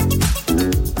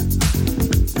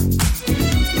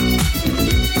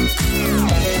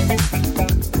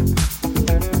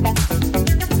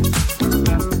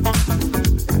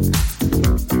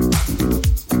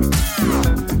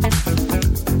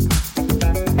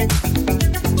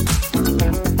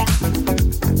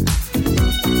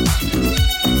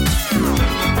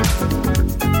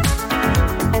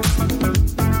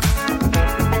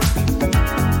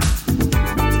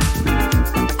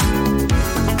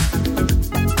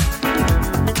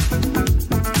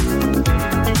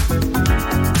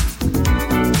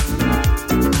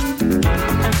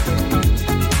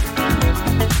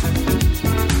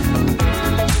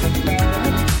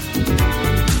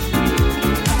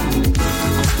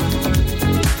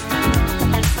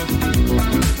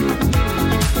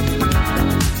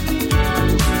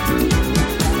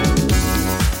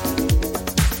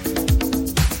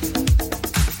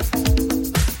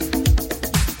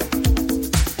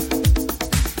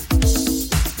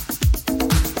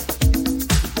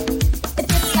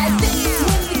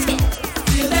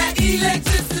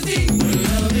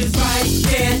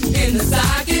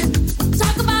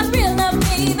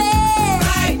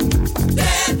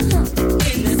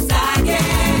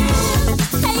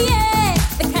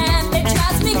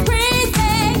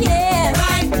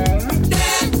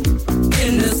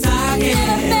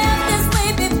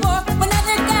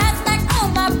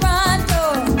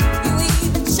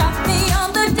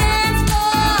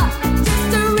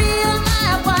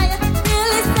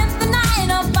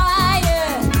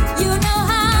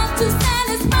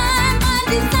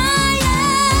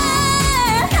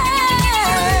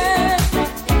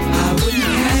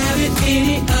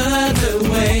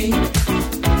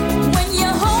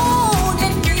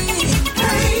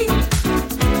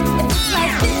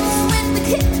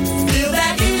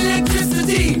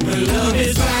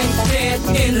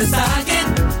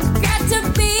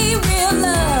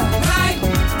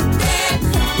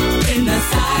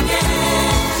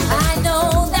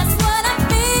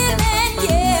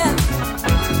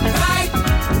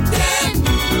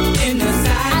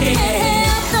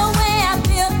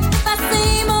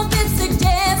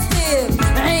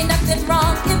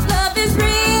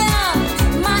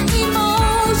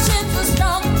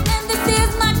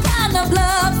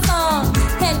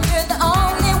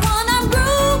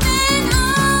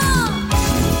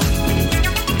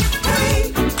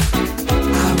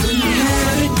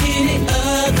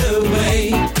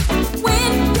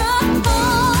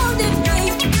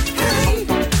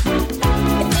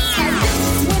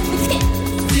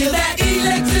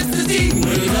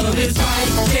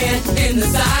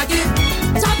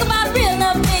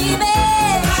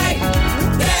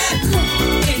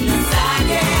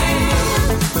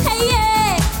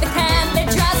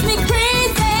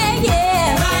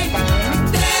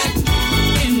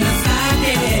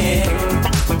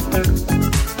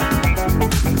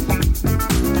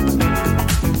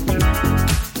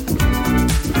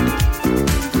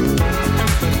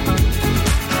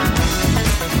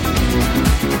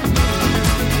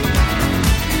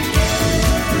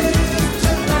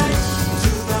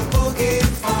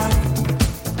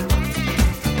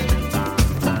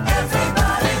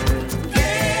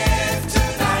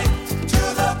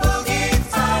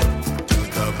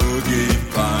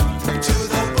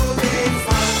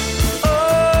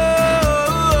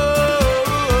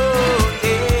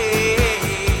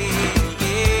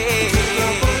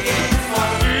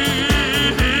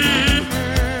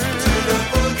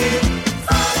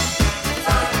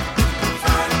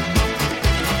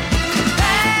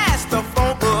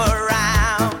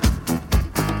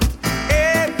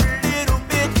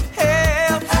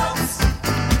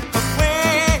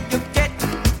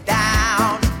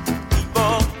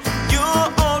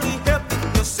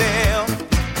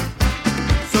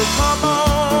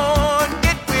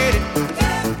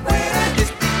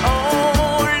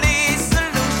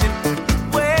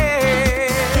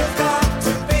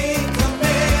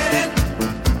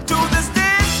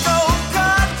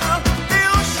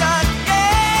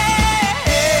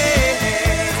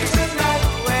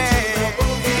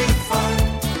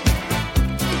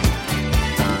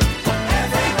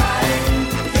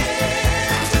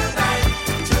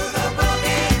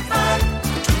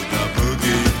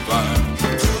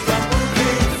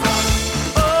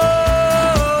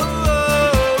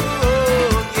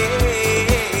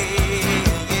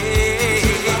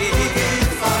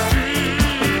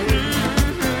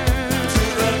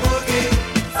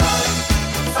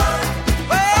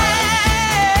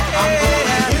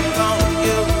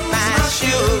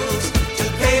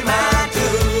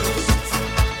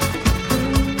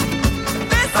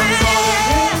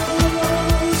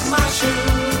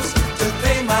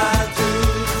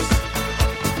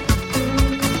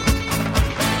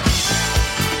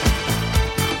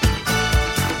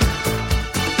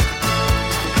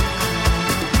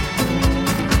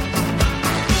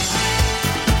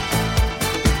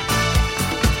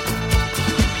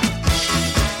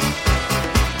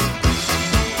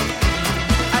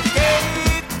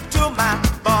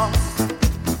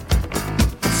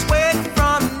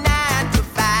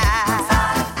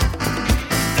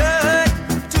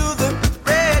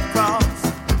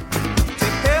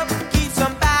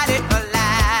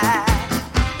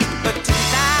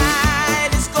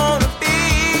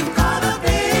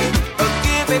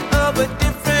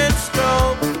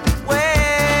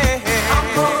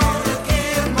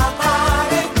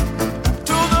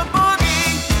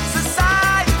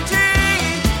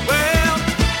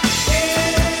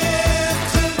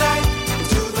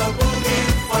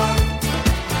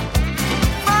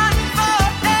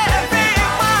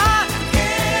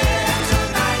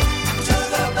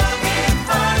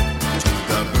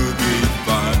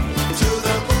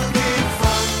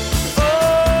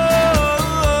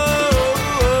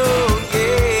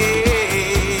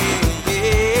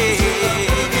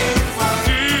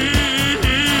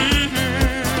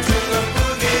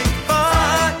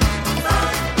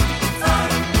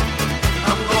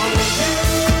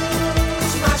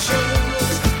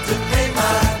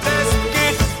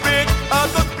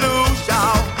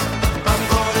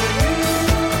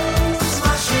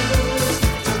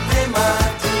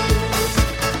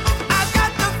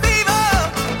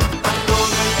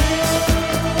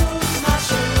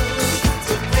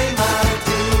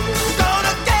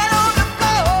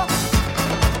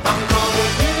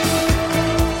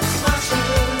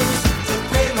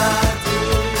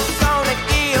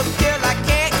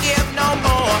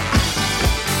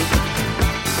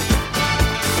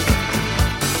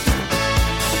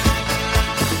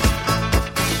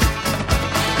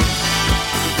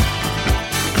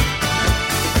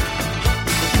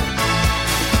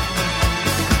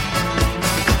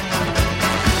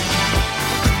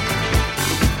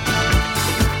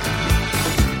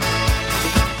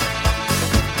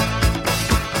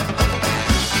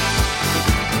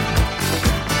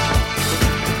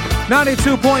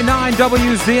 92.9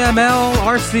 WZML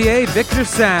RCA Victor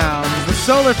Sounds, the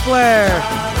Solar Flare,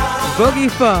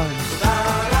 Boogie Fun.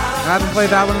 I haven't played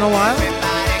that one in a while.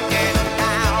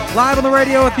 Live on the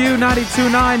radio with you,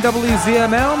 92.9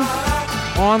 WZML.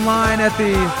 Online at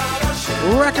the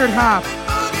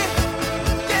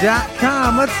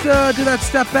recordhop.com. Let's do that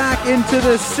step back into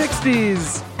the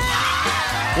 60s.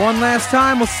 One last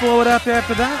time, we'll slow it up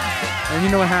after that. And you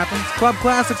know what happens. Club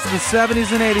classics of the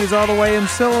 70s and 80s all the way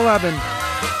until 11.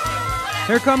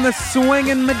 Here come the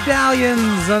Swingin'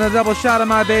 Medallions and a double shot of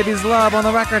My Baby's Love on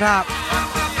the Record Hop.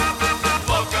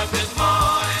 Woke up this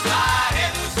morning, my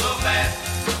head was so bad.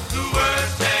 The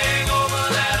worst hangover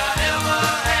that I ever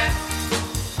had.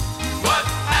 What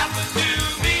happened to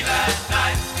me last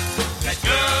night? That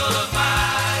girl of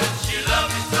mine, she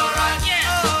loved me so right.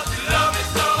 Oh, she loved me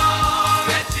so long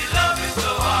and she loved me so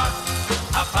hard.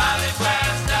 I finally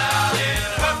passed out in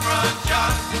her front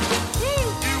yard.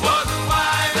 It wasn't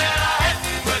wine that I had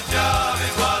too much of.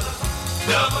 It was a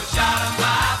double shot of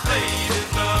my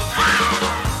baby's love.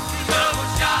 Double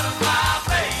shot of my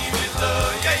baby's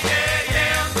love. Yeah, yeah,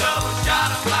 yeah. Double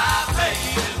shot of my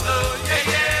baby's love. Yeah,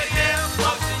 yeah, yeah.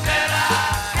 Motion that I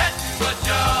had too much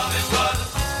of. It was a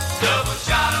double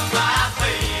shot of my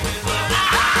baby's love.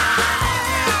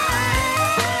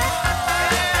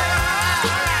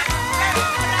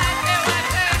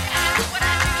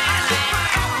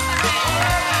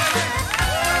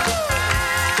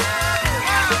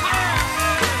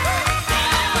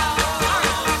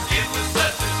 It was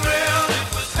such a thrill, it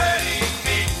was hurting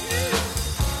me.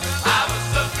 I was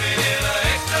suffering in an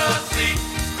ecstasy.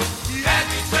 Had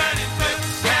me turning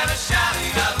flips and a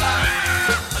shouting out loud.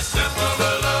 A simple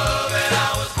love that I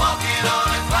was walking on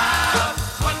a cloud.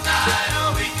 One night a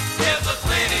week is a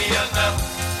plenty enough.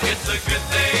 It's a good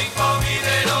thing for me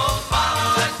they don't follow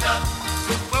that stuff.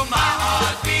 Well, my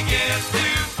heart begins to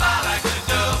fly like a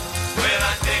dove when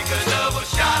I take a double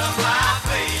shot of my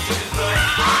baby's love.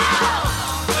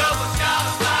 Double shot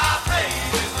of my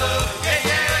baby's love. Yeah,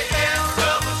 yeah, yeah.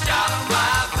 Double shot of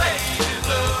my baby's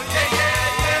love. Yeah,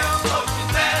 yeah, yeah. Motion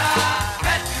that I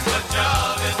had too much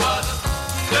of. It was a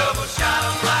double shot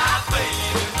of my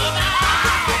baby's love.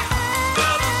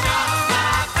 Double shot of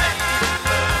my baby's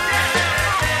love. Yeah,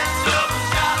 yeah, yeah. Double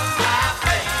shot of my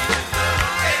baby's love.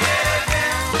 Yeah, yeah,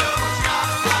 yeah. Double shot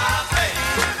of my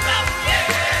baby's love. Yeah,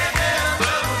 yeah, yeah.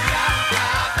 Double shot of my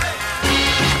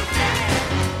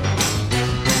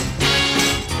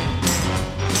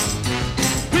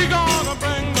We gonna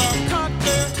bring the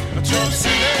country to the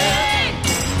city.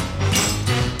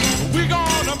 We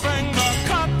gonna bring the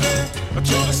country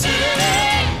to the city.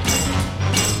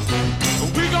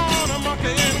 We gonna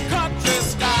monkey in country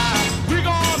style. We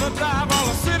gonna drive all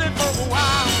the city for a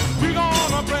while. We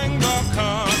gonna bring the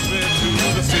country to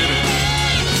the city.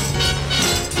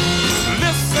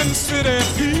 Listen, city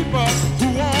people who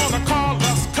wanna call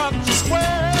us country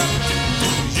square.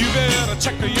 You better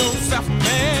check yourself,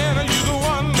 man. You the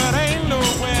one that ain't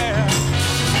nowhere.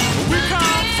 We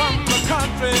come from the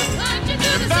country,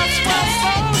 and that's where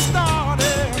soul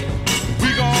started. We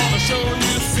gonna show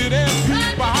you city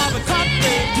people how the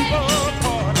country people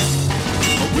party.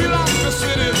 We like the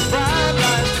city's bright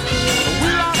lights. We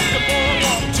like the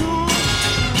boardwalk too.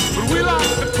 But we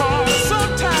like the party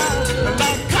sometimes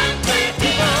like country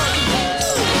people.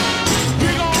 We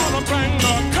gonna bring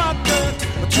the country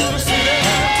to the city.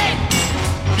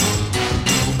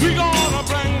 We gonna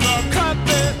bring the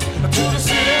country to the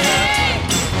city.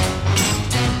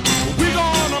 We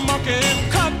gonna monkey in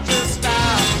country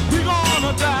style. We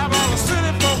gonna drive all the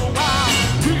city for a while.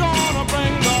 We gonna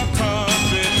bring the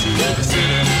country to the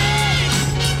city.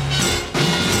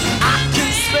 I can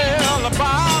smell the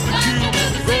barbecue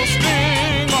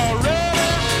roasting already.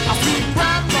 I see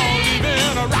grandma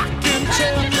leaving a rocking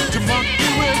chair to monkey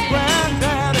with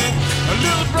granddaddy. A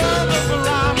little brother's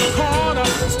around the corner,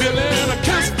 still in a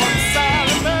kiss from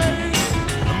Sally Mae.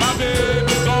 My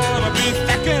baby's gonna be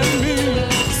thanking me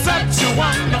for such a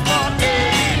wonderful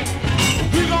day.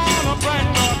 We gonna bring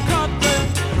the country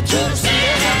to the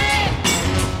city.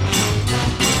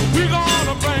 We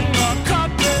gonna bring the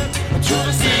country to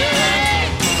the city.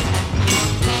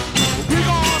 We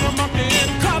gonna monkey in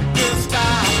country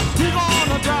style. We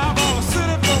gonna drive all the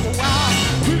city for a while.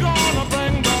 We gonna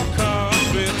bring the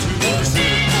country to the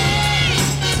city.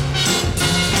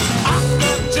 Out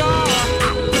the jar,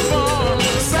 out the bar,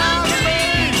 Sally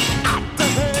Mae, out the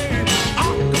hay,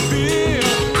 out the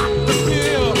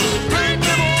bill, bring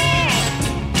them all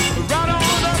right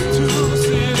on up to the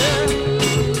city.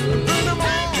 Bring them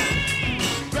all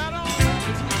right on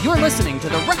up. You're listening to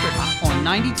the Record Hop on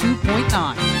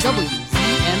 92.9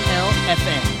 WZML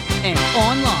FM and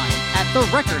online at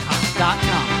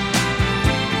therecordhop.com.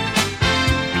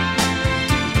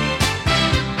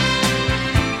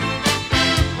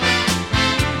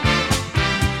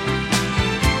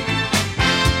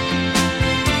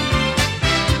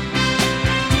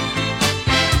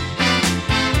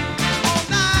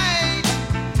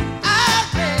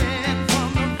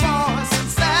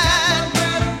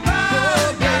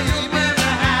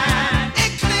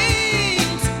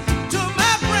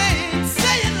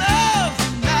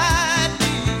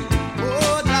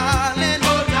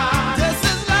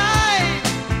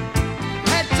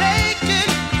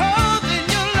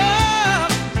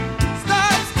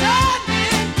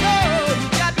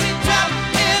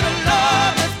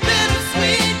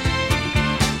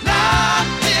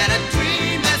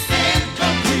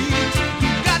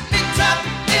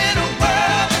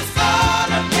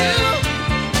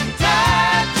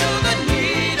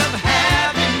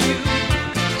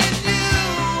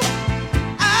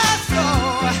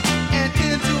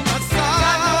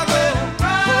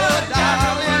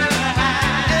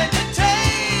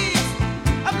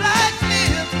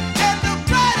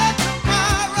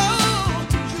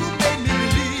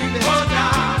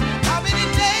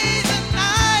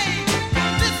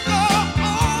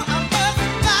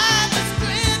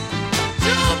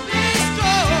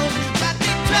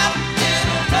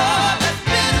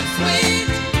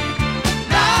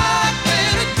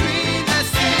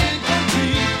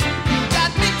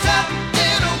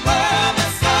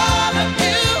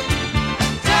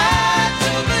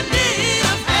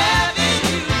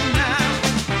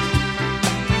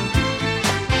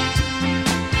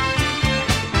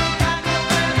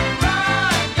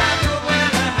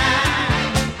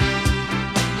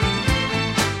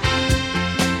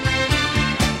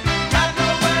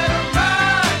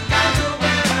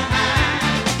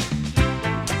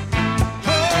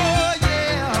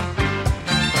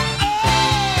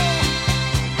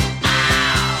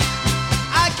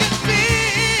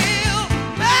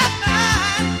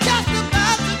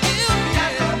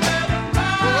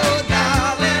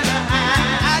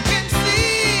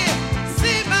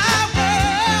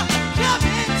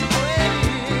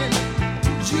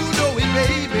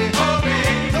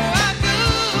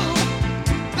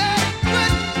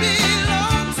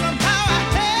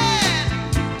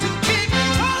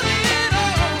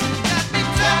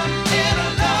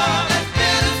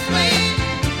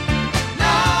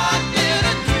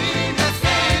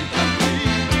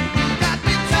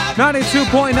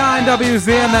 .9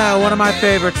 WZML, one of my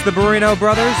favorites, the Barrino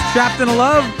Brothers, Trapped in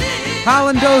Love.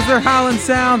 Holland Dozer, Holland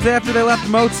Sounds, after they left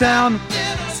Motown,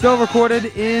 still recorded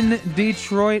in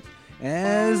Detroit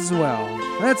as well.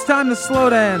 And it's time to slow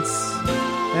dance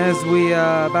as we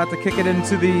about to kick it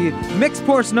into the mixed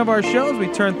portion of our shows. We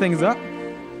turn things up.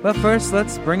 But first,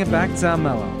 let's bring it back to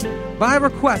mellow. By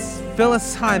request,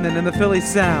 Phyllis Hyman and the Philly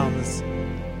Sounds.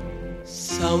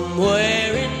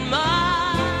 Somewhere in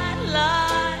my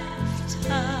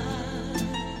lifetime,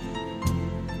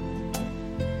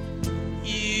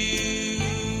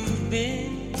 you've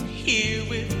been here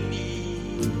with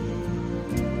me.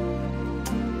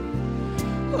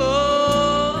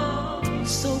 Oh,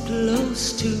 so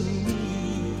close to me.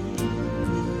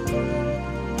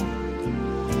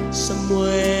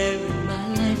 Somewhere in my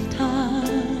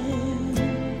lifetime,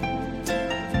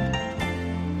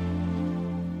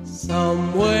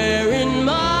 somewhere in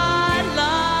my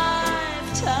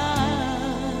lifetime,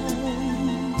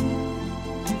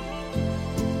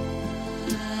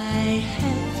 I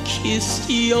have kissed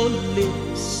your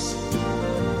lips,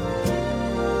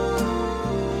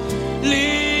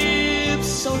 lips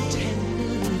so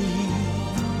tenderly,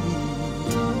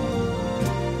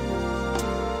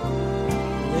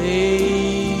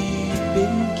 they've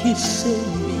been kissing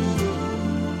me.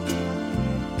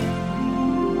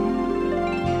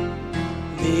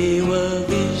 They were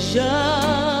visions,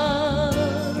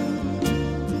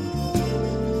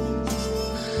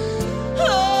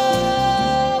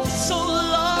 oh, so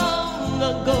long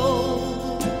ago.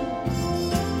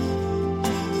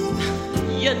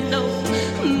 You know,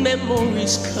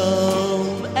 memories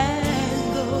come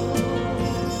and go.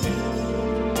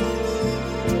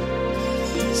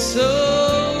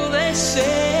 So they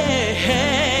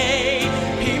say,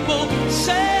 people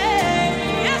say,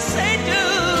 yes they do.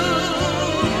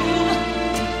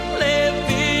 They're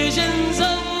visions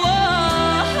of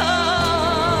what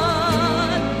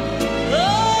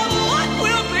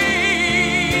will be.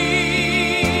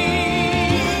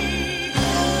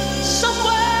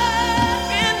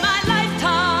 Somewhere in my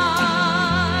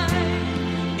lifetime,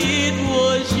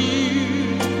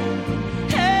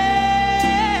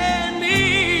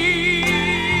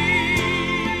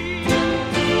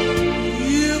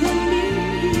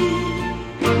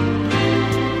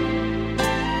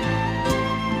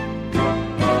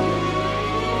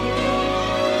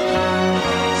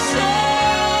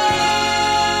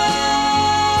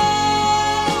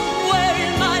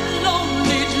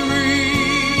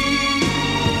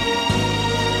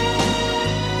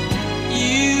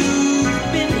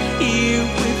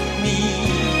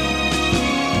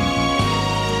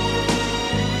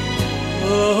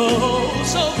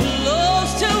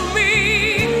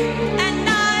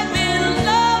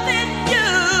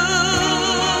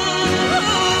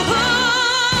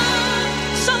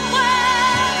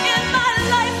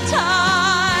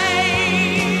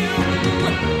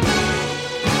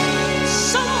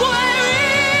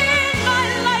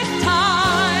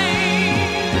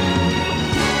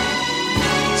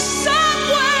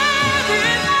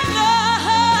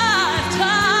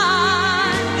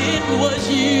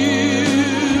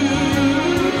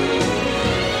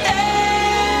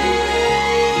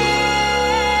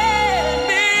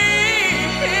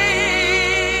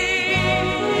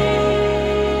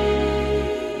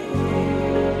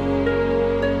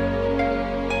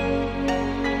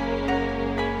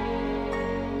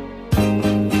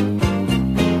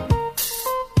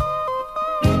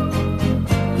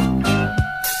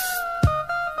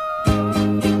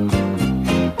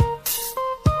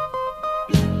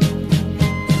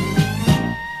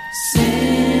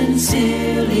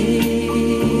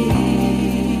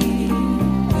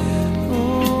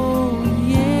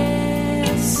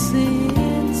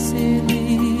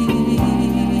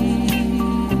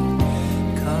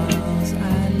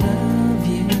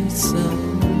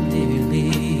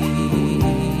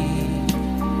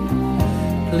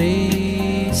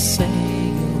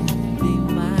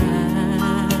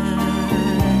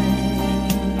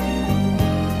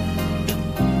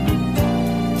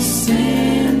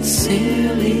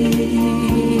 believe.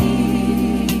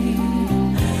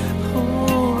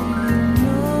 Oh, you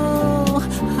know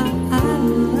how I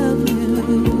love you.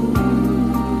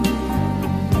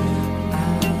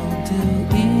 I'll do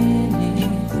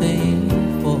anything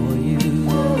for you.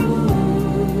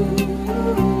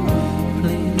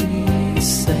 Please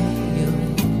say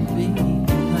you'll be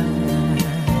mine.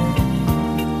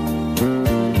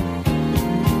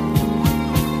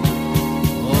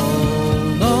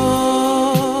 Oh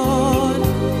Lord,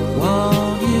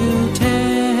 won't you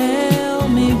tell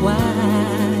me why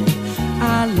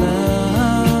I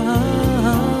love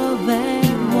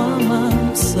that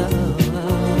woman so?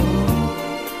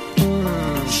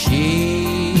 She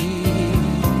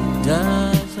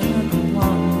doesn't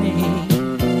want me,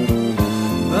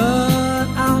 but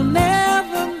I'll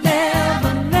never,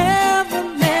 never, never,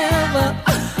 never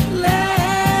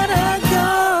let her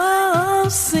go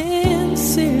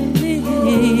sincerely.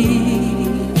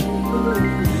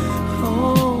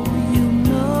 Oh, you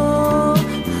know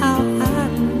how I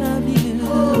love you.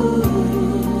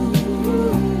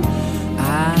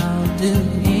 I'll do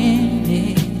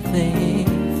anything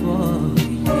for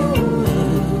you.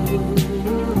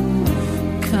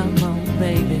 Come on,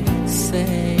 baby,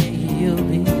 say you'll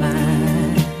be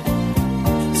mine.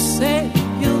 Say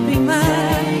you'll be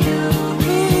mine.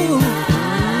 Ooh.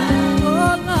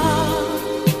 Oh, Lord.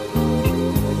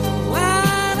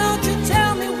 Why don't you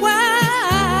tell me why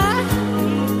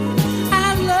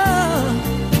I love?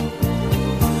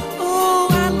 Oh,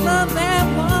 I love that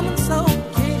woman so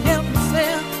can't help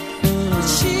myself. But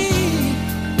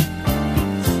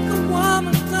the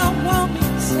woman don't want me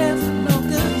to say no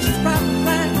good. She's probably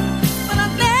right. But I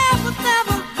never,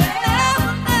 never,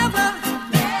 never, never,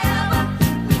 never,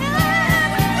 never.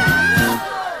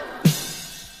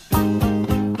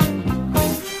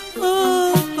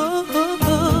 Ooh, ooh, ooh,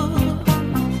 ooh.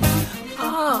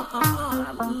 Oh, I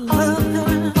love her.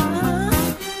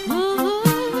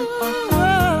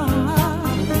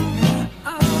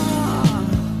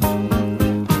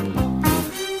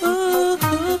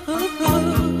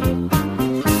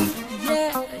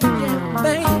 Yeah, yeah,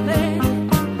 baby.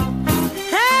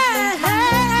 Hey, hey.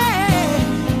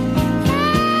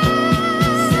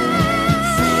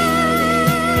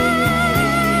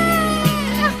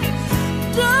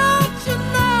 Don't you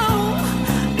know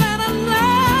that I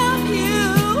love you?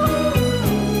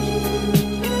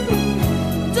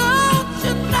 Don't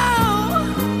you know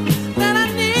that I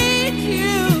need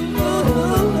you?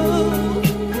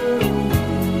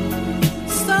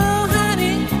 So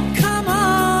honey, come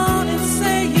on and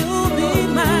say you'll be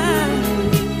mine.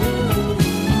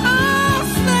 Oh,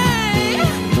 say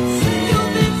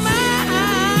you'll be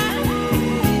mine.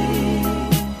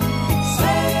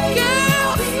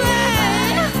 Girl,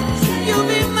 say you'll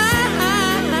be mine.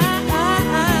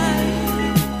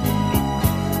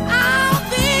 I'll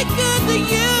be good to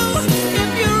you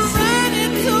if you run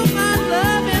into my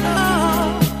loving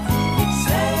arms.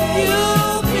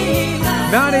 You'll be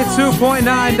mine.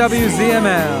 92.9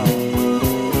 WZML.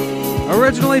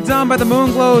 Originally done by the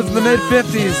Moonglows in the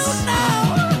mid-50s.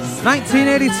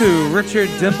 1982, Richard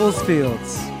Dimples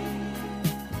Fields.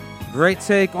 Great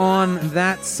take on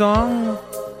that song.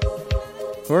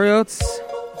 Corey Oates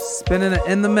spinning it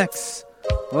in the mix.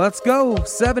 Let's go.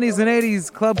 70s and 80s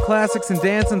club classics and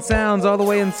dance and sounds all the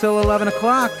way until 11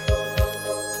 o'clock.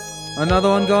 Another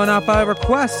one going out by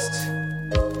request.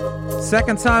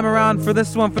 Second time around for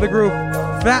this one for the group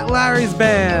Fat Larry's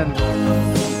Band.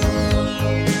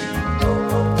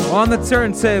 On the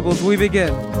turntables we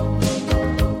begin.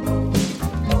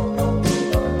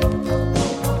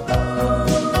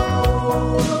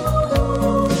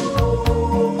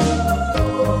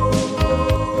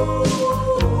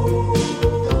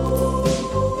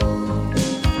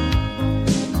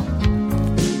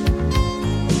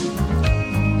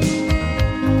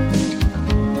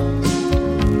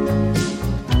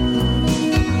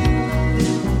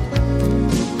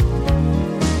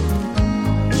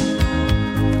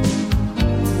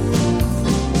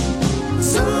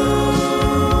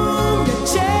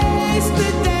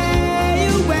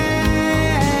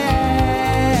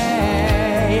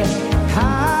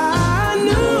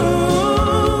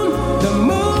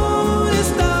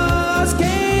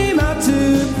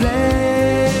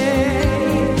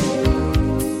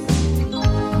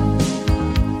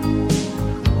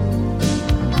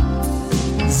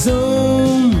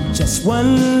 Just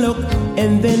one look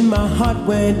and then my heart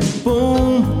went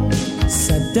boom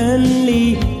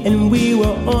suddenly, and we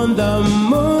were on the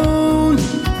moon,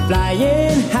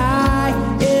 flying high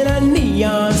in a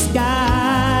neon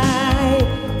sky.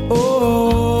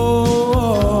 Oh,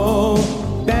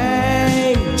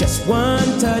 bang, just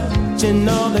one touch and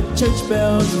all the church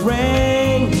bells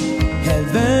rang,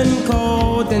 heaven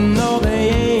called and all the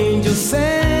angels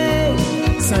sang.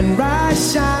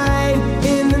 Sunrise shine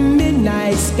in the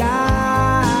midnight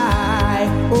sky.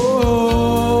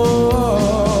 Oh,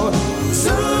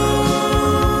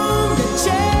 soon to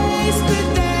chase the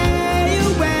day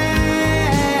away.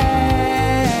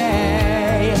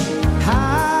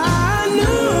 High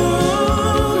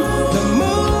noon, the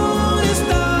moon and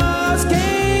stars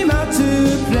came out to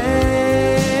play.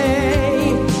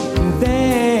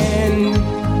 Then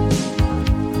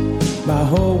my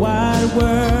whole wide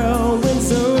world went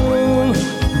zoom.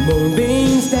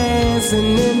 Moonbeams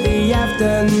dancing in the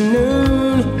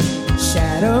afternoon.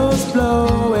 Shadows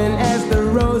blowing as the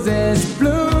roses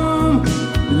bloom.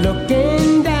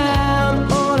 Looking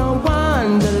down on a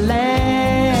wonderland.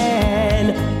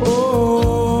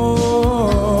 Oh,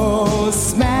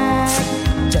 smack,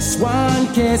 just one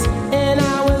kiss and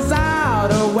I was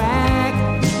out of whack.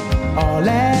 All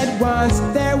at once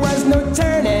there was no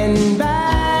turning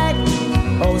back.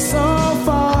 Oh, so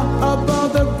far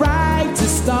above the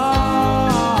brightest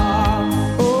star.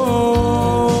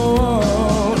 Oh,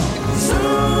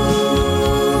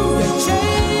 soon you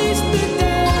chase the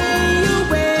day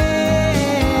away.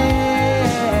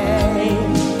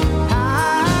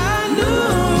 High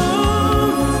noon,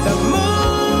 the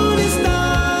moon and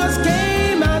stars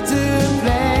came out to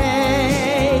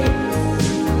play.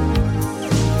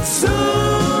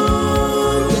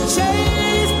 Soon you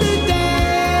chase the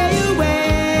day away.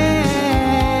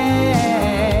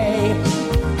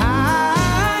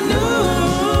 High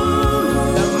noon,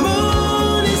 the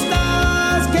moon and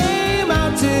stars came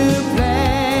out to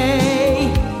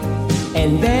play.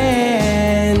 And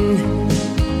then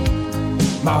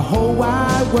my whole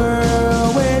wide world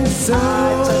went so. I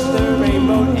touched the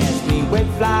rainbow as we went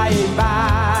flying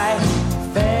by.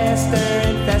 Faster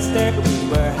and faster, we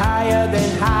were higher than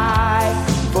high.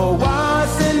 For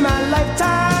once in my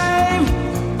lifetime,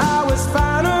 I was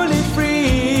finally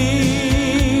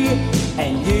free.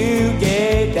 And you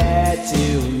gave that to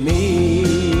me.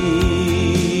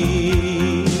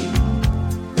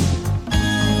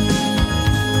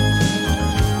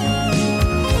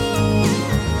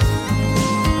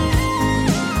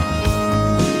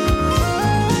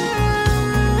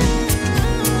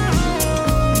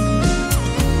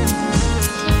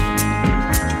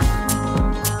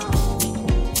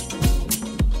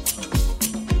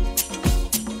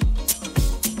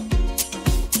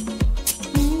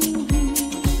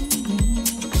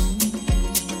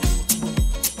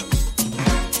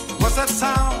 What's that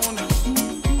sound?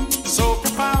 So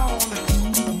profound.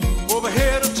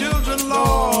 Overhead of children,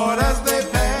 Lord, as they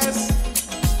pass.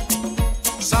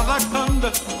 Sounds like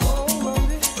thunder,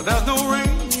 but there's no rain.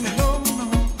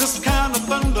 This kind of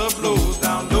thunder blows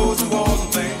down doors and walls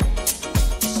and things.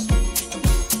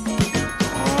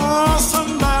 Oh,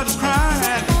 somebody's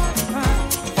crying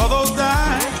for those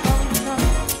dying.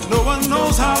 No one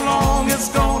knows how long it's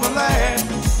gonna last.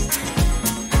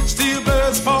 Steel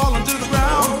birds falling to the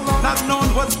ground, not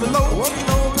knowing what's below.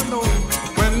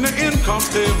 When the end comes,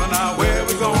 tell me now where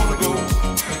we gonna go.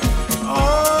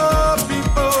 Oh,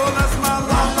 people, that's my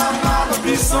la la la la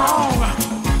peace song.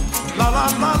 La la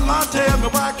la la, tell me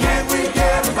why can't we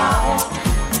get along?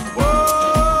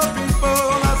 Oh,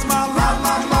 people, that's my la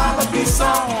la la la peace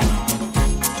song.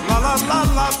 La la la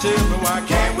la, tell me why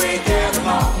can't we get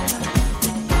along?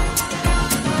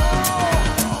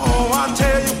 Oh, I'll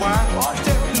tell you why.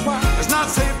 It's not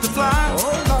safe to fly.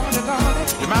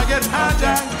 You might get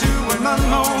hijacked to an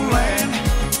unknown land.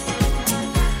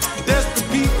 Desperate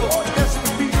people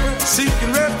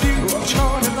seeking refuge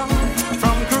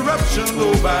from corruption,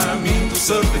 though by means of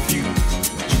subterfuge.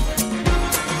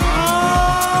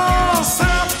 Oh,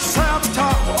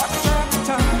 sabotage,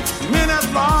 men at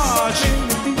large,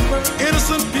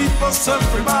 innocent people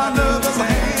suffering by another's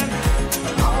hand.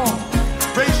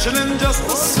 Racial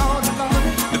injustice,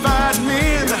 divide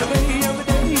men,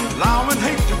 allowing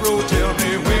hate to grow. Tell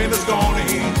me when it's gonna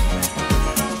end.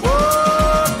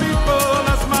 Whoa, people,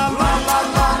 that's my la la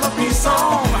la la peace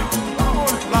song.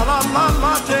 La la la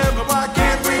la, tell me why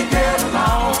can't we get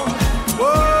along?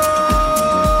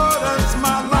 Whoa, that's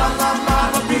my la la la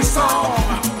la peace song.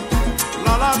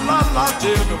 La la la la,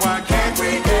 tell me why can't we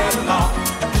get along?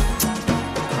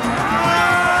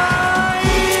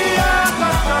 Yeah,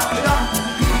 la la la,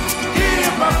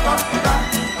 yeah, la la.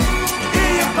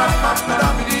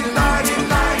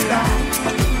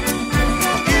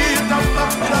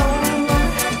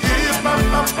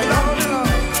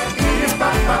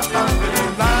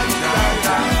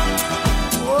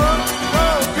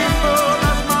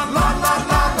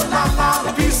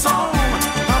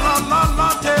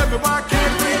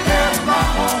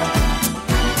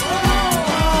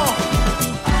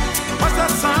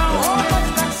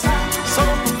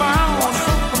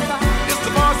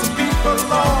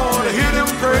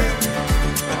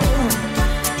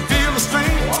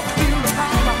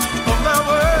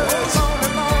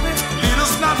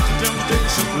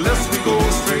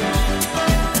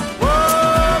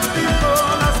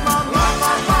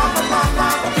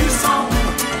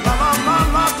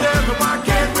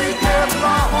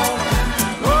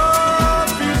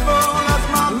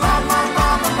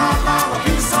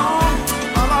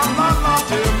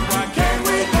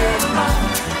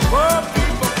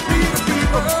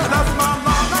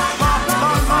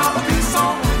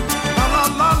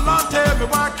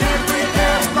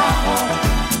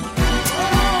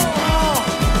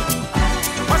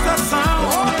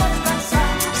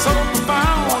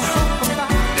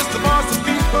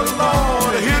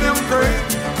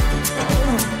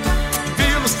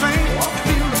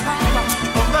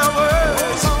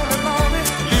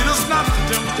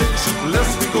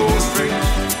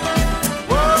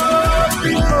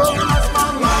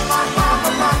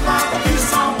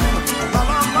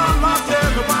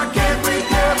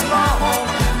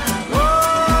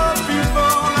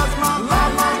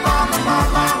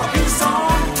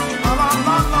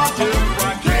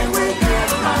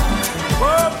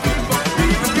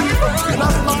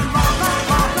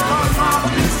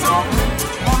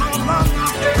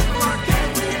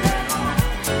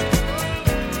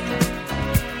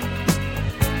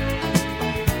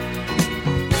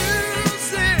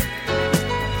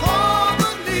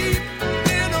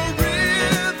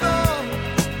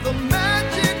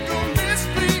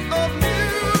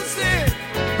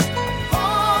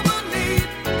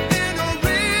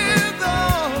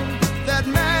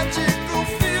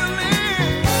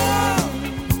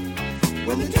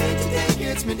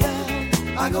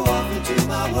 I go off into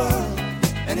my world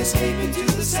and escape into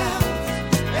the sound.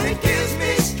 And it gives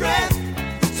me strength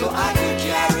so I can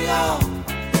carry on.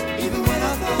 Even when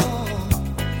I thought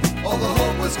all the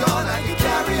hope was gone, I can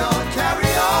carry on,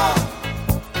 carry on.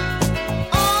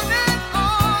 On and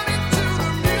on into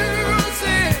the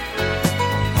music.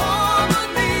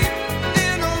 Harmony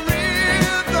in a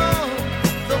rhythm.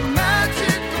 The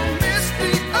magical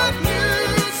mystery of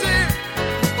music.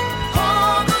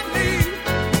 Harmony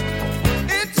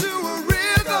into a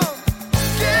rhythm.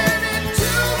 Get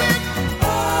into it.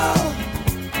 Oh,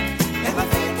 and my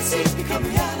fantasies become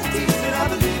realities, and I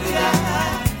believe that I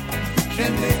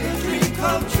can make a dream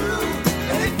come true.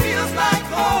 And it feels like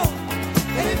home,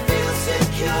 and it feels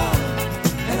secure,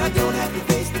 and I don't have to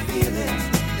face the feelings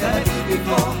that I did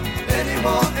before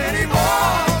anymore.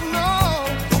 No,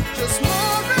 just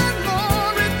more and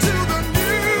more into the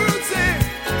music.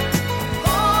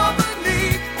 Harmony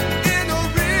in a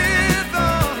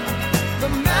rhythm. The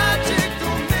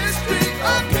magical mystery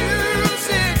of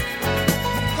music.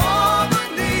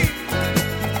 Harmony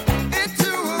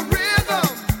into a rhythm.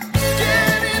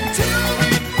 Get into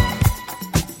it.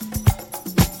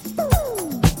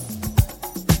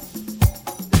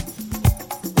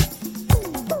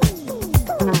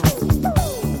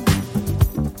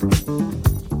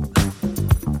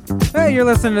 Hey, you're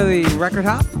listening to the Record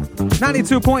Hop.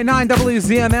 92.9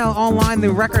 WZML online,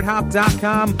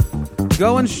 therecordhop.com.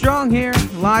 Going strong here,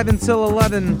 live until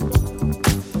 11.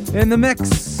 In the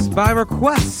mix by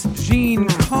request, Gene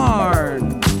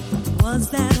Carn. Was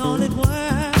that all it was?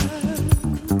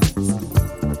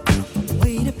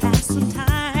 Way to pass some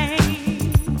time.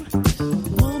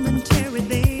 Momentary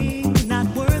thing, not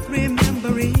worth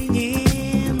remembering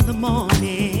in the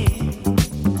morning.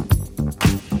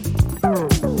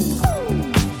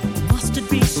 Must it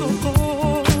be so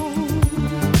cold?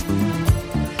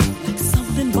 Like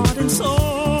something bought and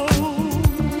sold?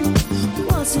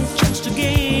 Was it just a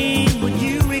game? Would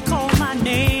you recall my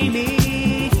name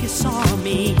if you saw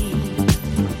me?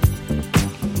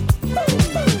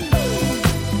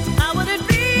 How would it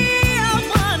be, I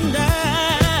wonder,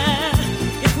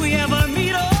 if we ever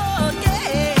meet again?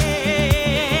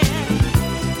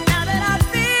 Now that I've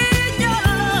been your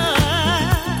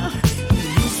love,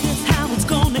 is this how it's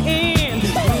gonna end?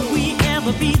 Will we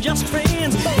ever be just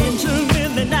friends?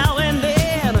 Intermittently now and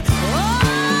then. Oh,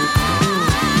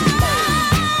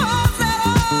 was that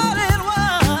all it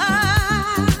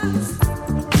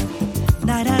was?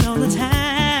 Night out on the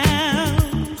town,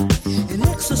 an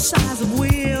exercise of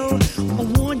will, a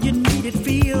one you needed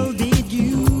feel. Did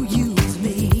you use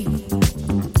me?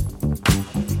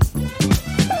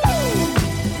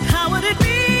 How would it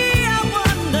be, I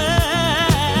wonder,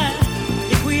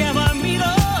 if we ever meet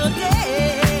again?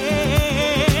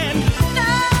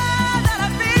 Now that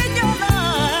I've been your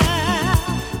love,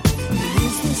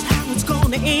 is this how it's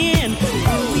gonna end?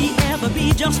 Will we ever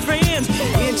be just friends?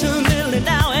 Intermittently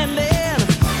now and then.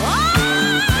 Oh,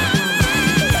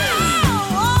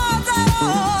 was that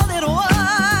all it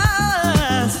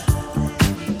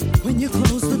was? When you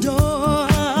close the door,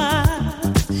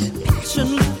 passion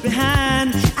left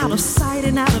behind, out of sight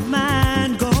and out of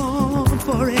mind, gone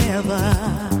forever.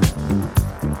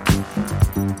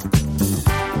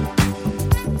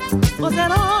 Was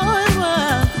that all it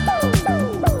was?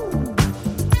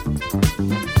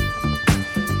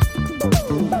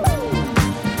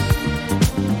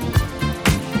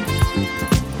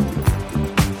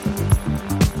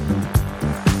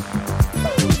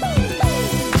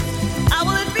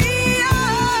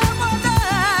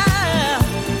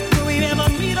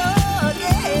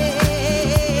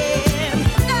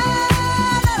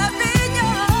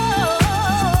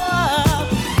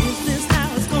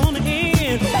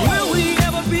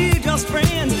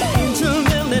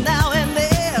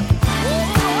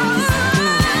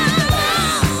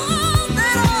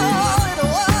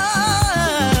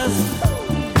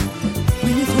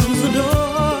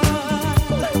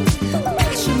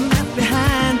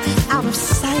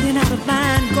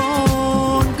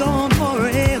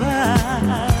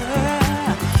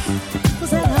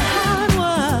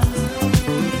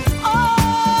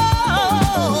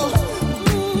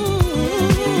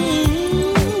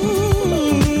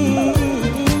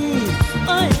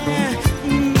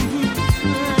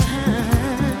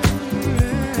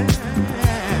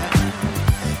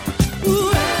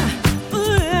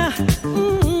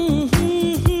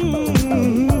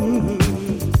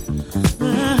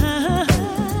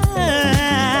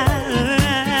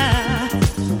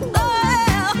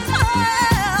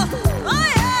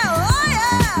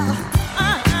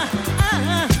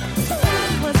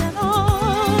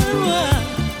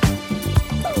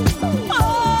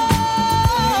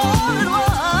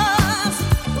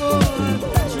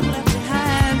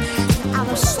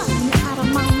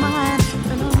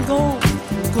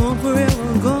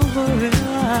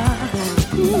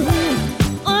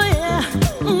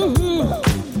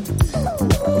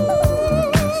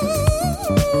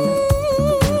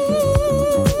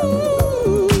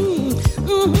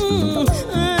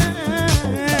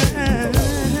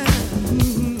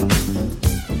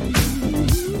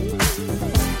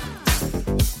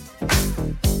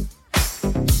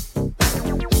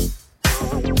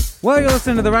 Well, you're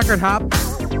listening to the Record Hop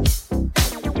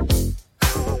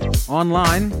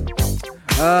online.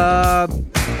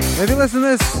 If you listen to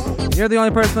this, you're the only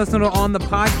person listening to it on the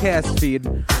podcast feed.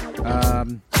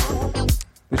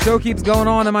 The show keeps going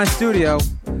on in my studio.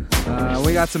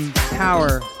 We got some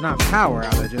not power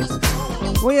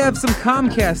outages. We have some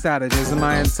Comcast outages in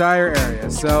my entire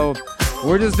area. So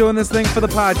we're just doing this thing for the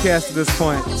podcast at this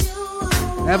point.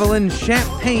 Evelyn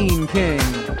Champagne King.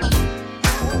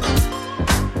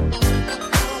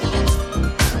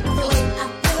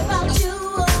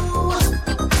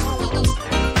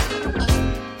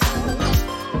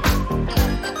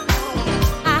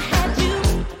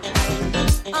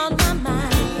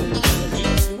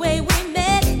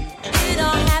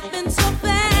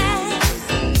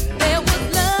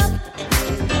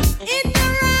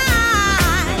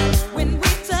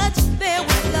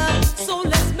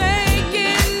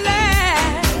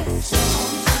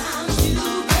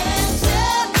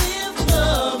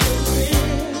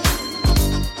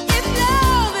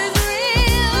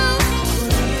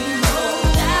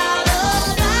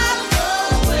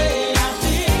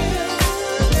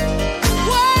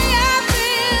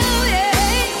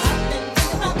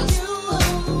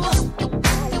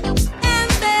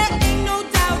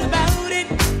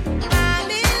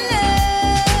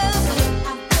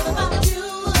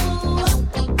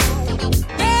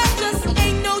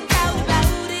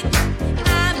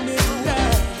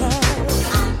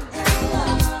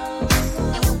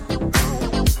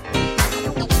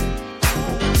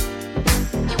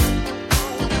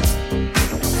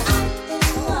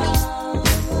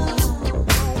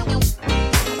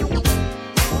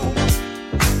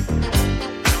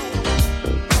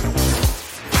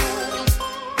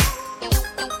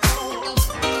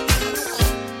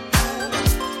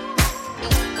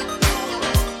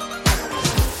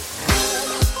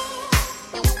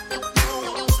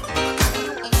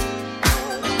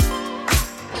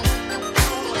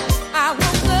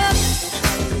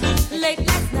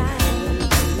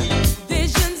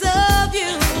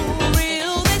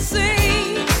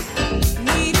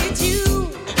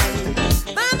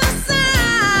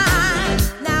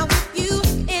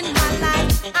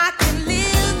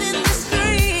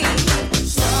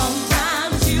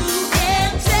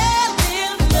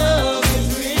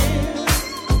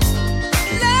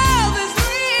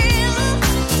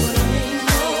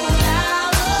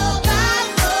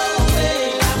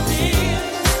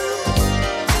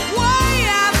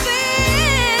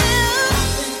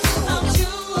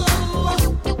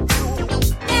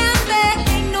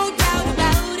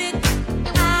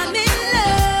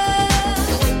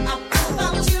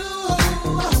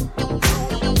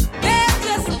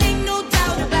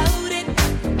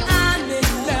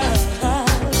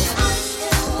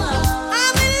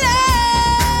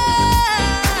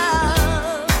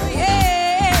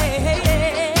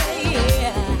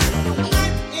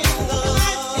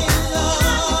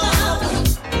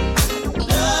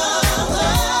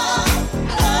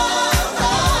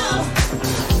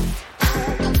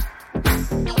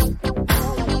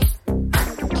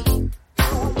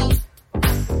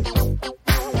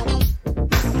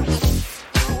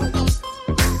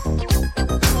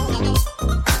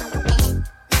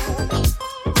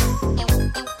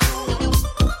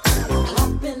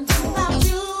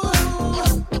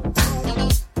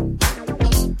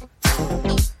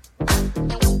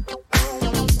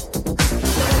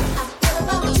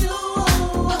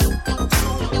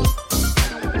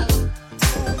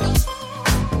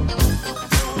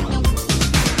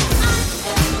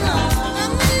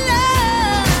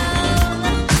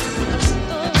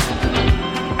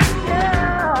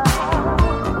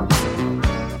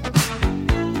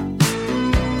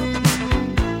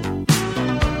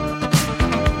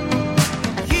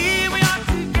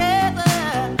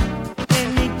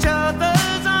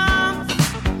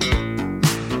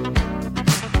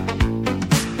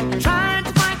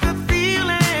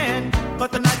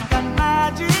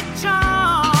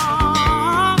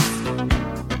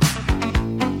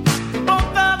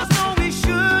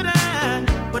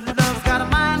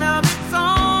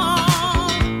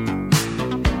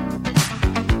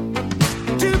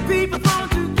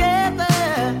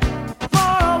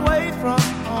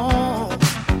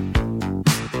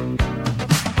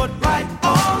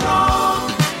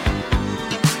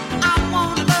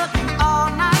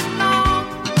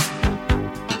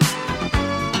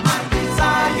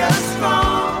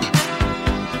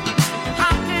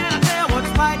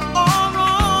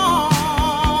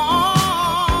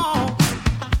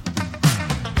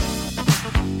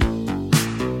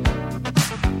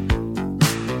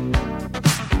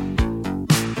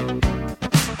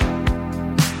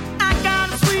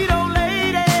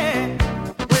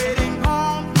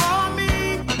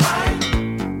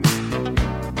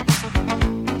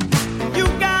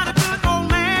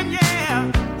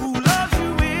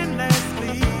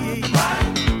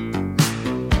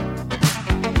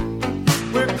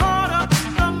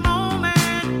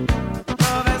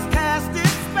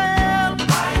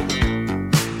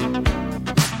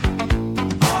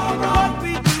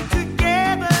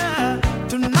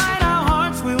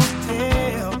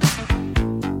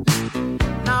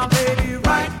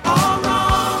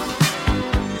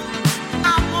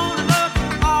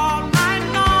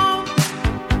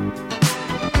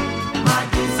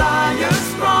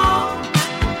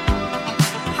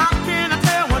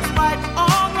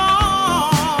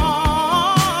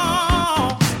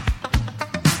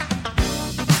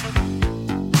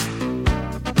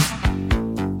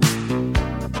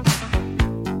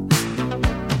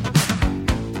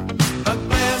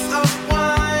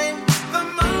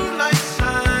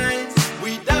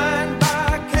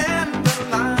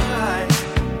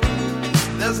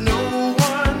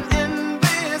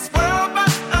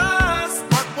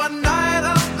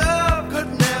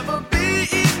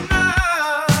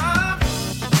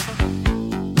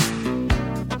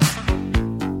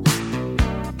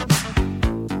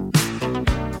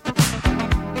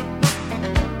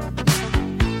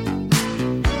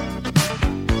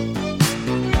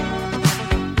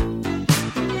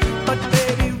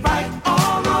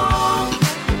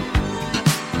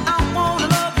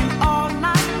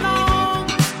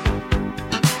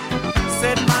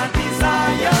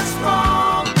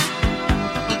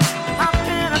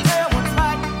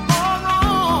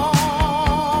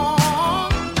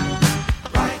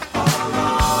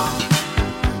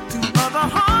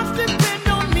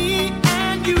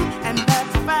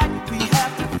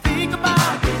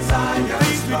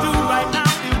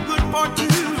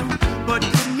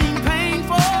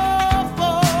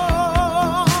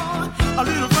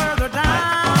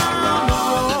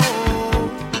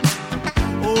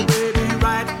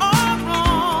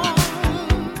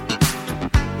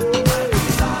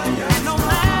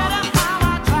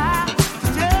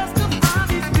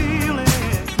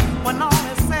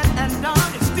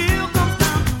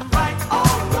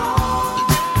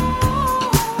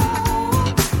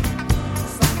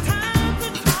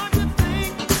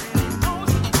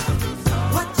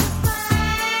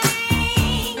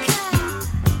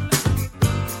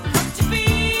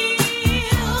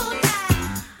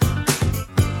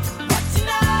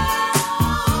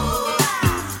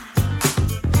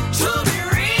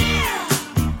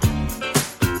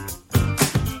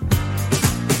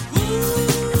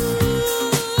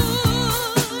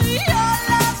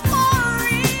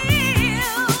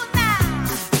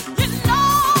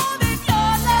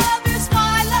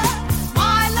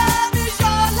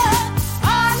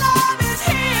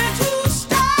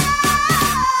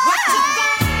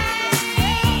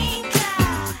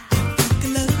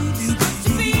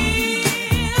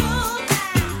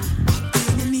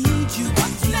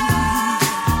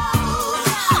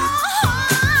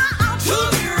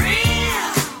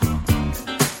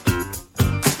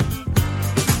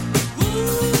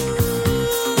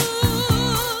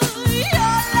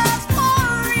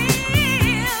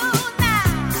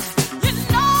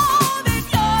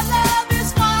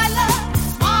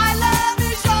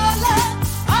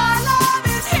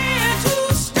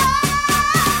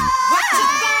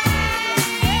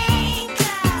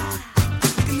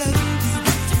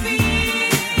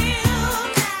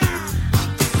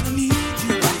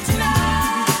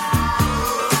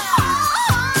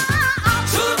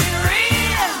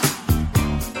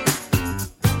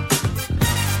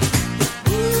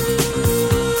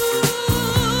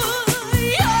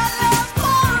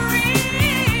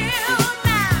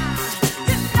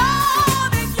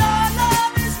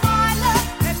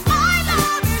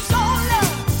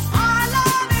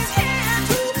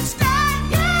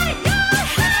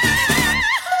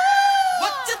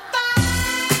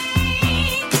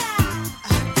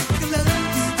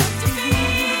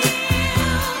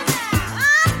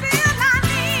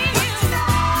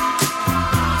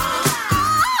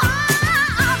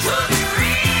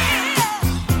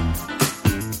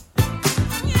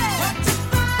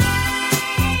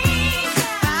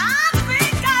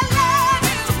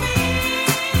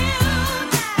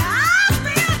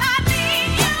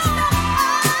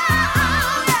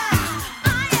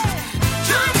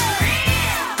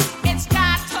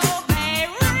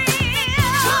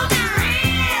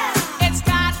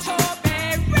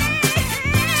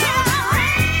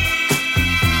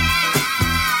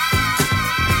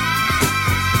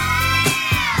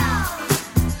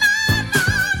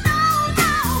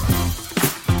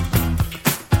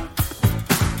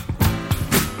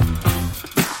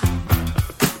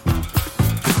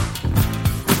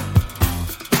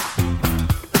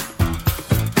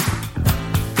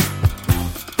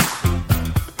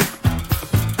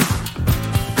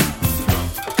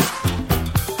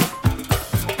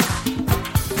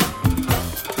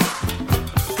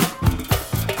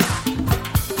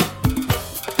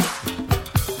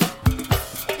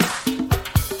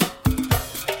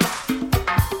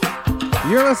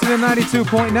 You're listening to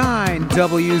 92.9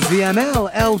 WZML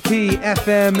LP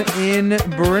FM in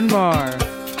Bryn Mawr.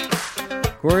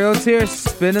 Corio's here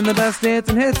spinning the best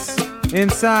dancing hits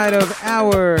inside of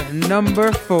hour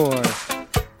number 4.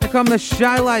 Here come the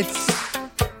Shy Lights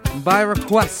by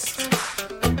request.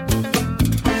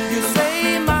 You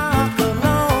say my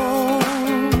cologne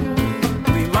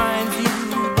reminds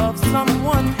you of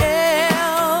someone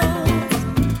else.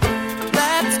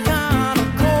 That's kind of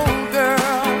cold, girl.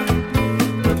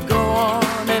 But go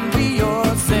on and be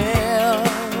yourself.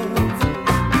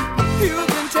 You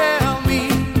can tell me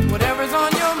whatever's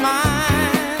on your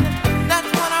mind.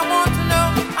 That's what I want to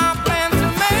know. I plan to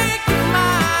make you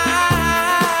mine.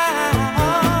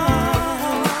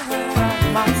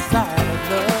 My side of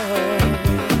love.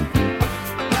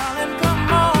 Darling, come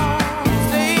on.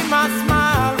 Say my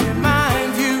smile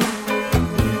reminds you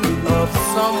of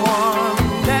someone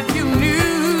that you knew.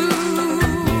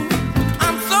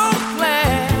 I'm so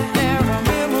glad there are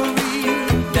memories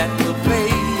that will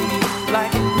fade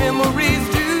like memories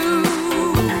do.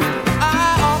 I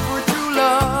offer true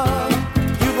love.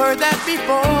 You've heard that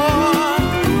before.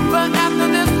 But after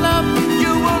this love,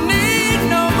 you will need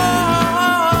no more.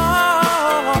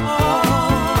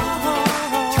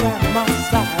 Try my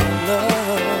side of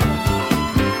love.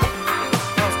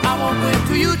 'Cause I won't wait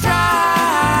till you try.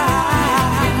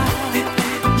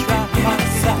 Try my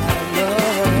side of love.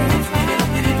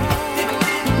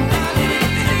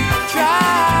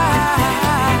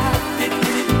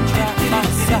 Try my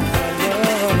side of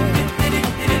love.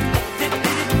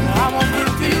 I won't wait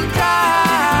till you try.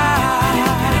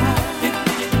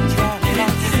 Try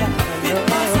my side of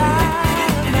love.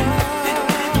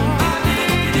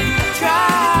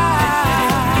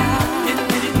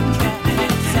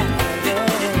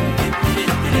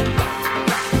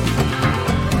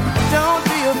 Don't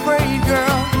be afraid,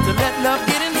 girl, to let love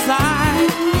get inside.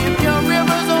 If your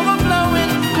river's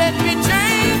overflowing, let me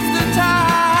change the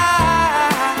tide.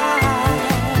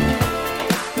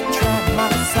 Try my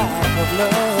side of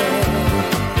love.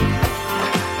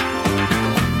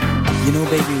 You know,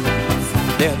 baby,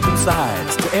 there are two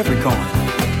sides to every coin.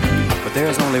 But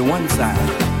there's only one side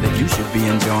that you should be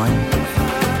enjoying.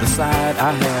 The side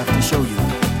I have to show you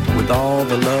with all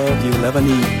the love you'll ever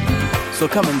need. So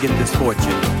come and get this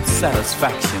fortune,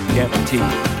 satisfaction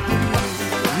guaranteed.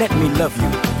 Let me love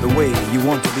you the way you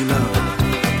want to be loved.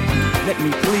 Let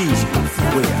me please you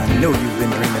the way I know you've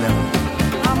been dreaming of.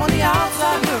 I'm on the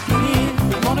outside looking in.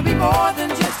 I wanna be more than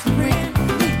just a friend.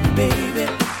 Believe me, baby.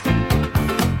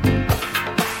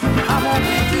 I won't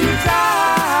wait till you try.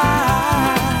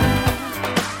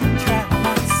 Try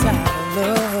my side of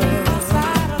love.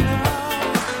 Side of love.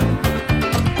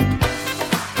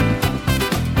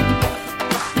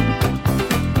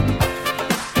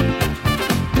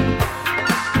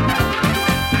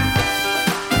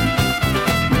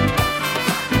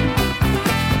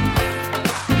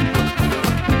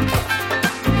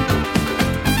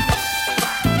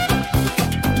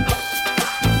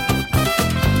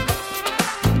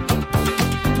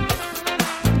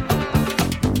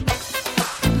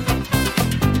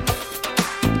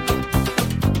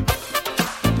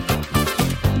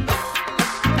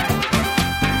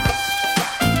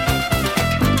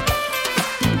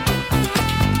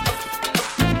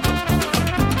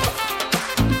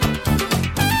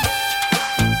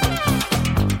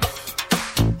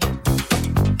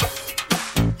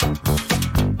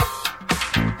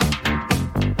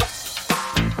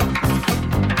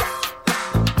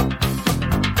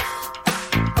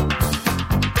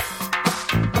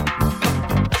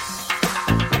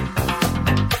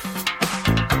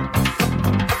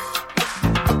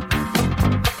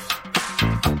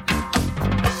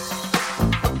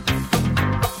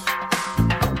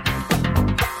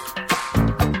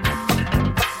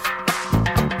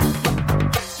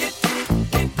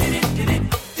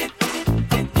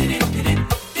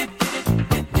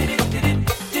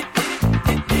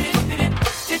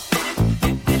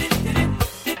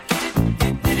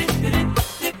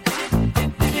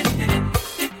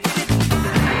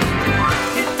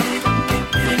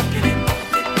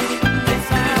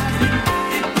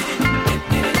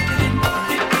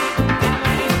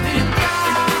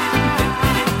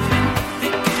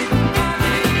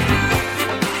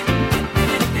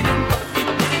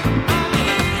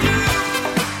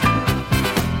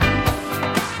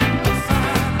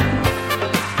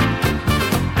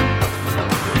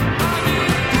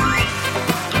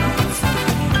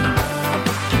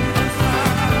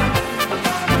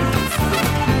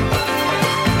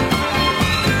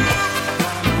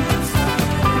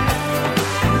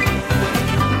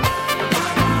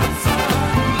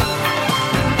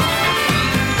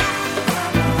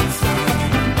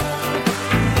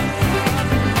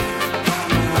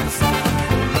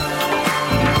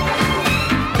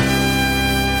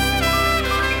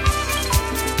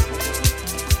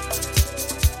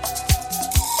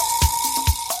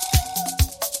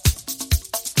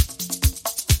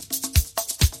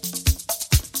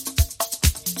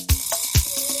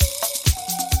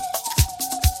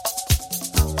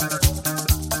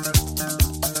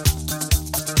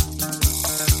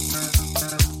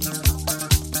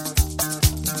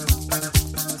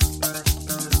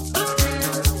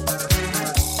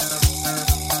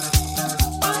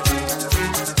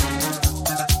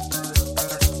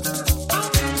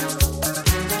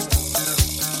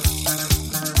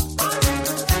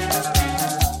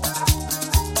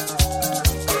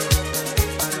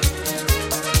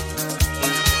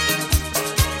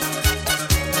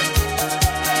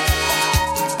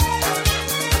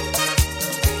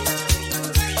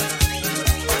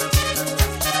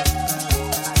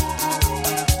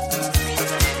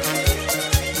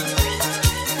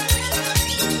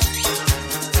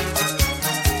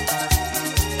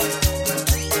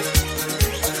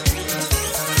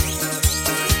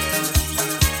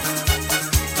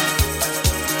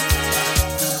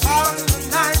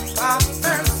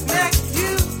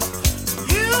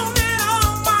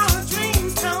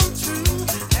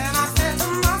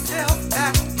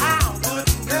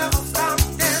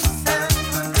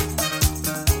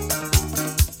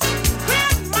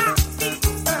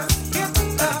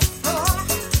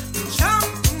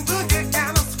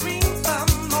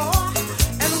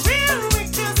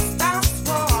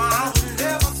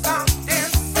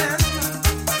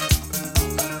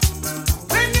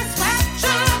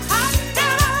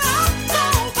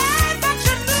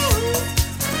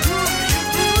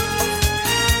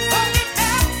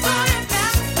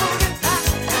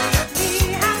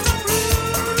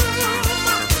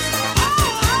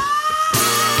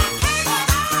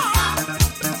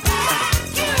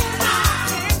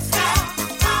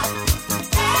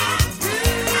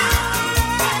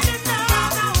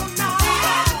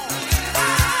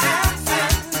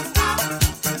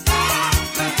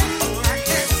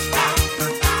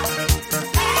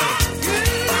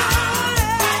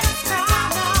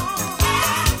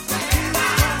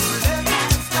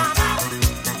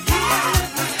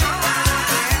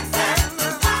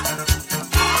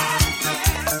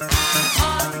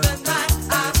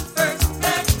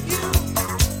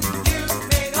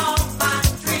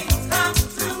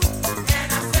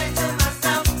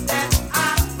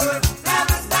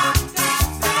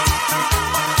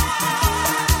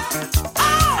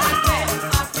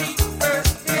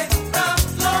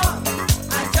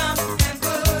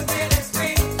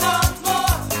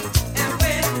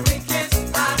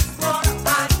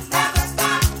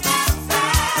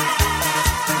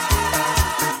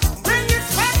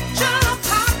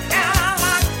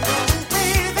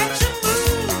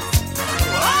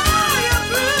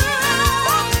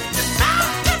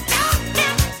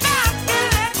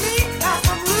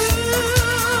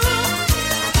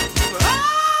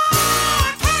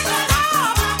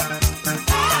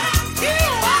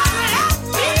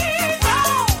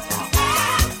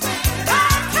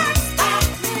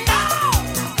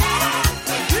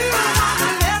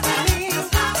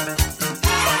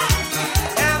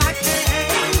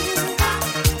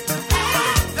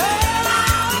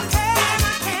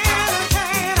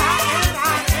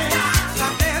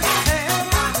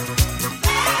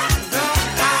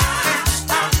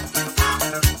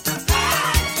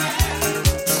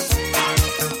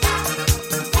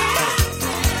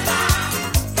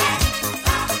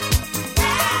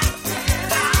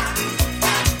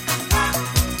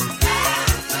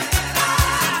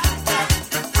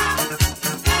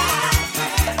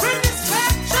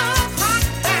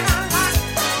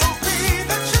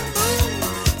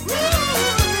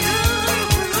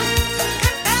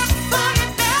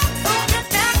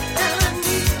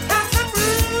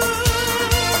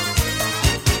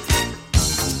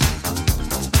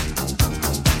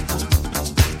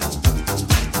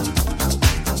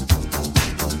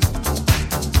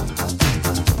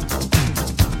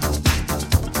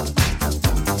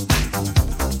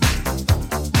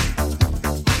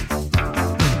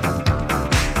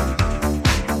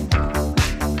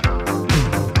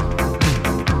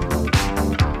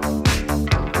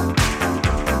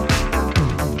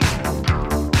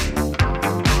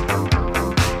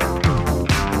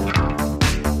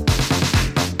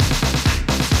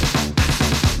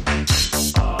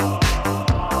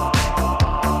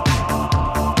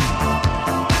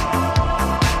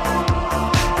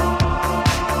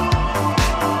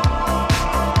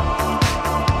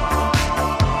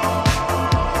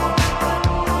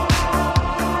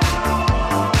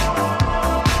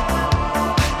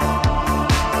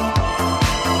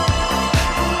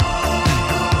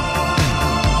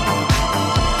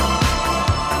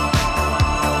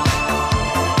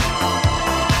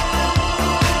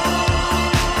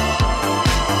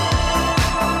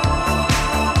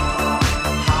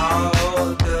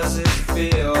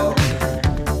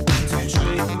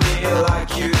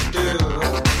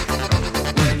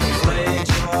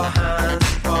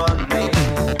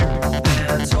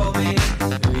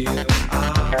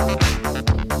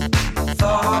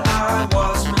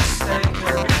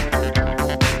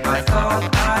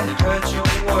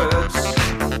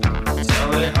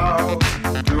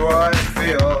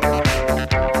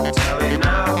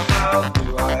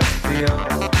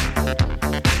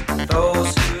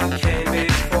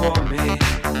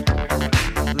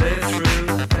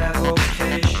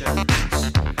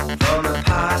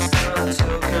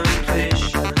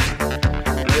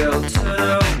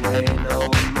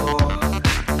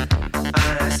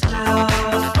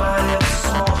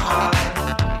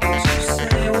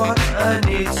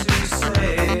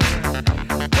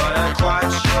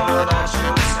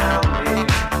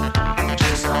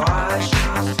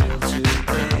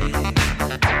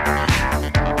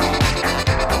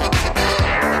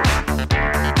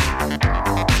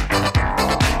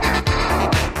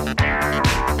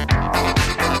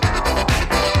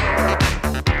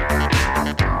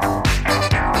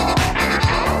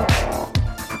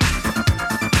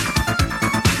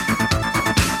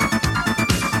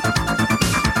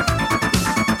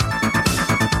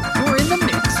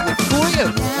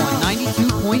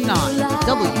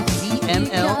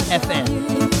 FM.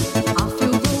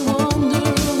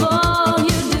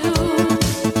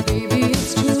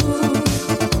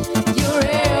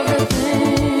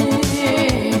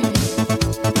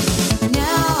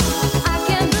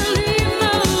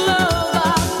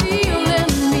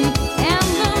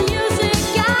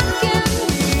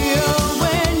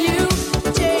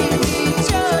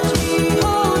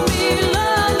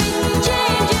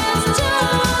 Changes to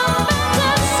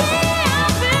fantasy, I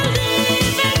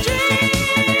believe in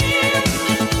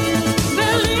dreams.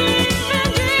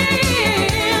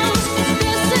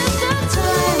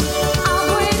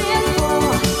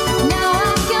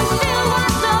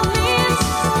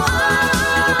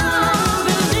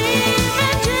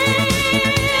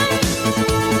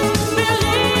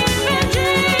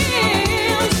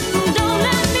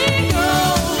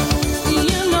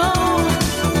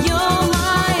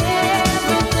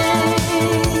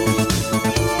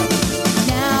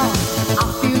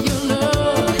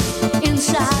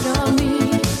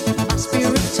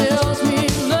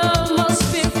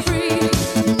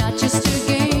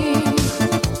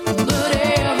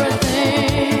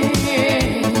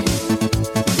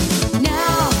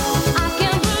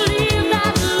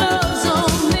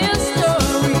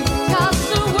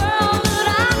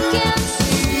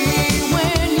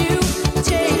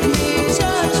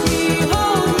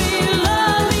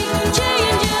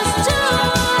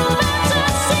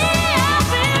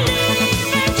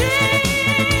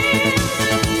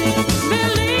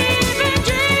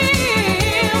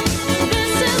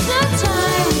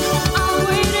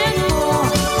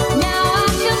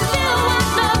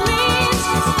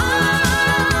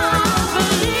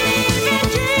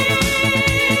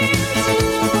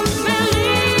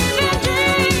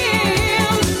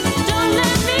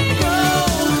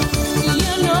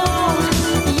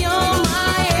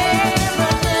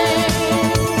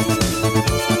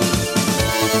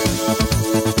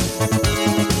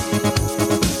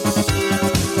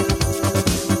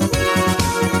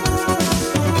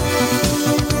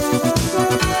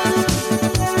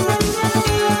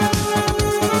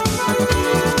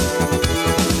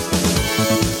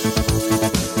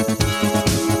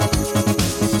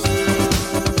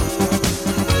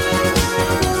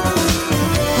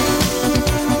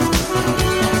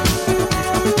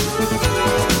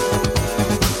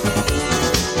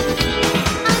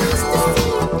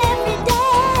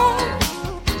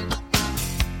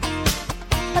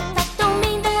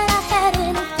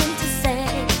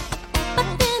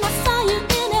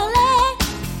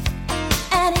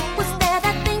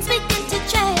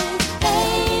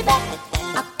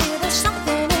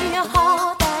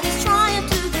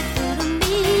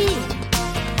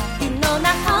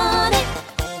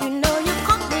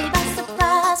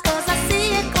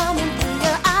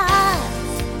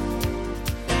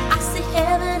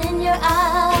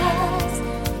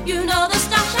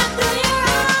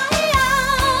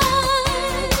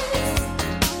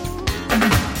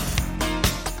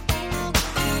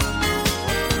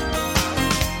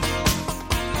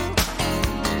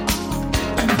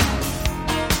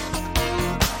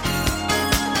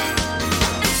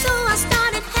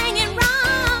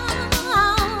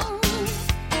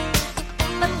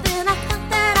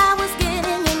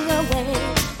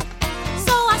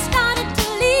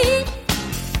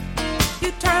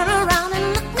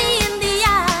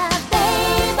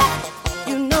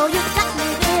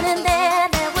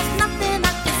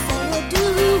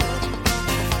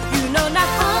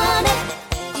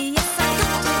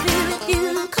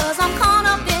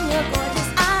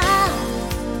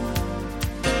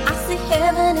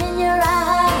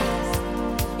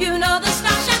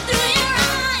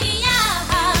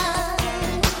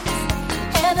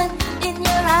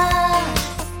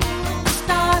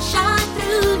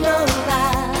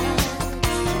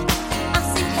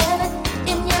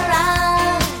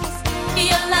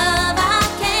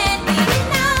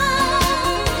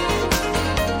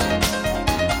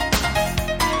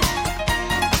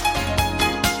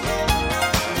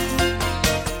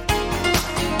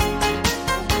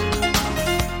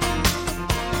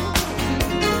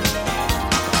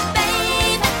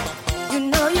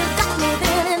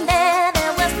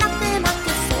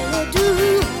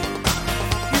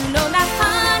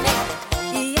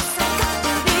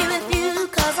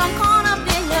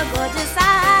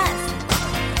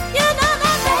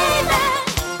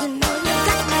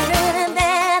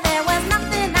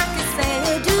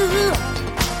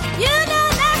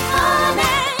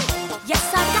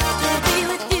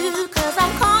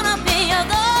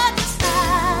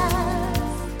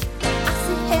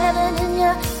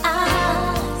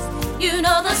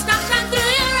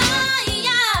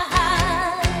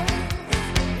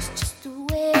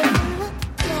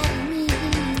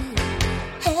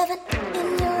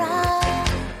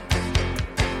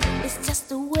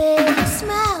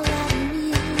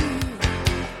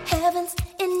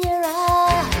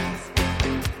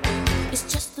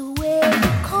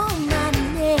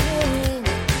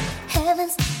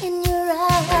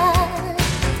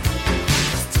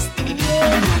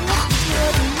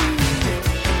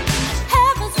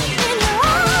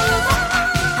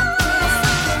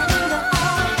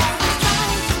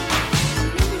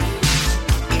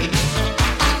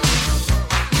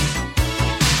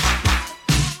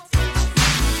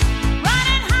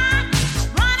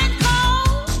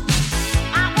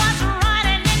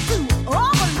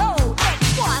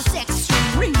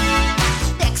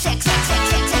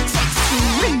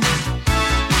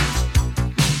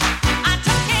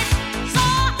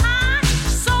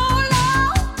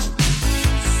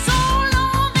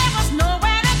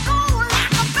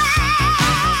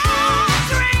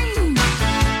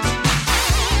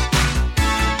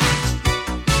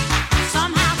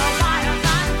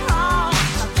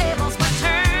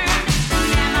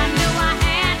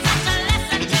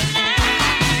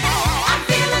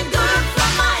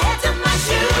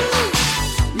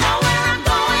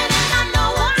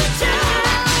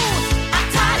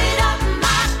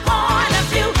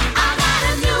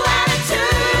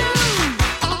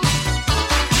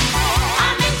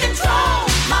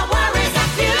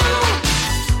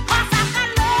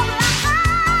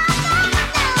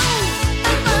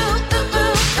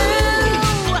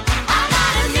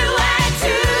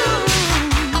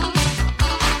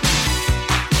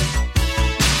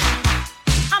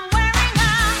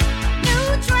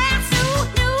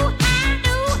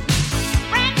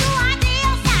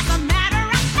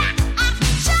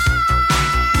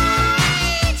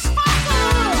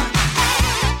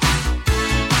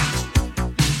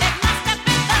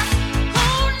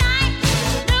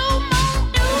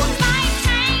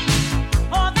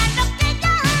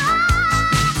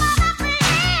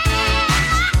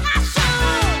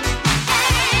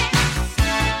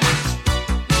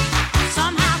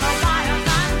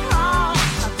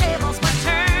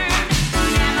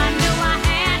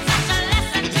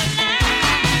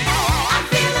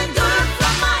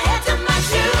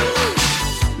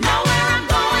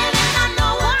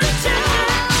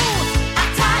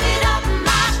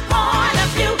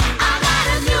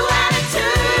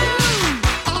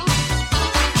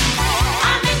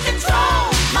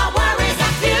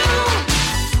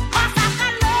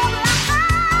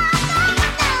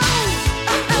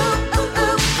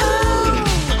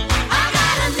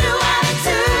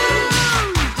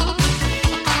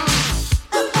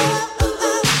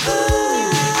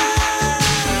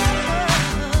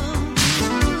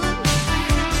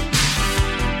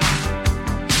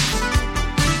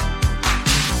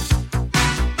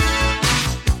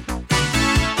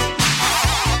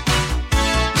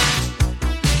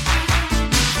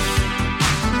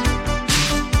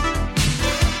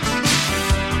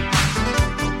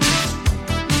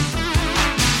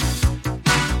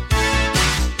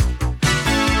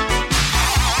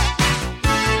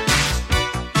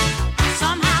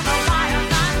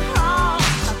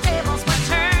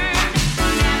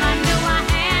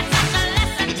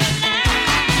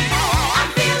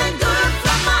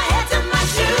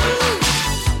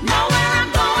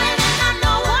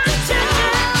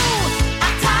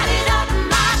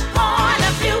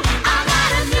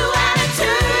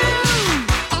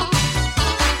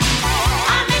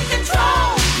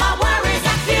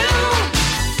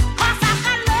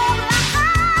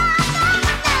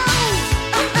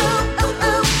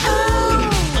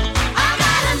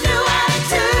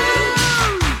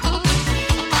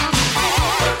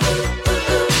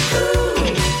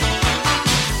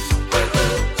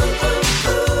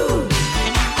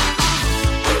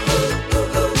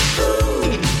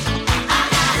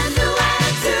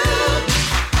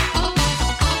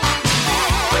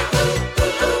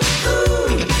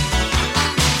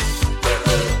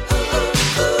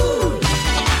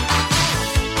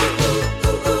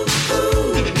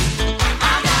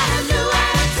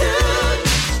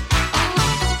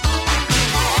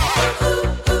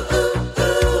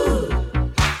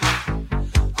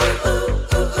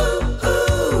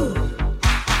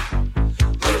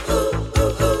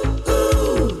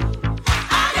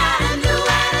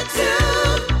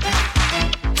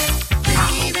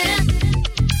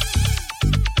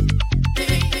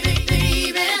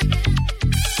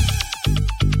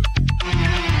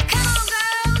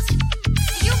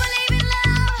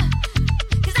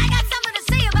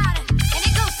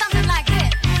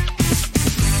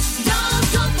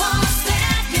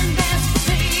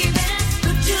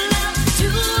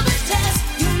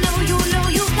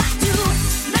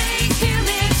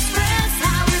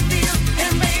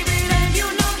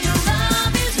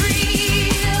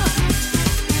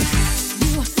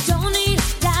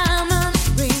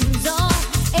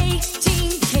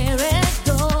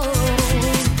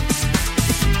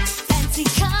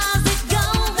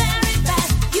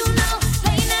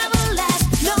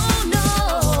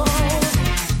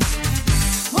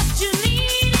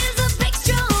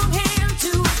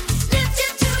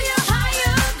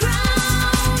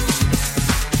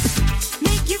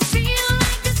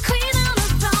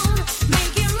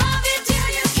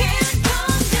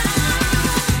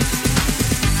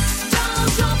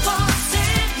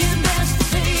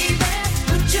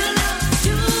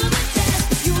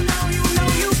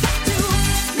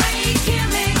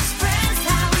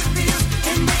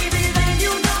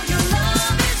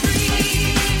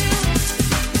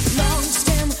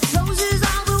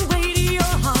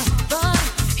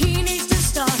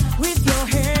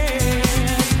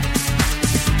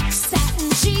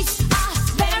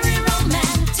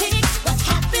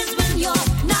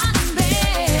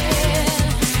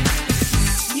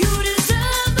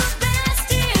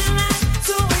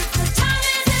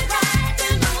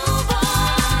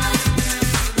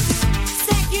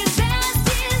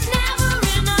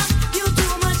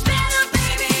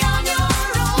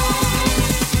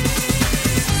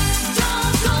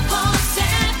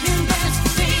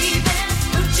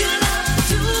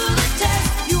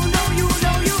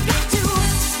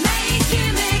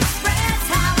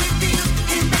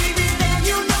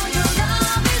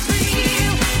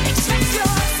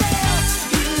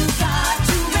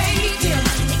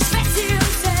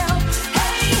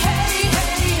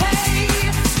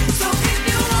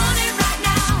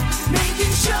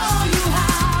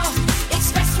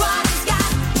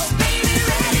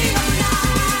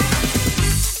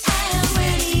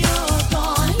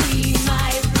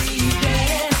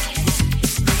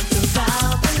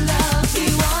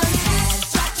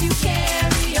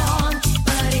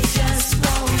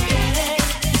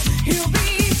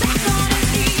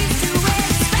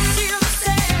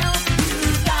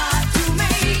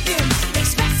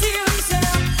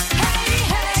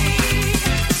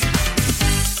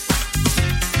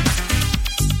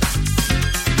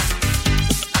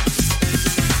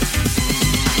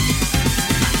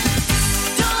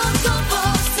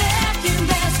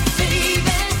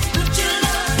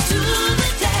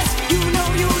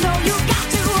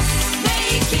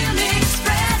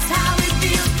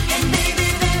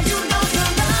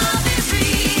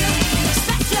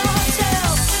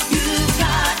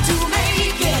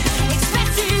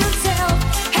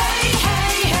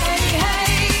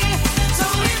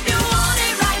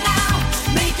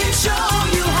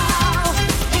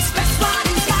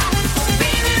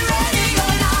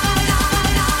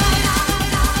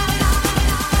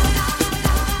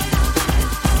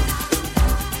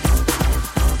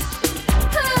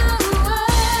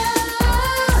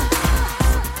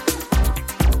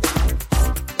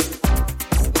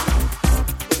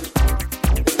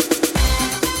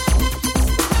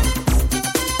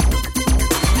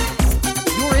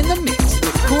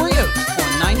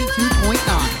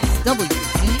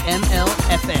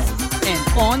 WZML-FM and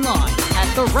online at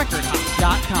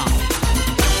therecordhop.com.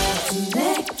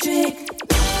 Electric.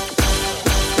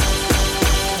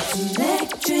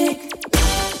 Electric.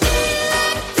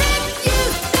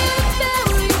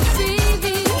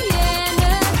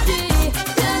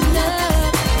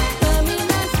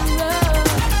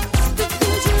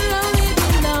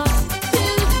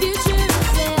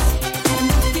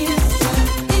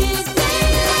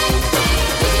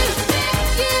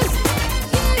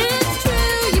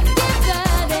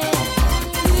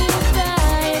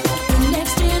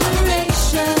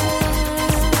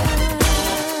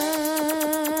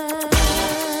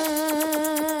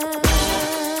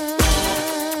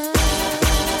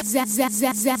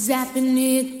 Zapping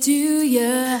it to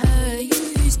ya.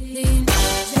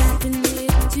 Zapping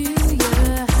it to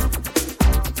ya.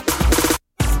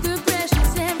 The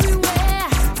pressure's everywhere.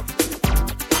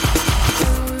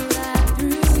 Going right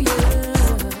through ya.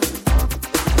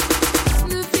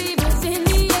 The fever's in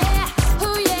the air.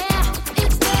 Oh yeah,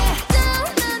 it's there.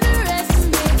 Don't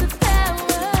underestimate the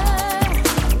power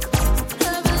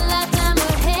of a lifetime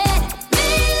ahead.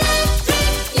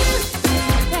 Electric you.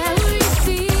 Power you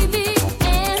see.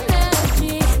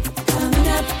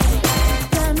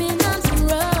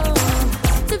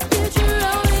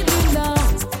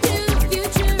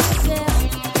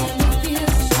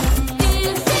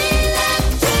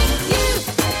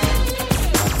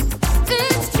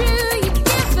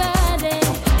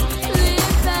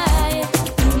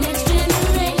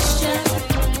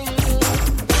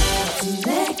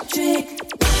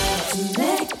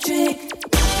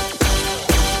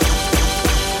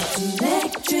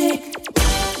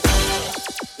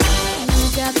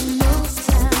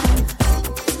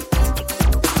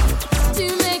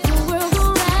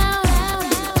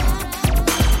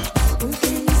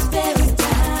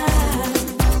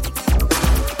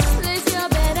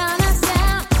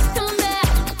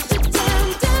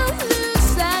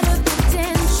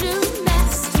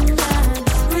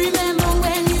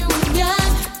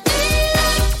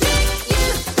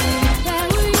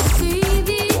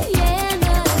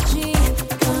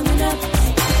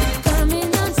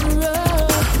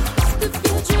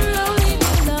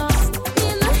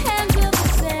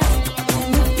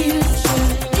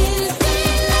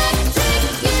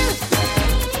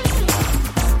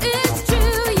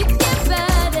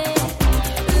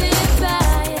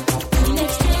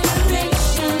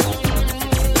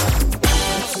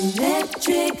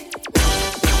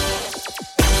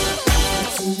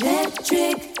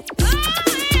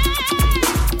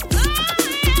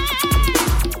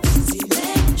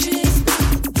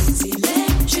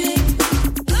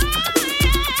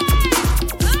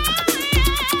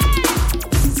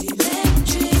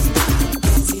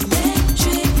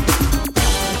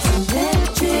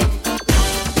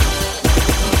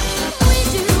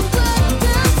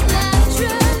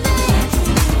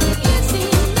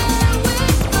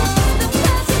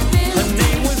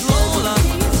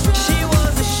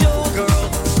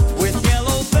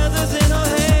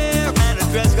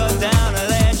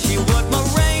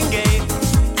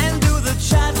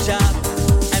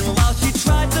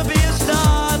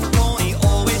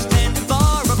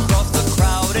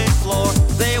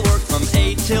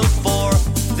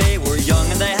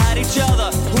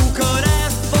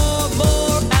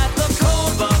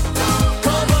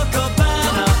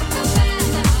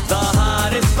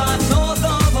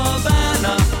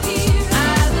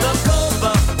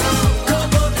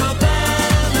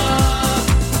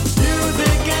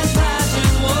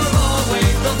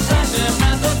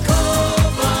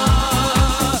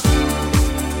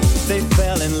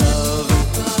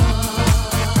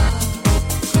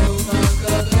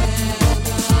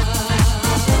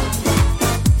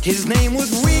 His name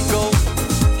was Rico,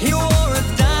 he wore a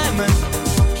diamond.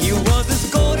 He was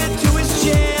escorted to his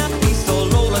chair. He saw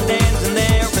Lola dancing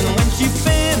there, and when she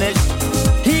finished,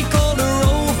 he called her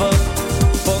over.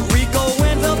 But Rico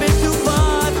went a bit too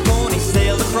far. Tony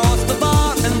sailed across the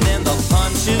bar, and then the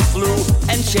punches flew,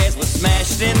 and chairs were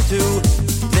smashed in two.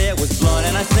 There was blood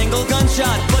and a single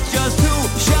gunshot, but just who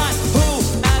shot who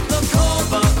at the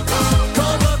Cobra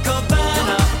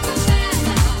Cabana?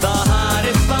 The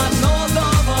hottest spot north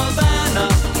of Havana.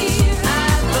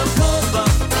 At the Cobra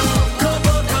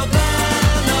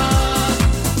Cabana.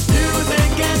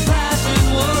 Music and passion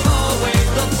were always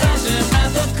the fashion at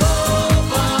the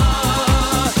Cobra.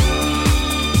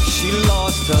 She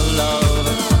lost her love.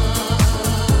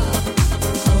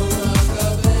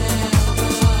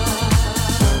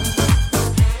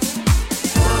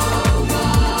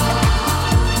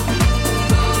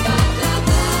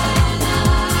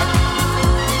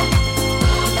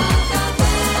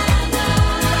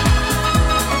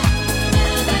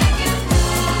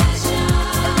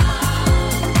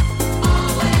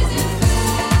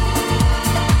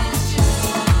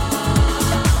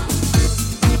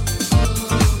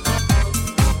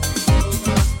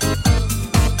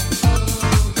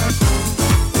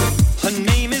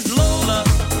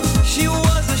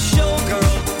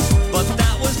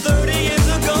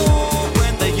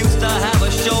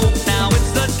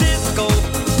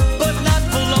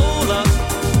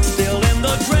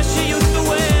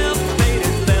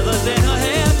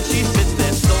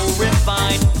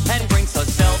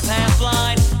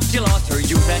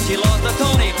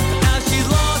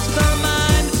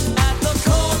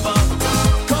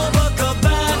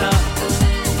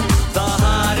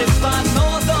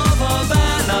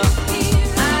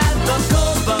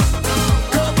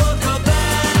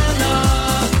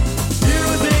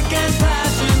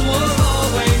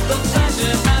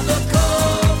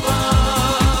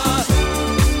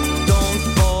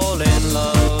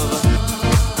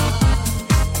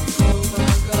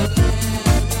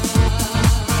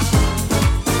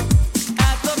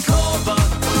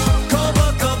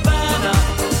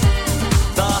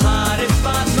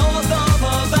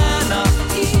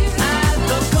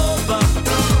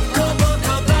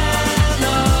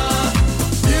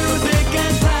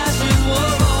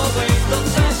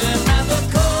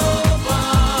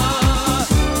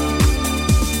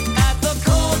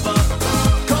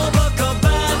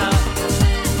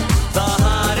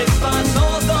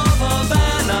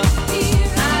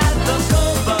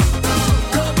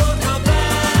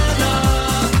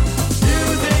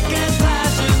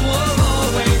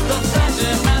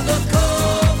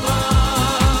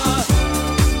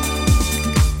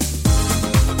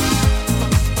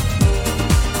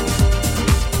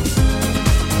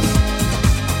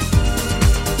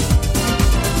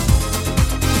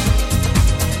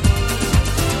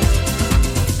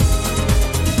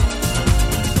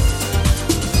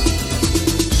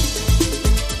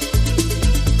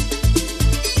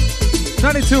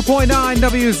 92.9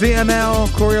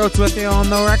 WZML. Corey Oates with you on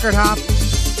the Record Hop.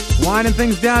 Winding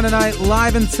things down tonight,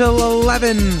 live until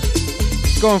 11.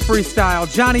 Going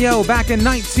freestyle. Johnny O back in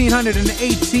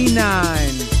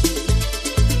 1989.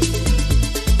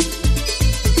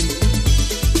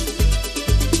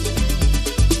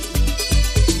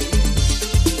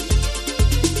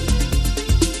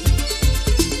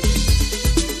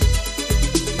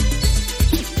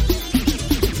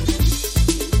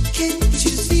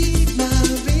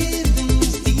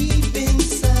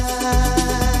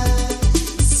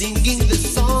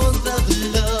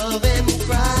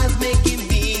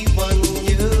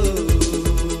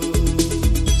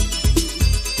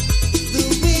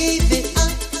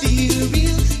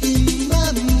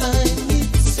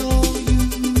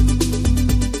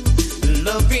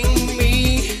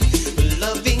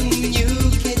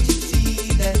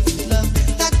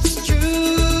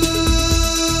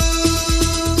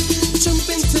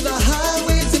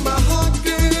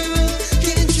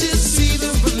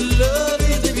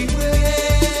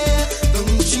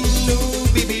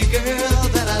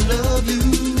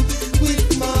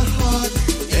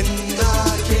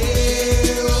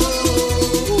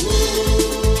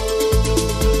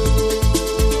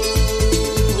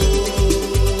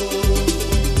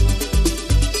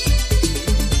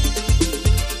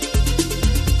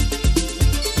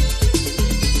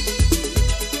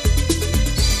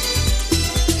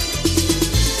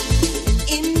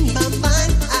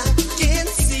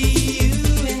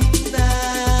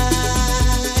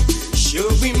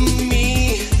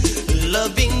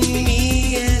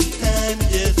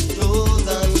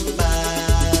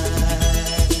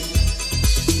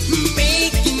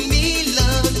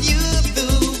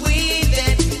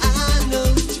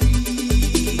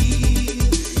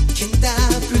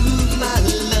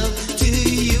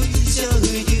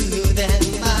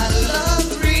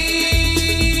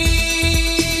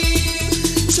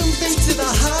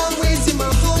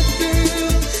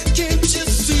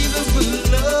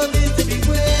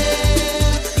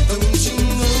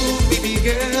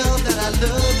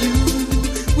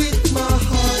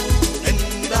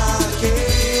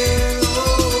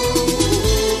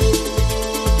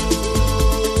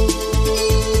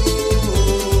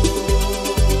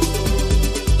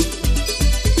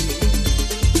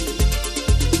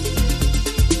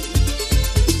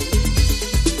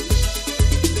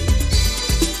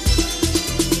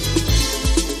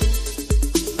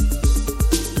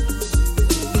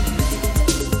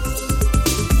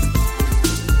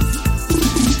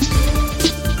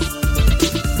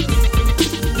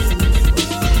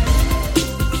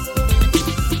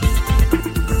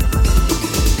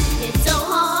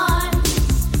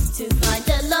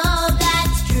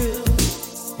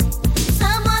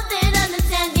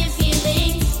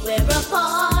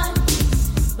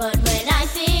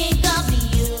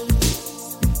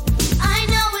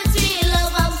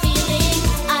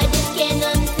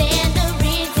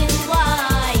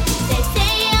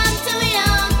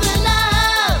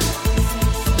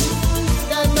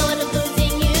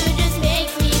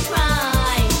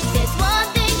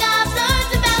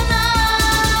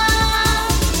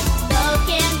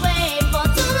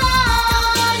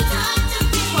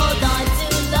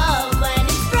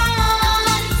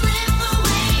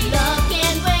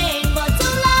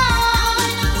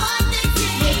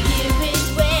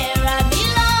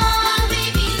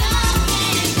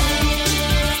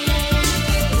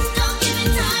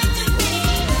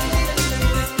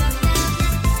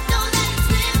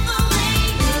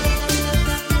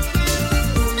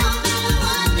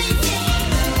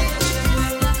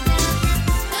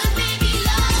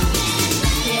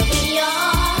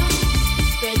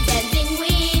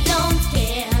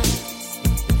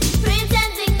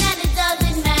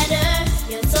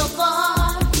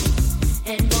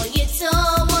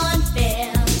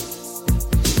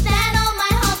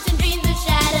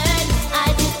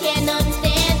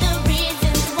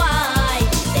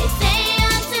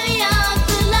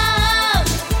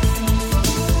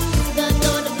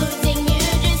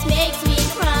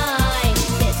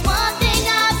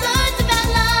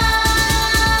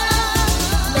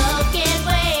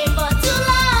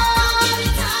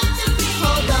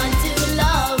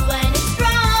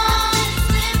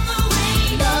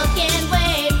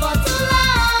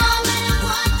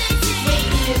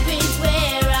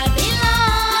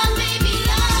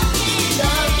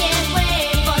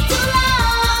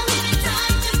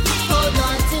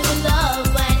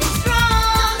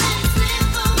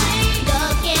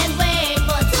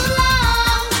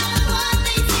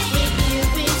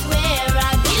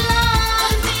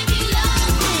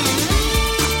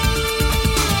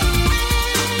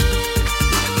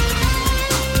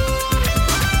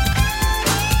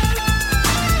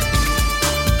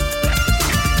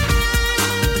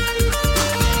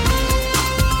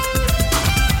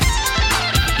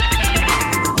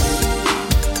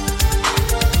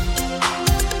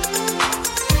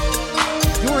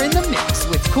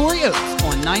 Corios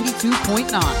on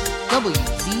 92.9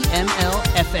 WZML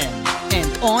FM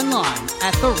and online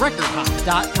at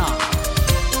therecordhop.com.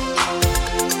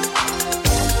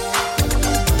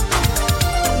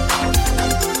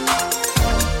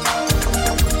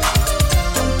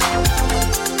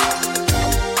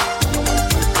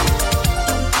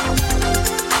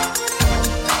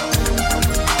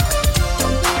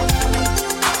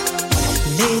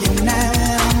 Late at night when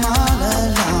I'm all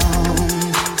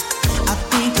alone, I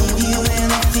think of you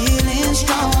and I'm feeling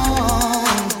strong.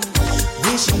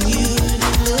 Wishing you to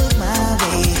look my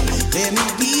way, let me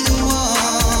be the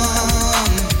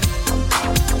one.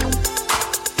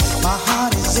 My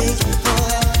heart is aching for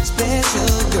that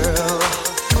special girl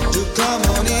to come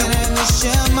on in and to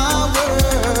share my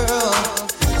world.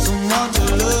 Someone to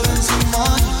love and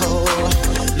someone to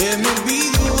hold, let me be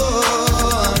the one.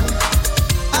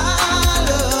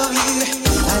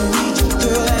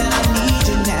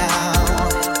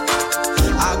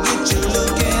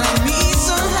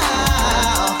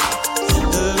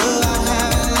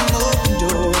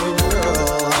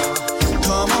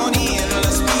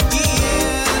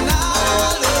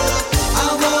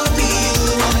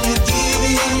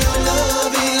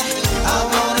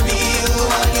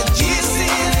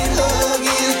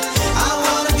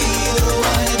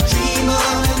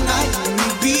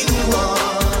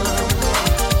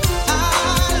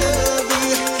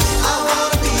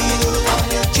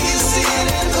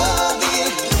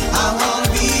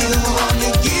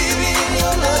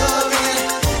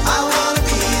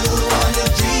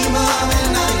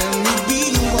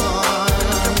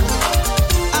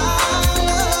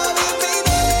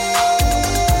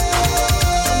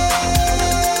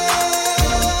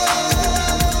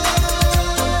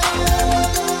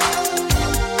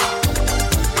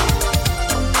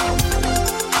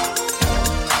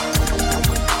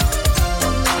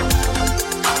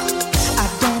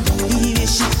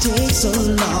 Take so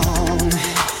long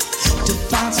to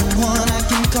find someone I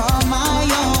can call my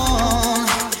own.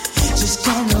 Just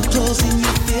come real close and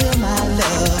you feel my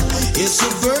love. It's a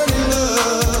burning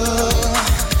love,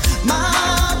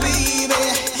 my baby.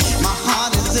 My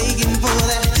heart is aching for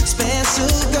that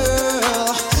special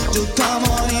girl to come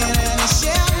on in and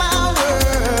share my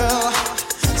world.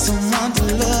 Someone to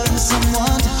love and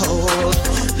someone to hold.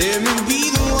 Let me be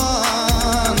the one.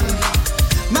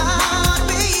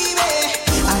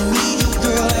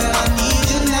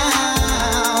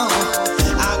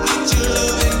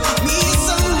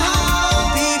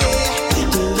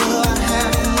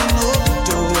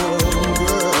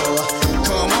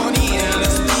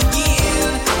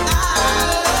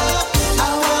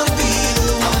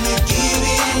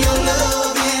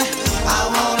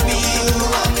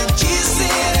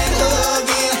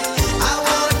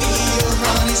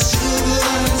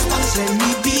 Let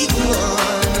me be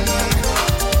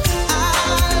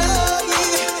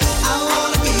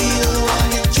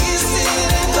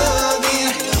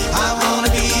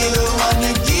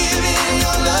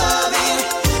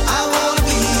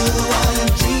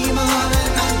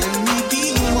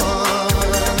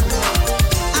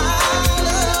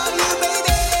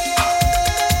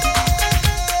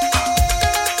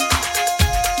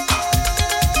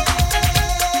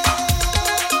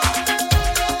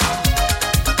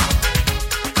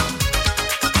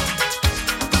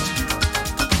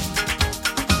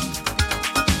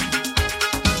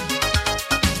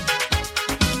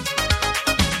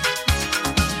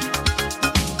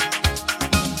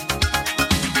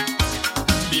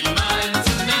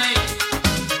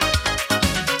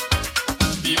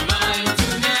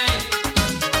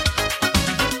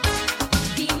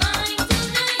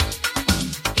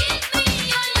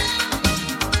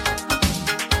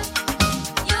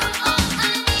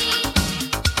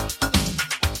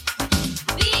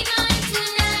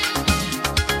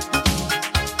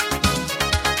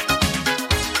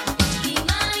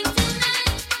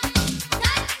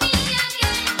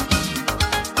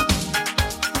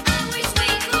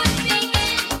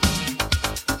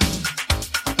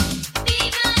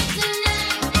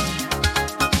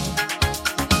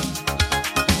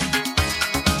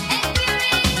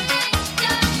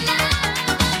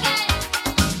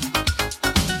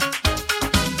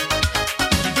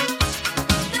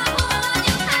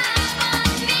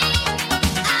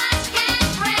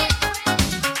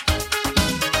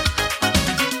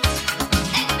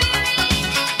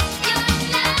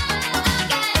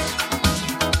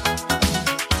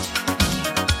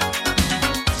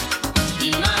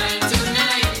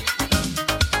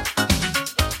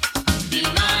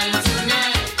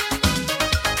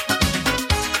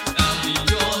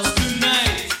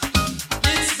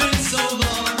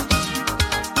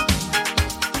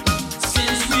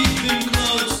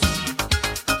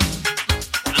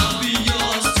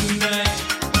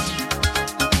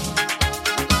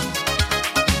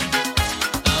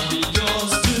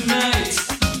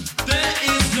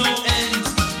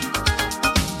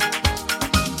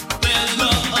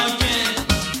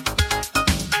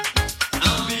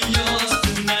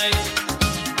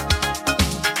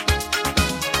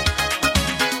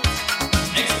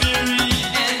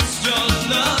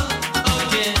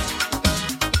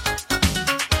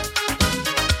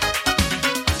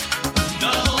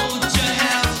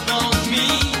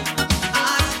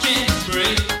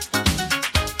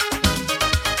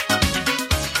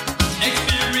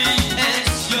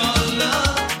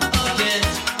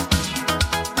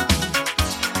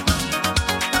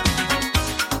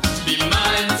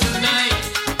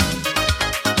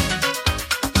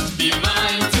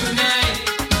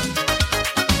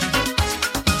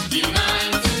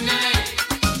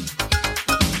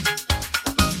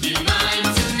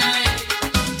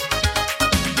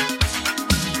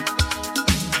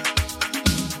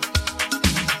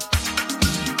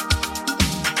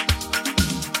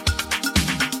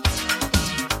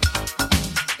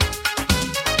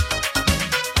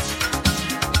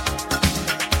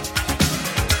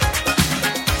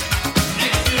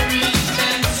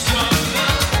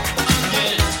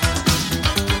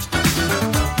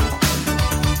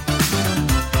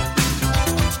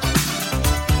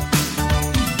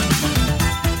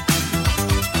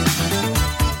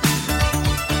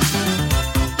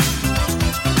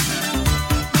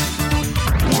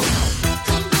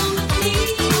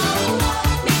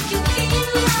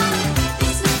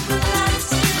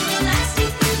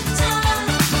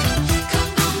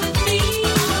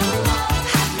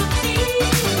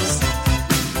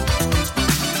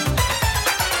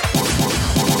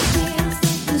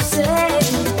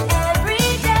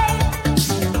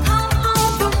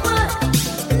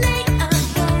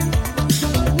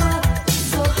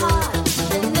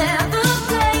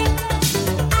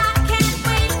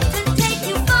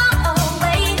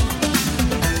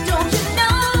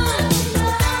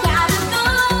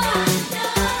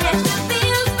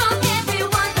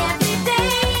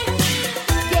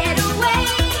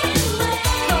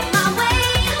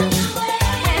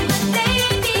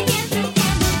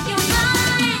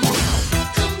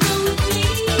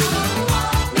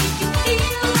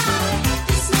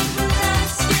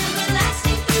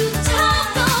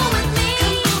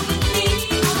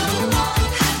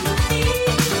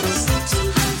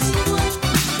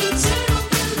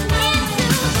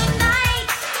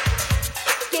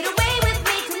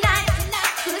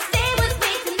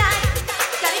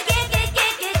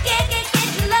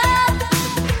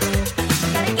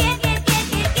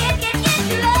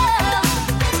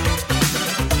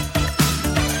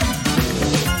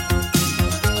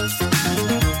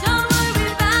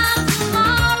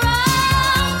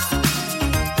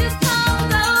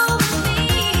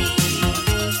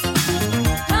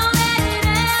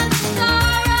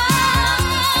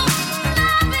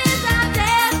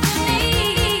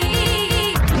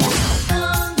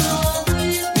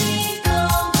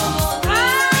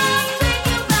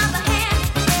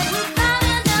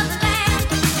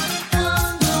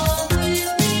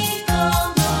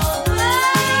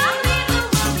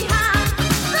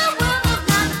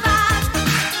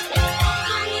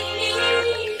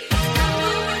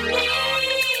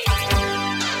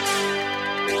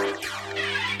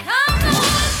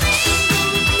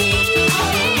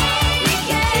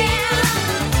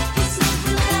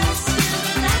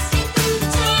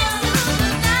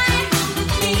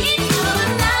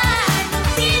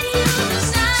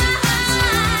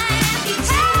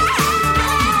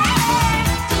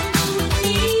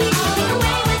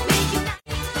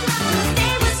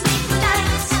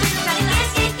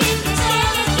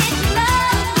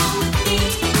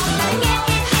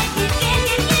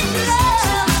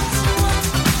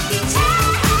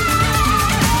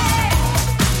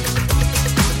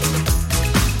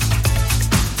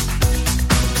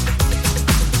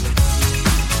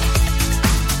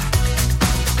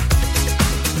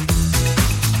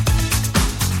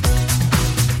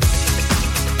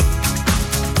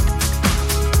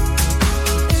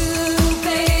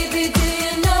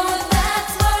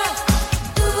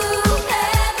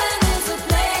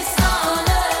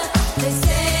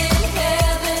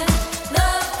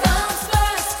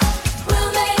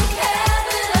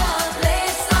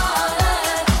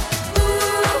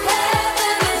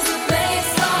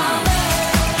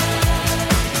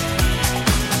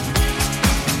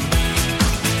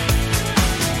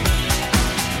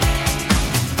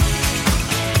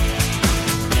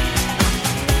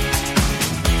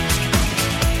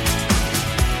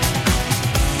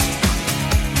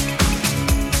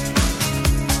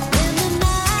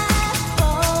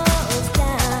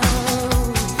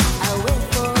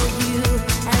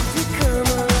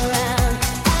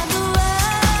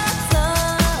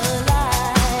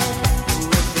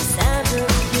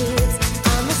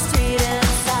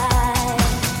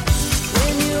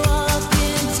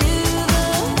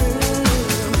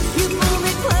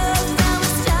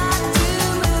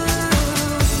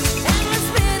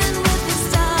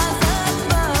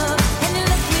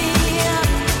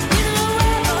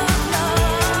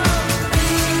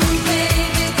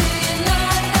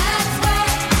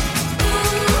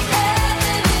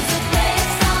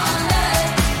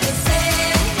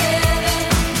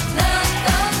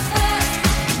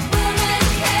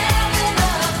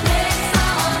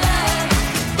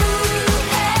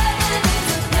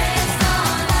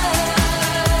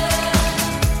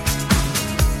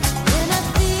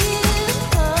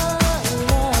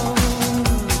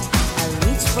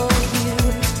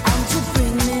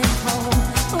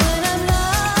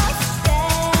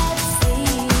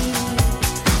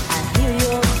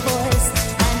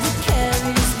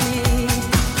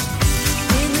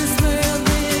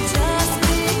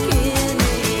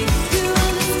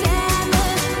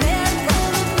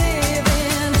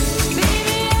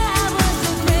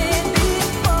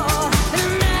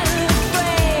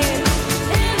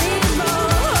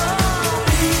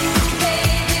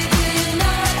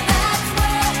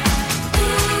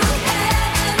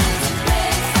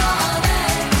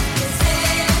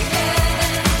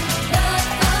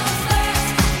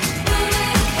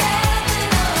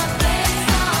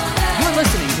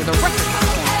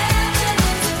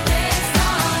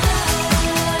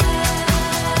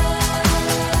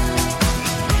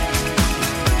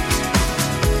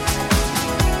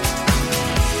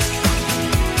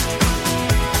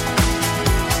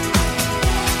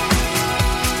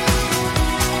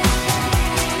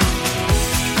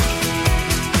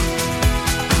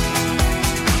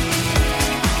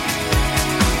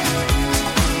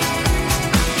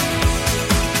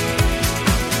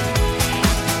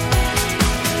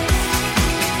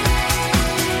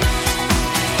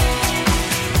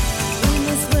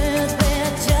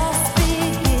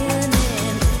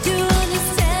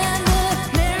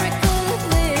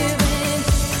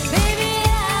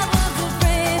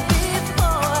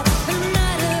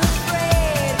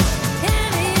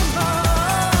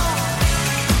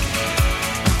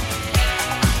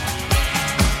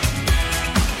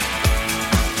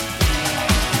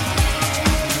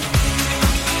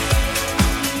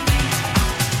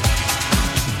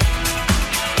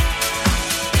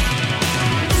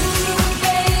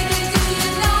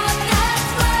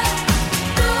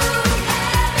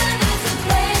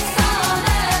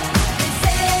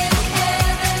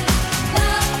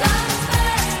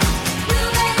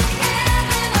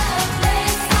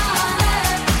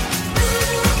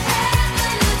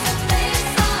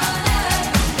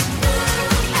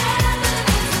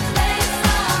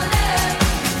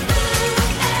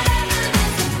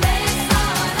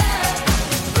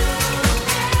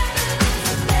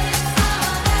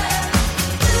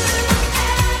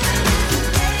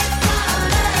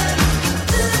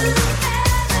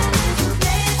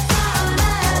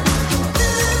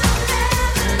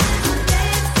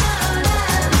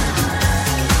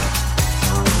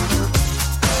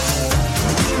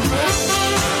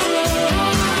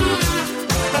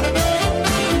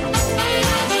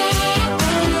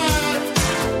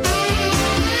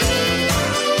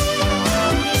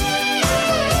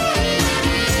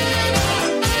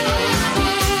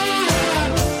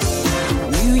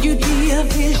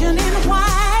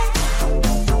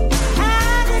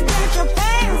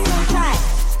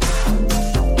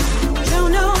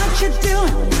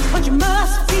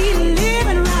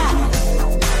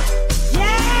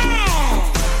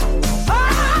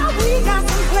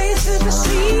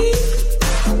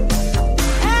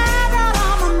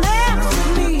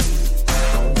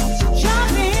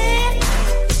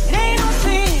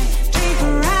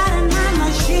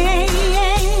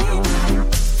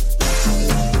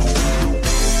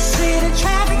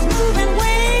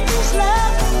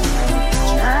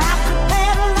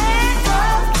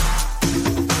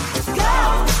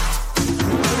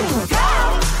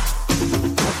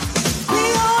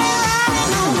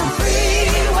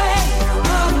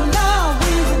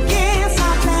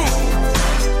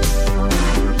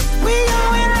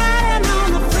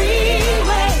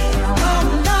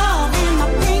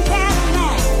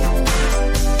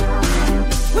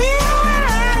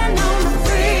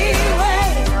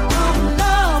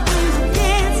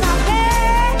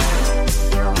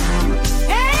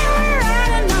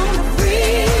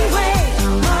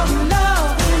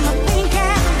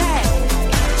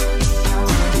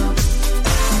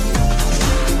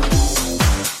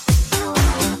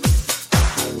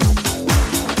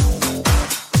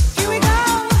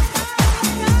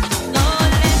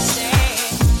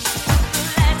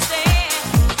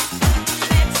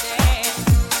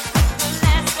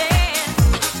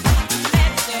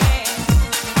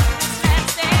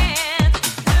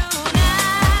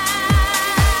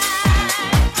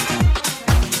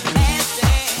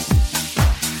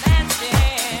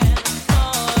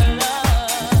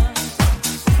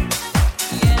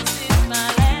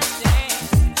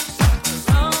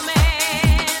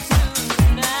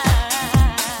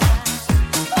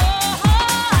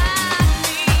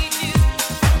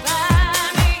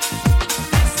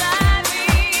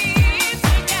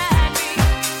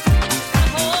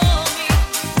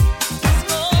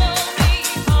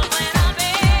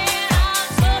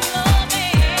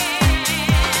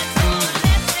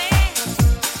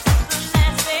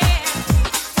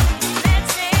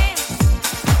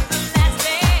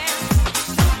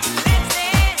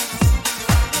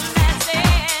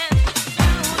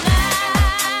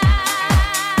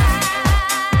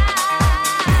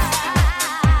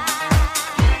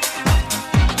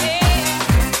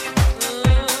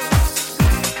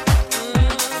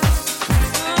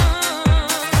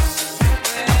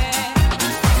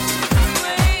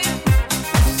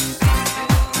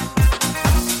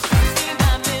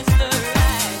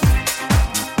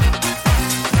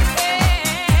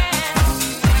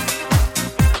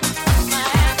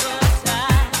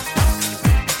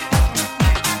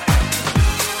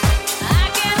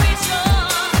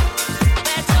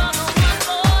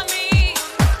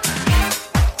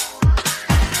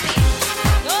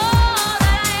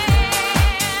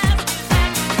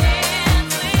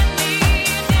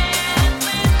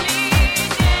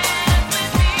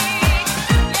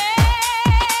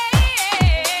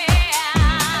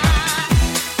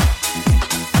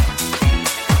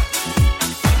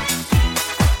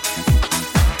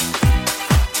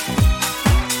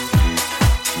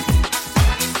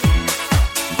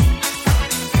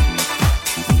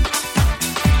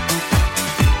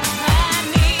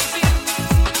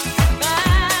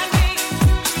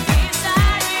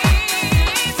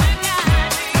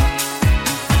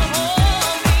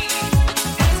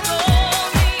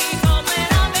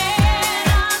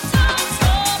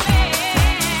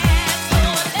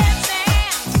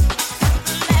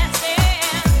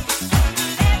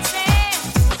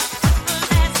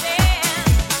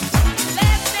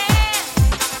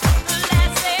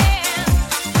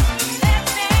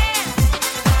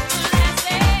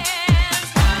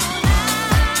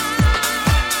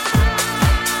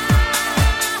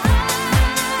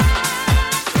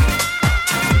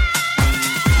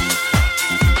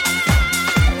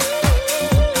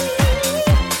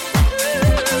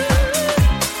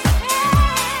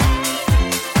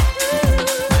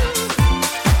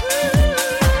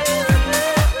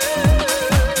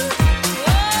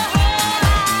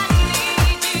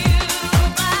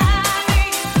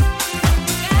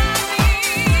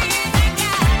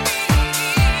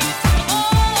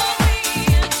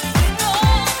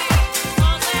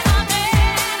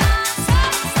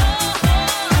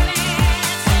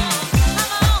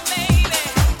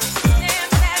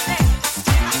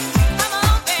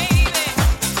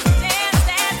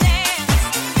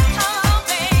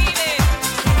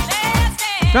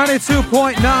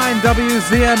 92.9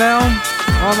 WZML.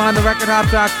 Online to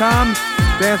recordhop.com.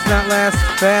 Dancing that last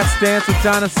fast dance with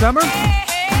Donna Summer.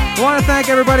 I want to thank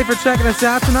everybody for checking us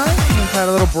out tonight. We've had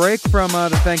a little break from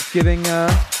the Thanksgiving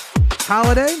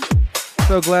holiday.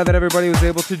 So glad that everybody was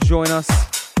able to join us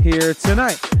here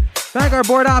tonight. Thank our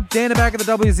board op, Dana, back at the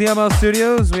WZML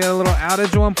studios. We had a little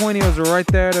outage at one point. He was right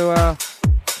there to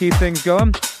keep things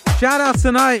going. Shout outs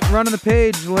tonight, running the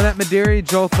page, Lynette Mediri,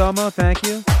 Joel Thelma, thank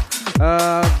you.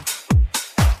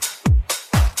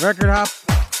 Record Hop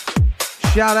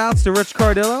shout outs to Rich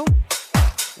Cardillo,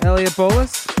 Elliot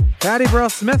Bolus, Patty Burrell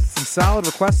Smith, some solid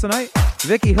requests tonight.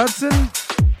 Vicky Hudson,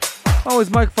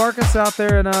 always Mike Farkas out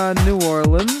there in New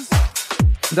Orleans.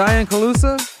 Diane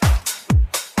Calusa,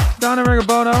 Donna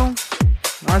Rigabono.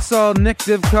 I saw Nick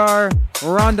Divkar,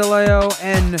 Rondaleo,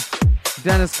 and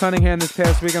Dennis Cunningham this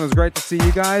past weekend. It was great to see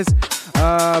you guys.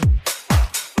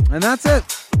 And that's it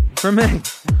for me.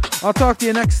 I'll talk to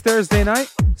you next Thursday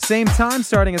night, same time,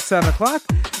 starting at 7 o'clock,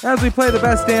 as we play the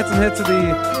best dance and hits of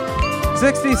the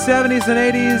 60s, 70s, and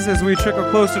 80s as we trickle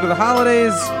closer to the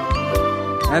holidays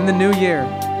and the new year.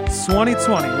 It's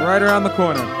 2020, right around the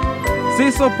corner.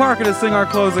 Cecil Parker to sing our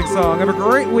closing song. Have a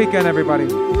great weekend, everybody.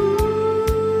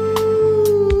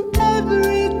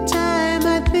 Every time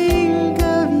I think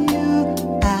of you,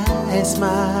 I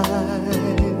smile.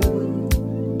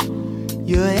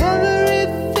 You're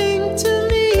everything to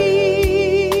me.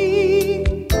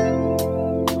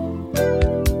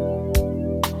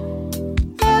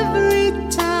 Every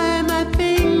time I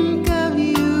think of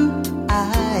you,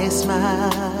 I smile.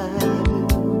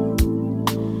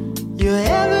 You're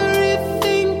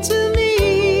everything to me.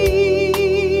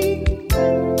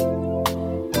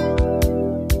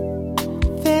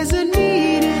 There's a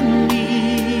need in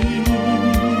me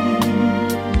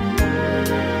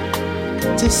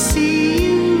to see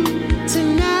you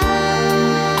tonight.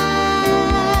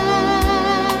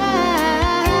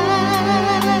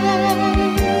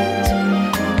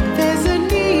 There's a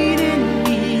need in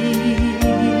me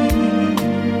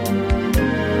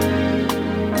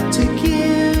to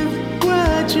give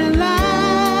what you like.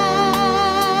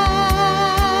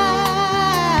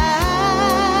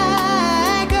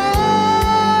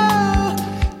 Oh,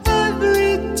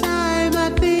 every time I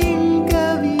think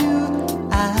of you,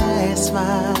 I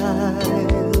smile.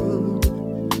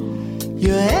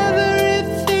 You're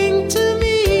everything to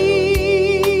me.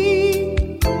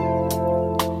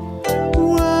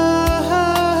 Whoa,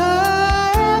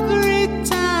 every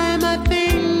time I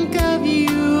think of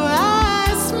you,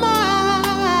 I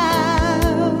smile.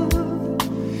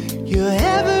 You're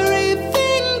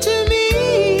everything to me.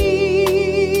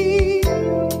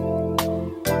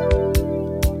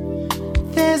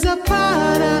 There's a part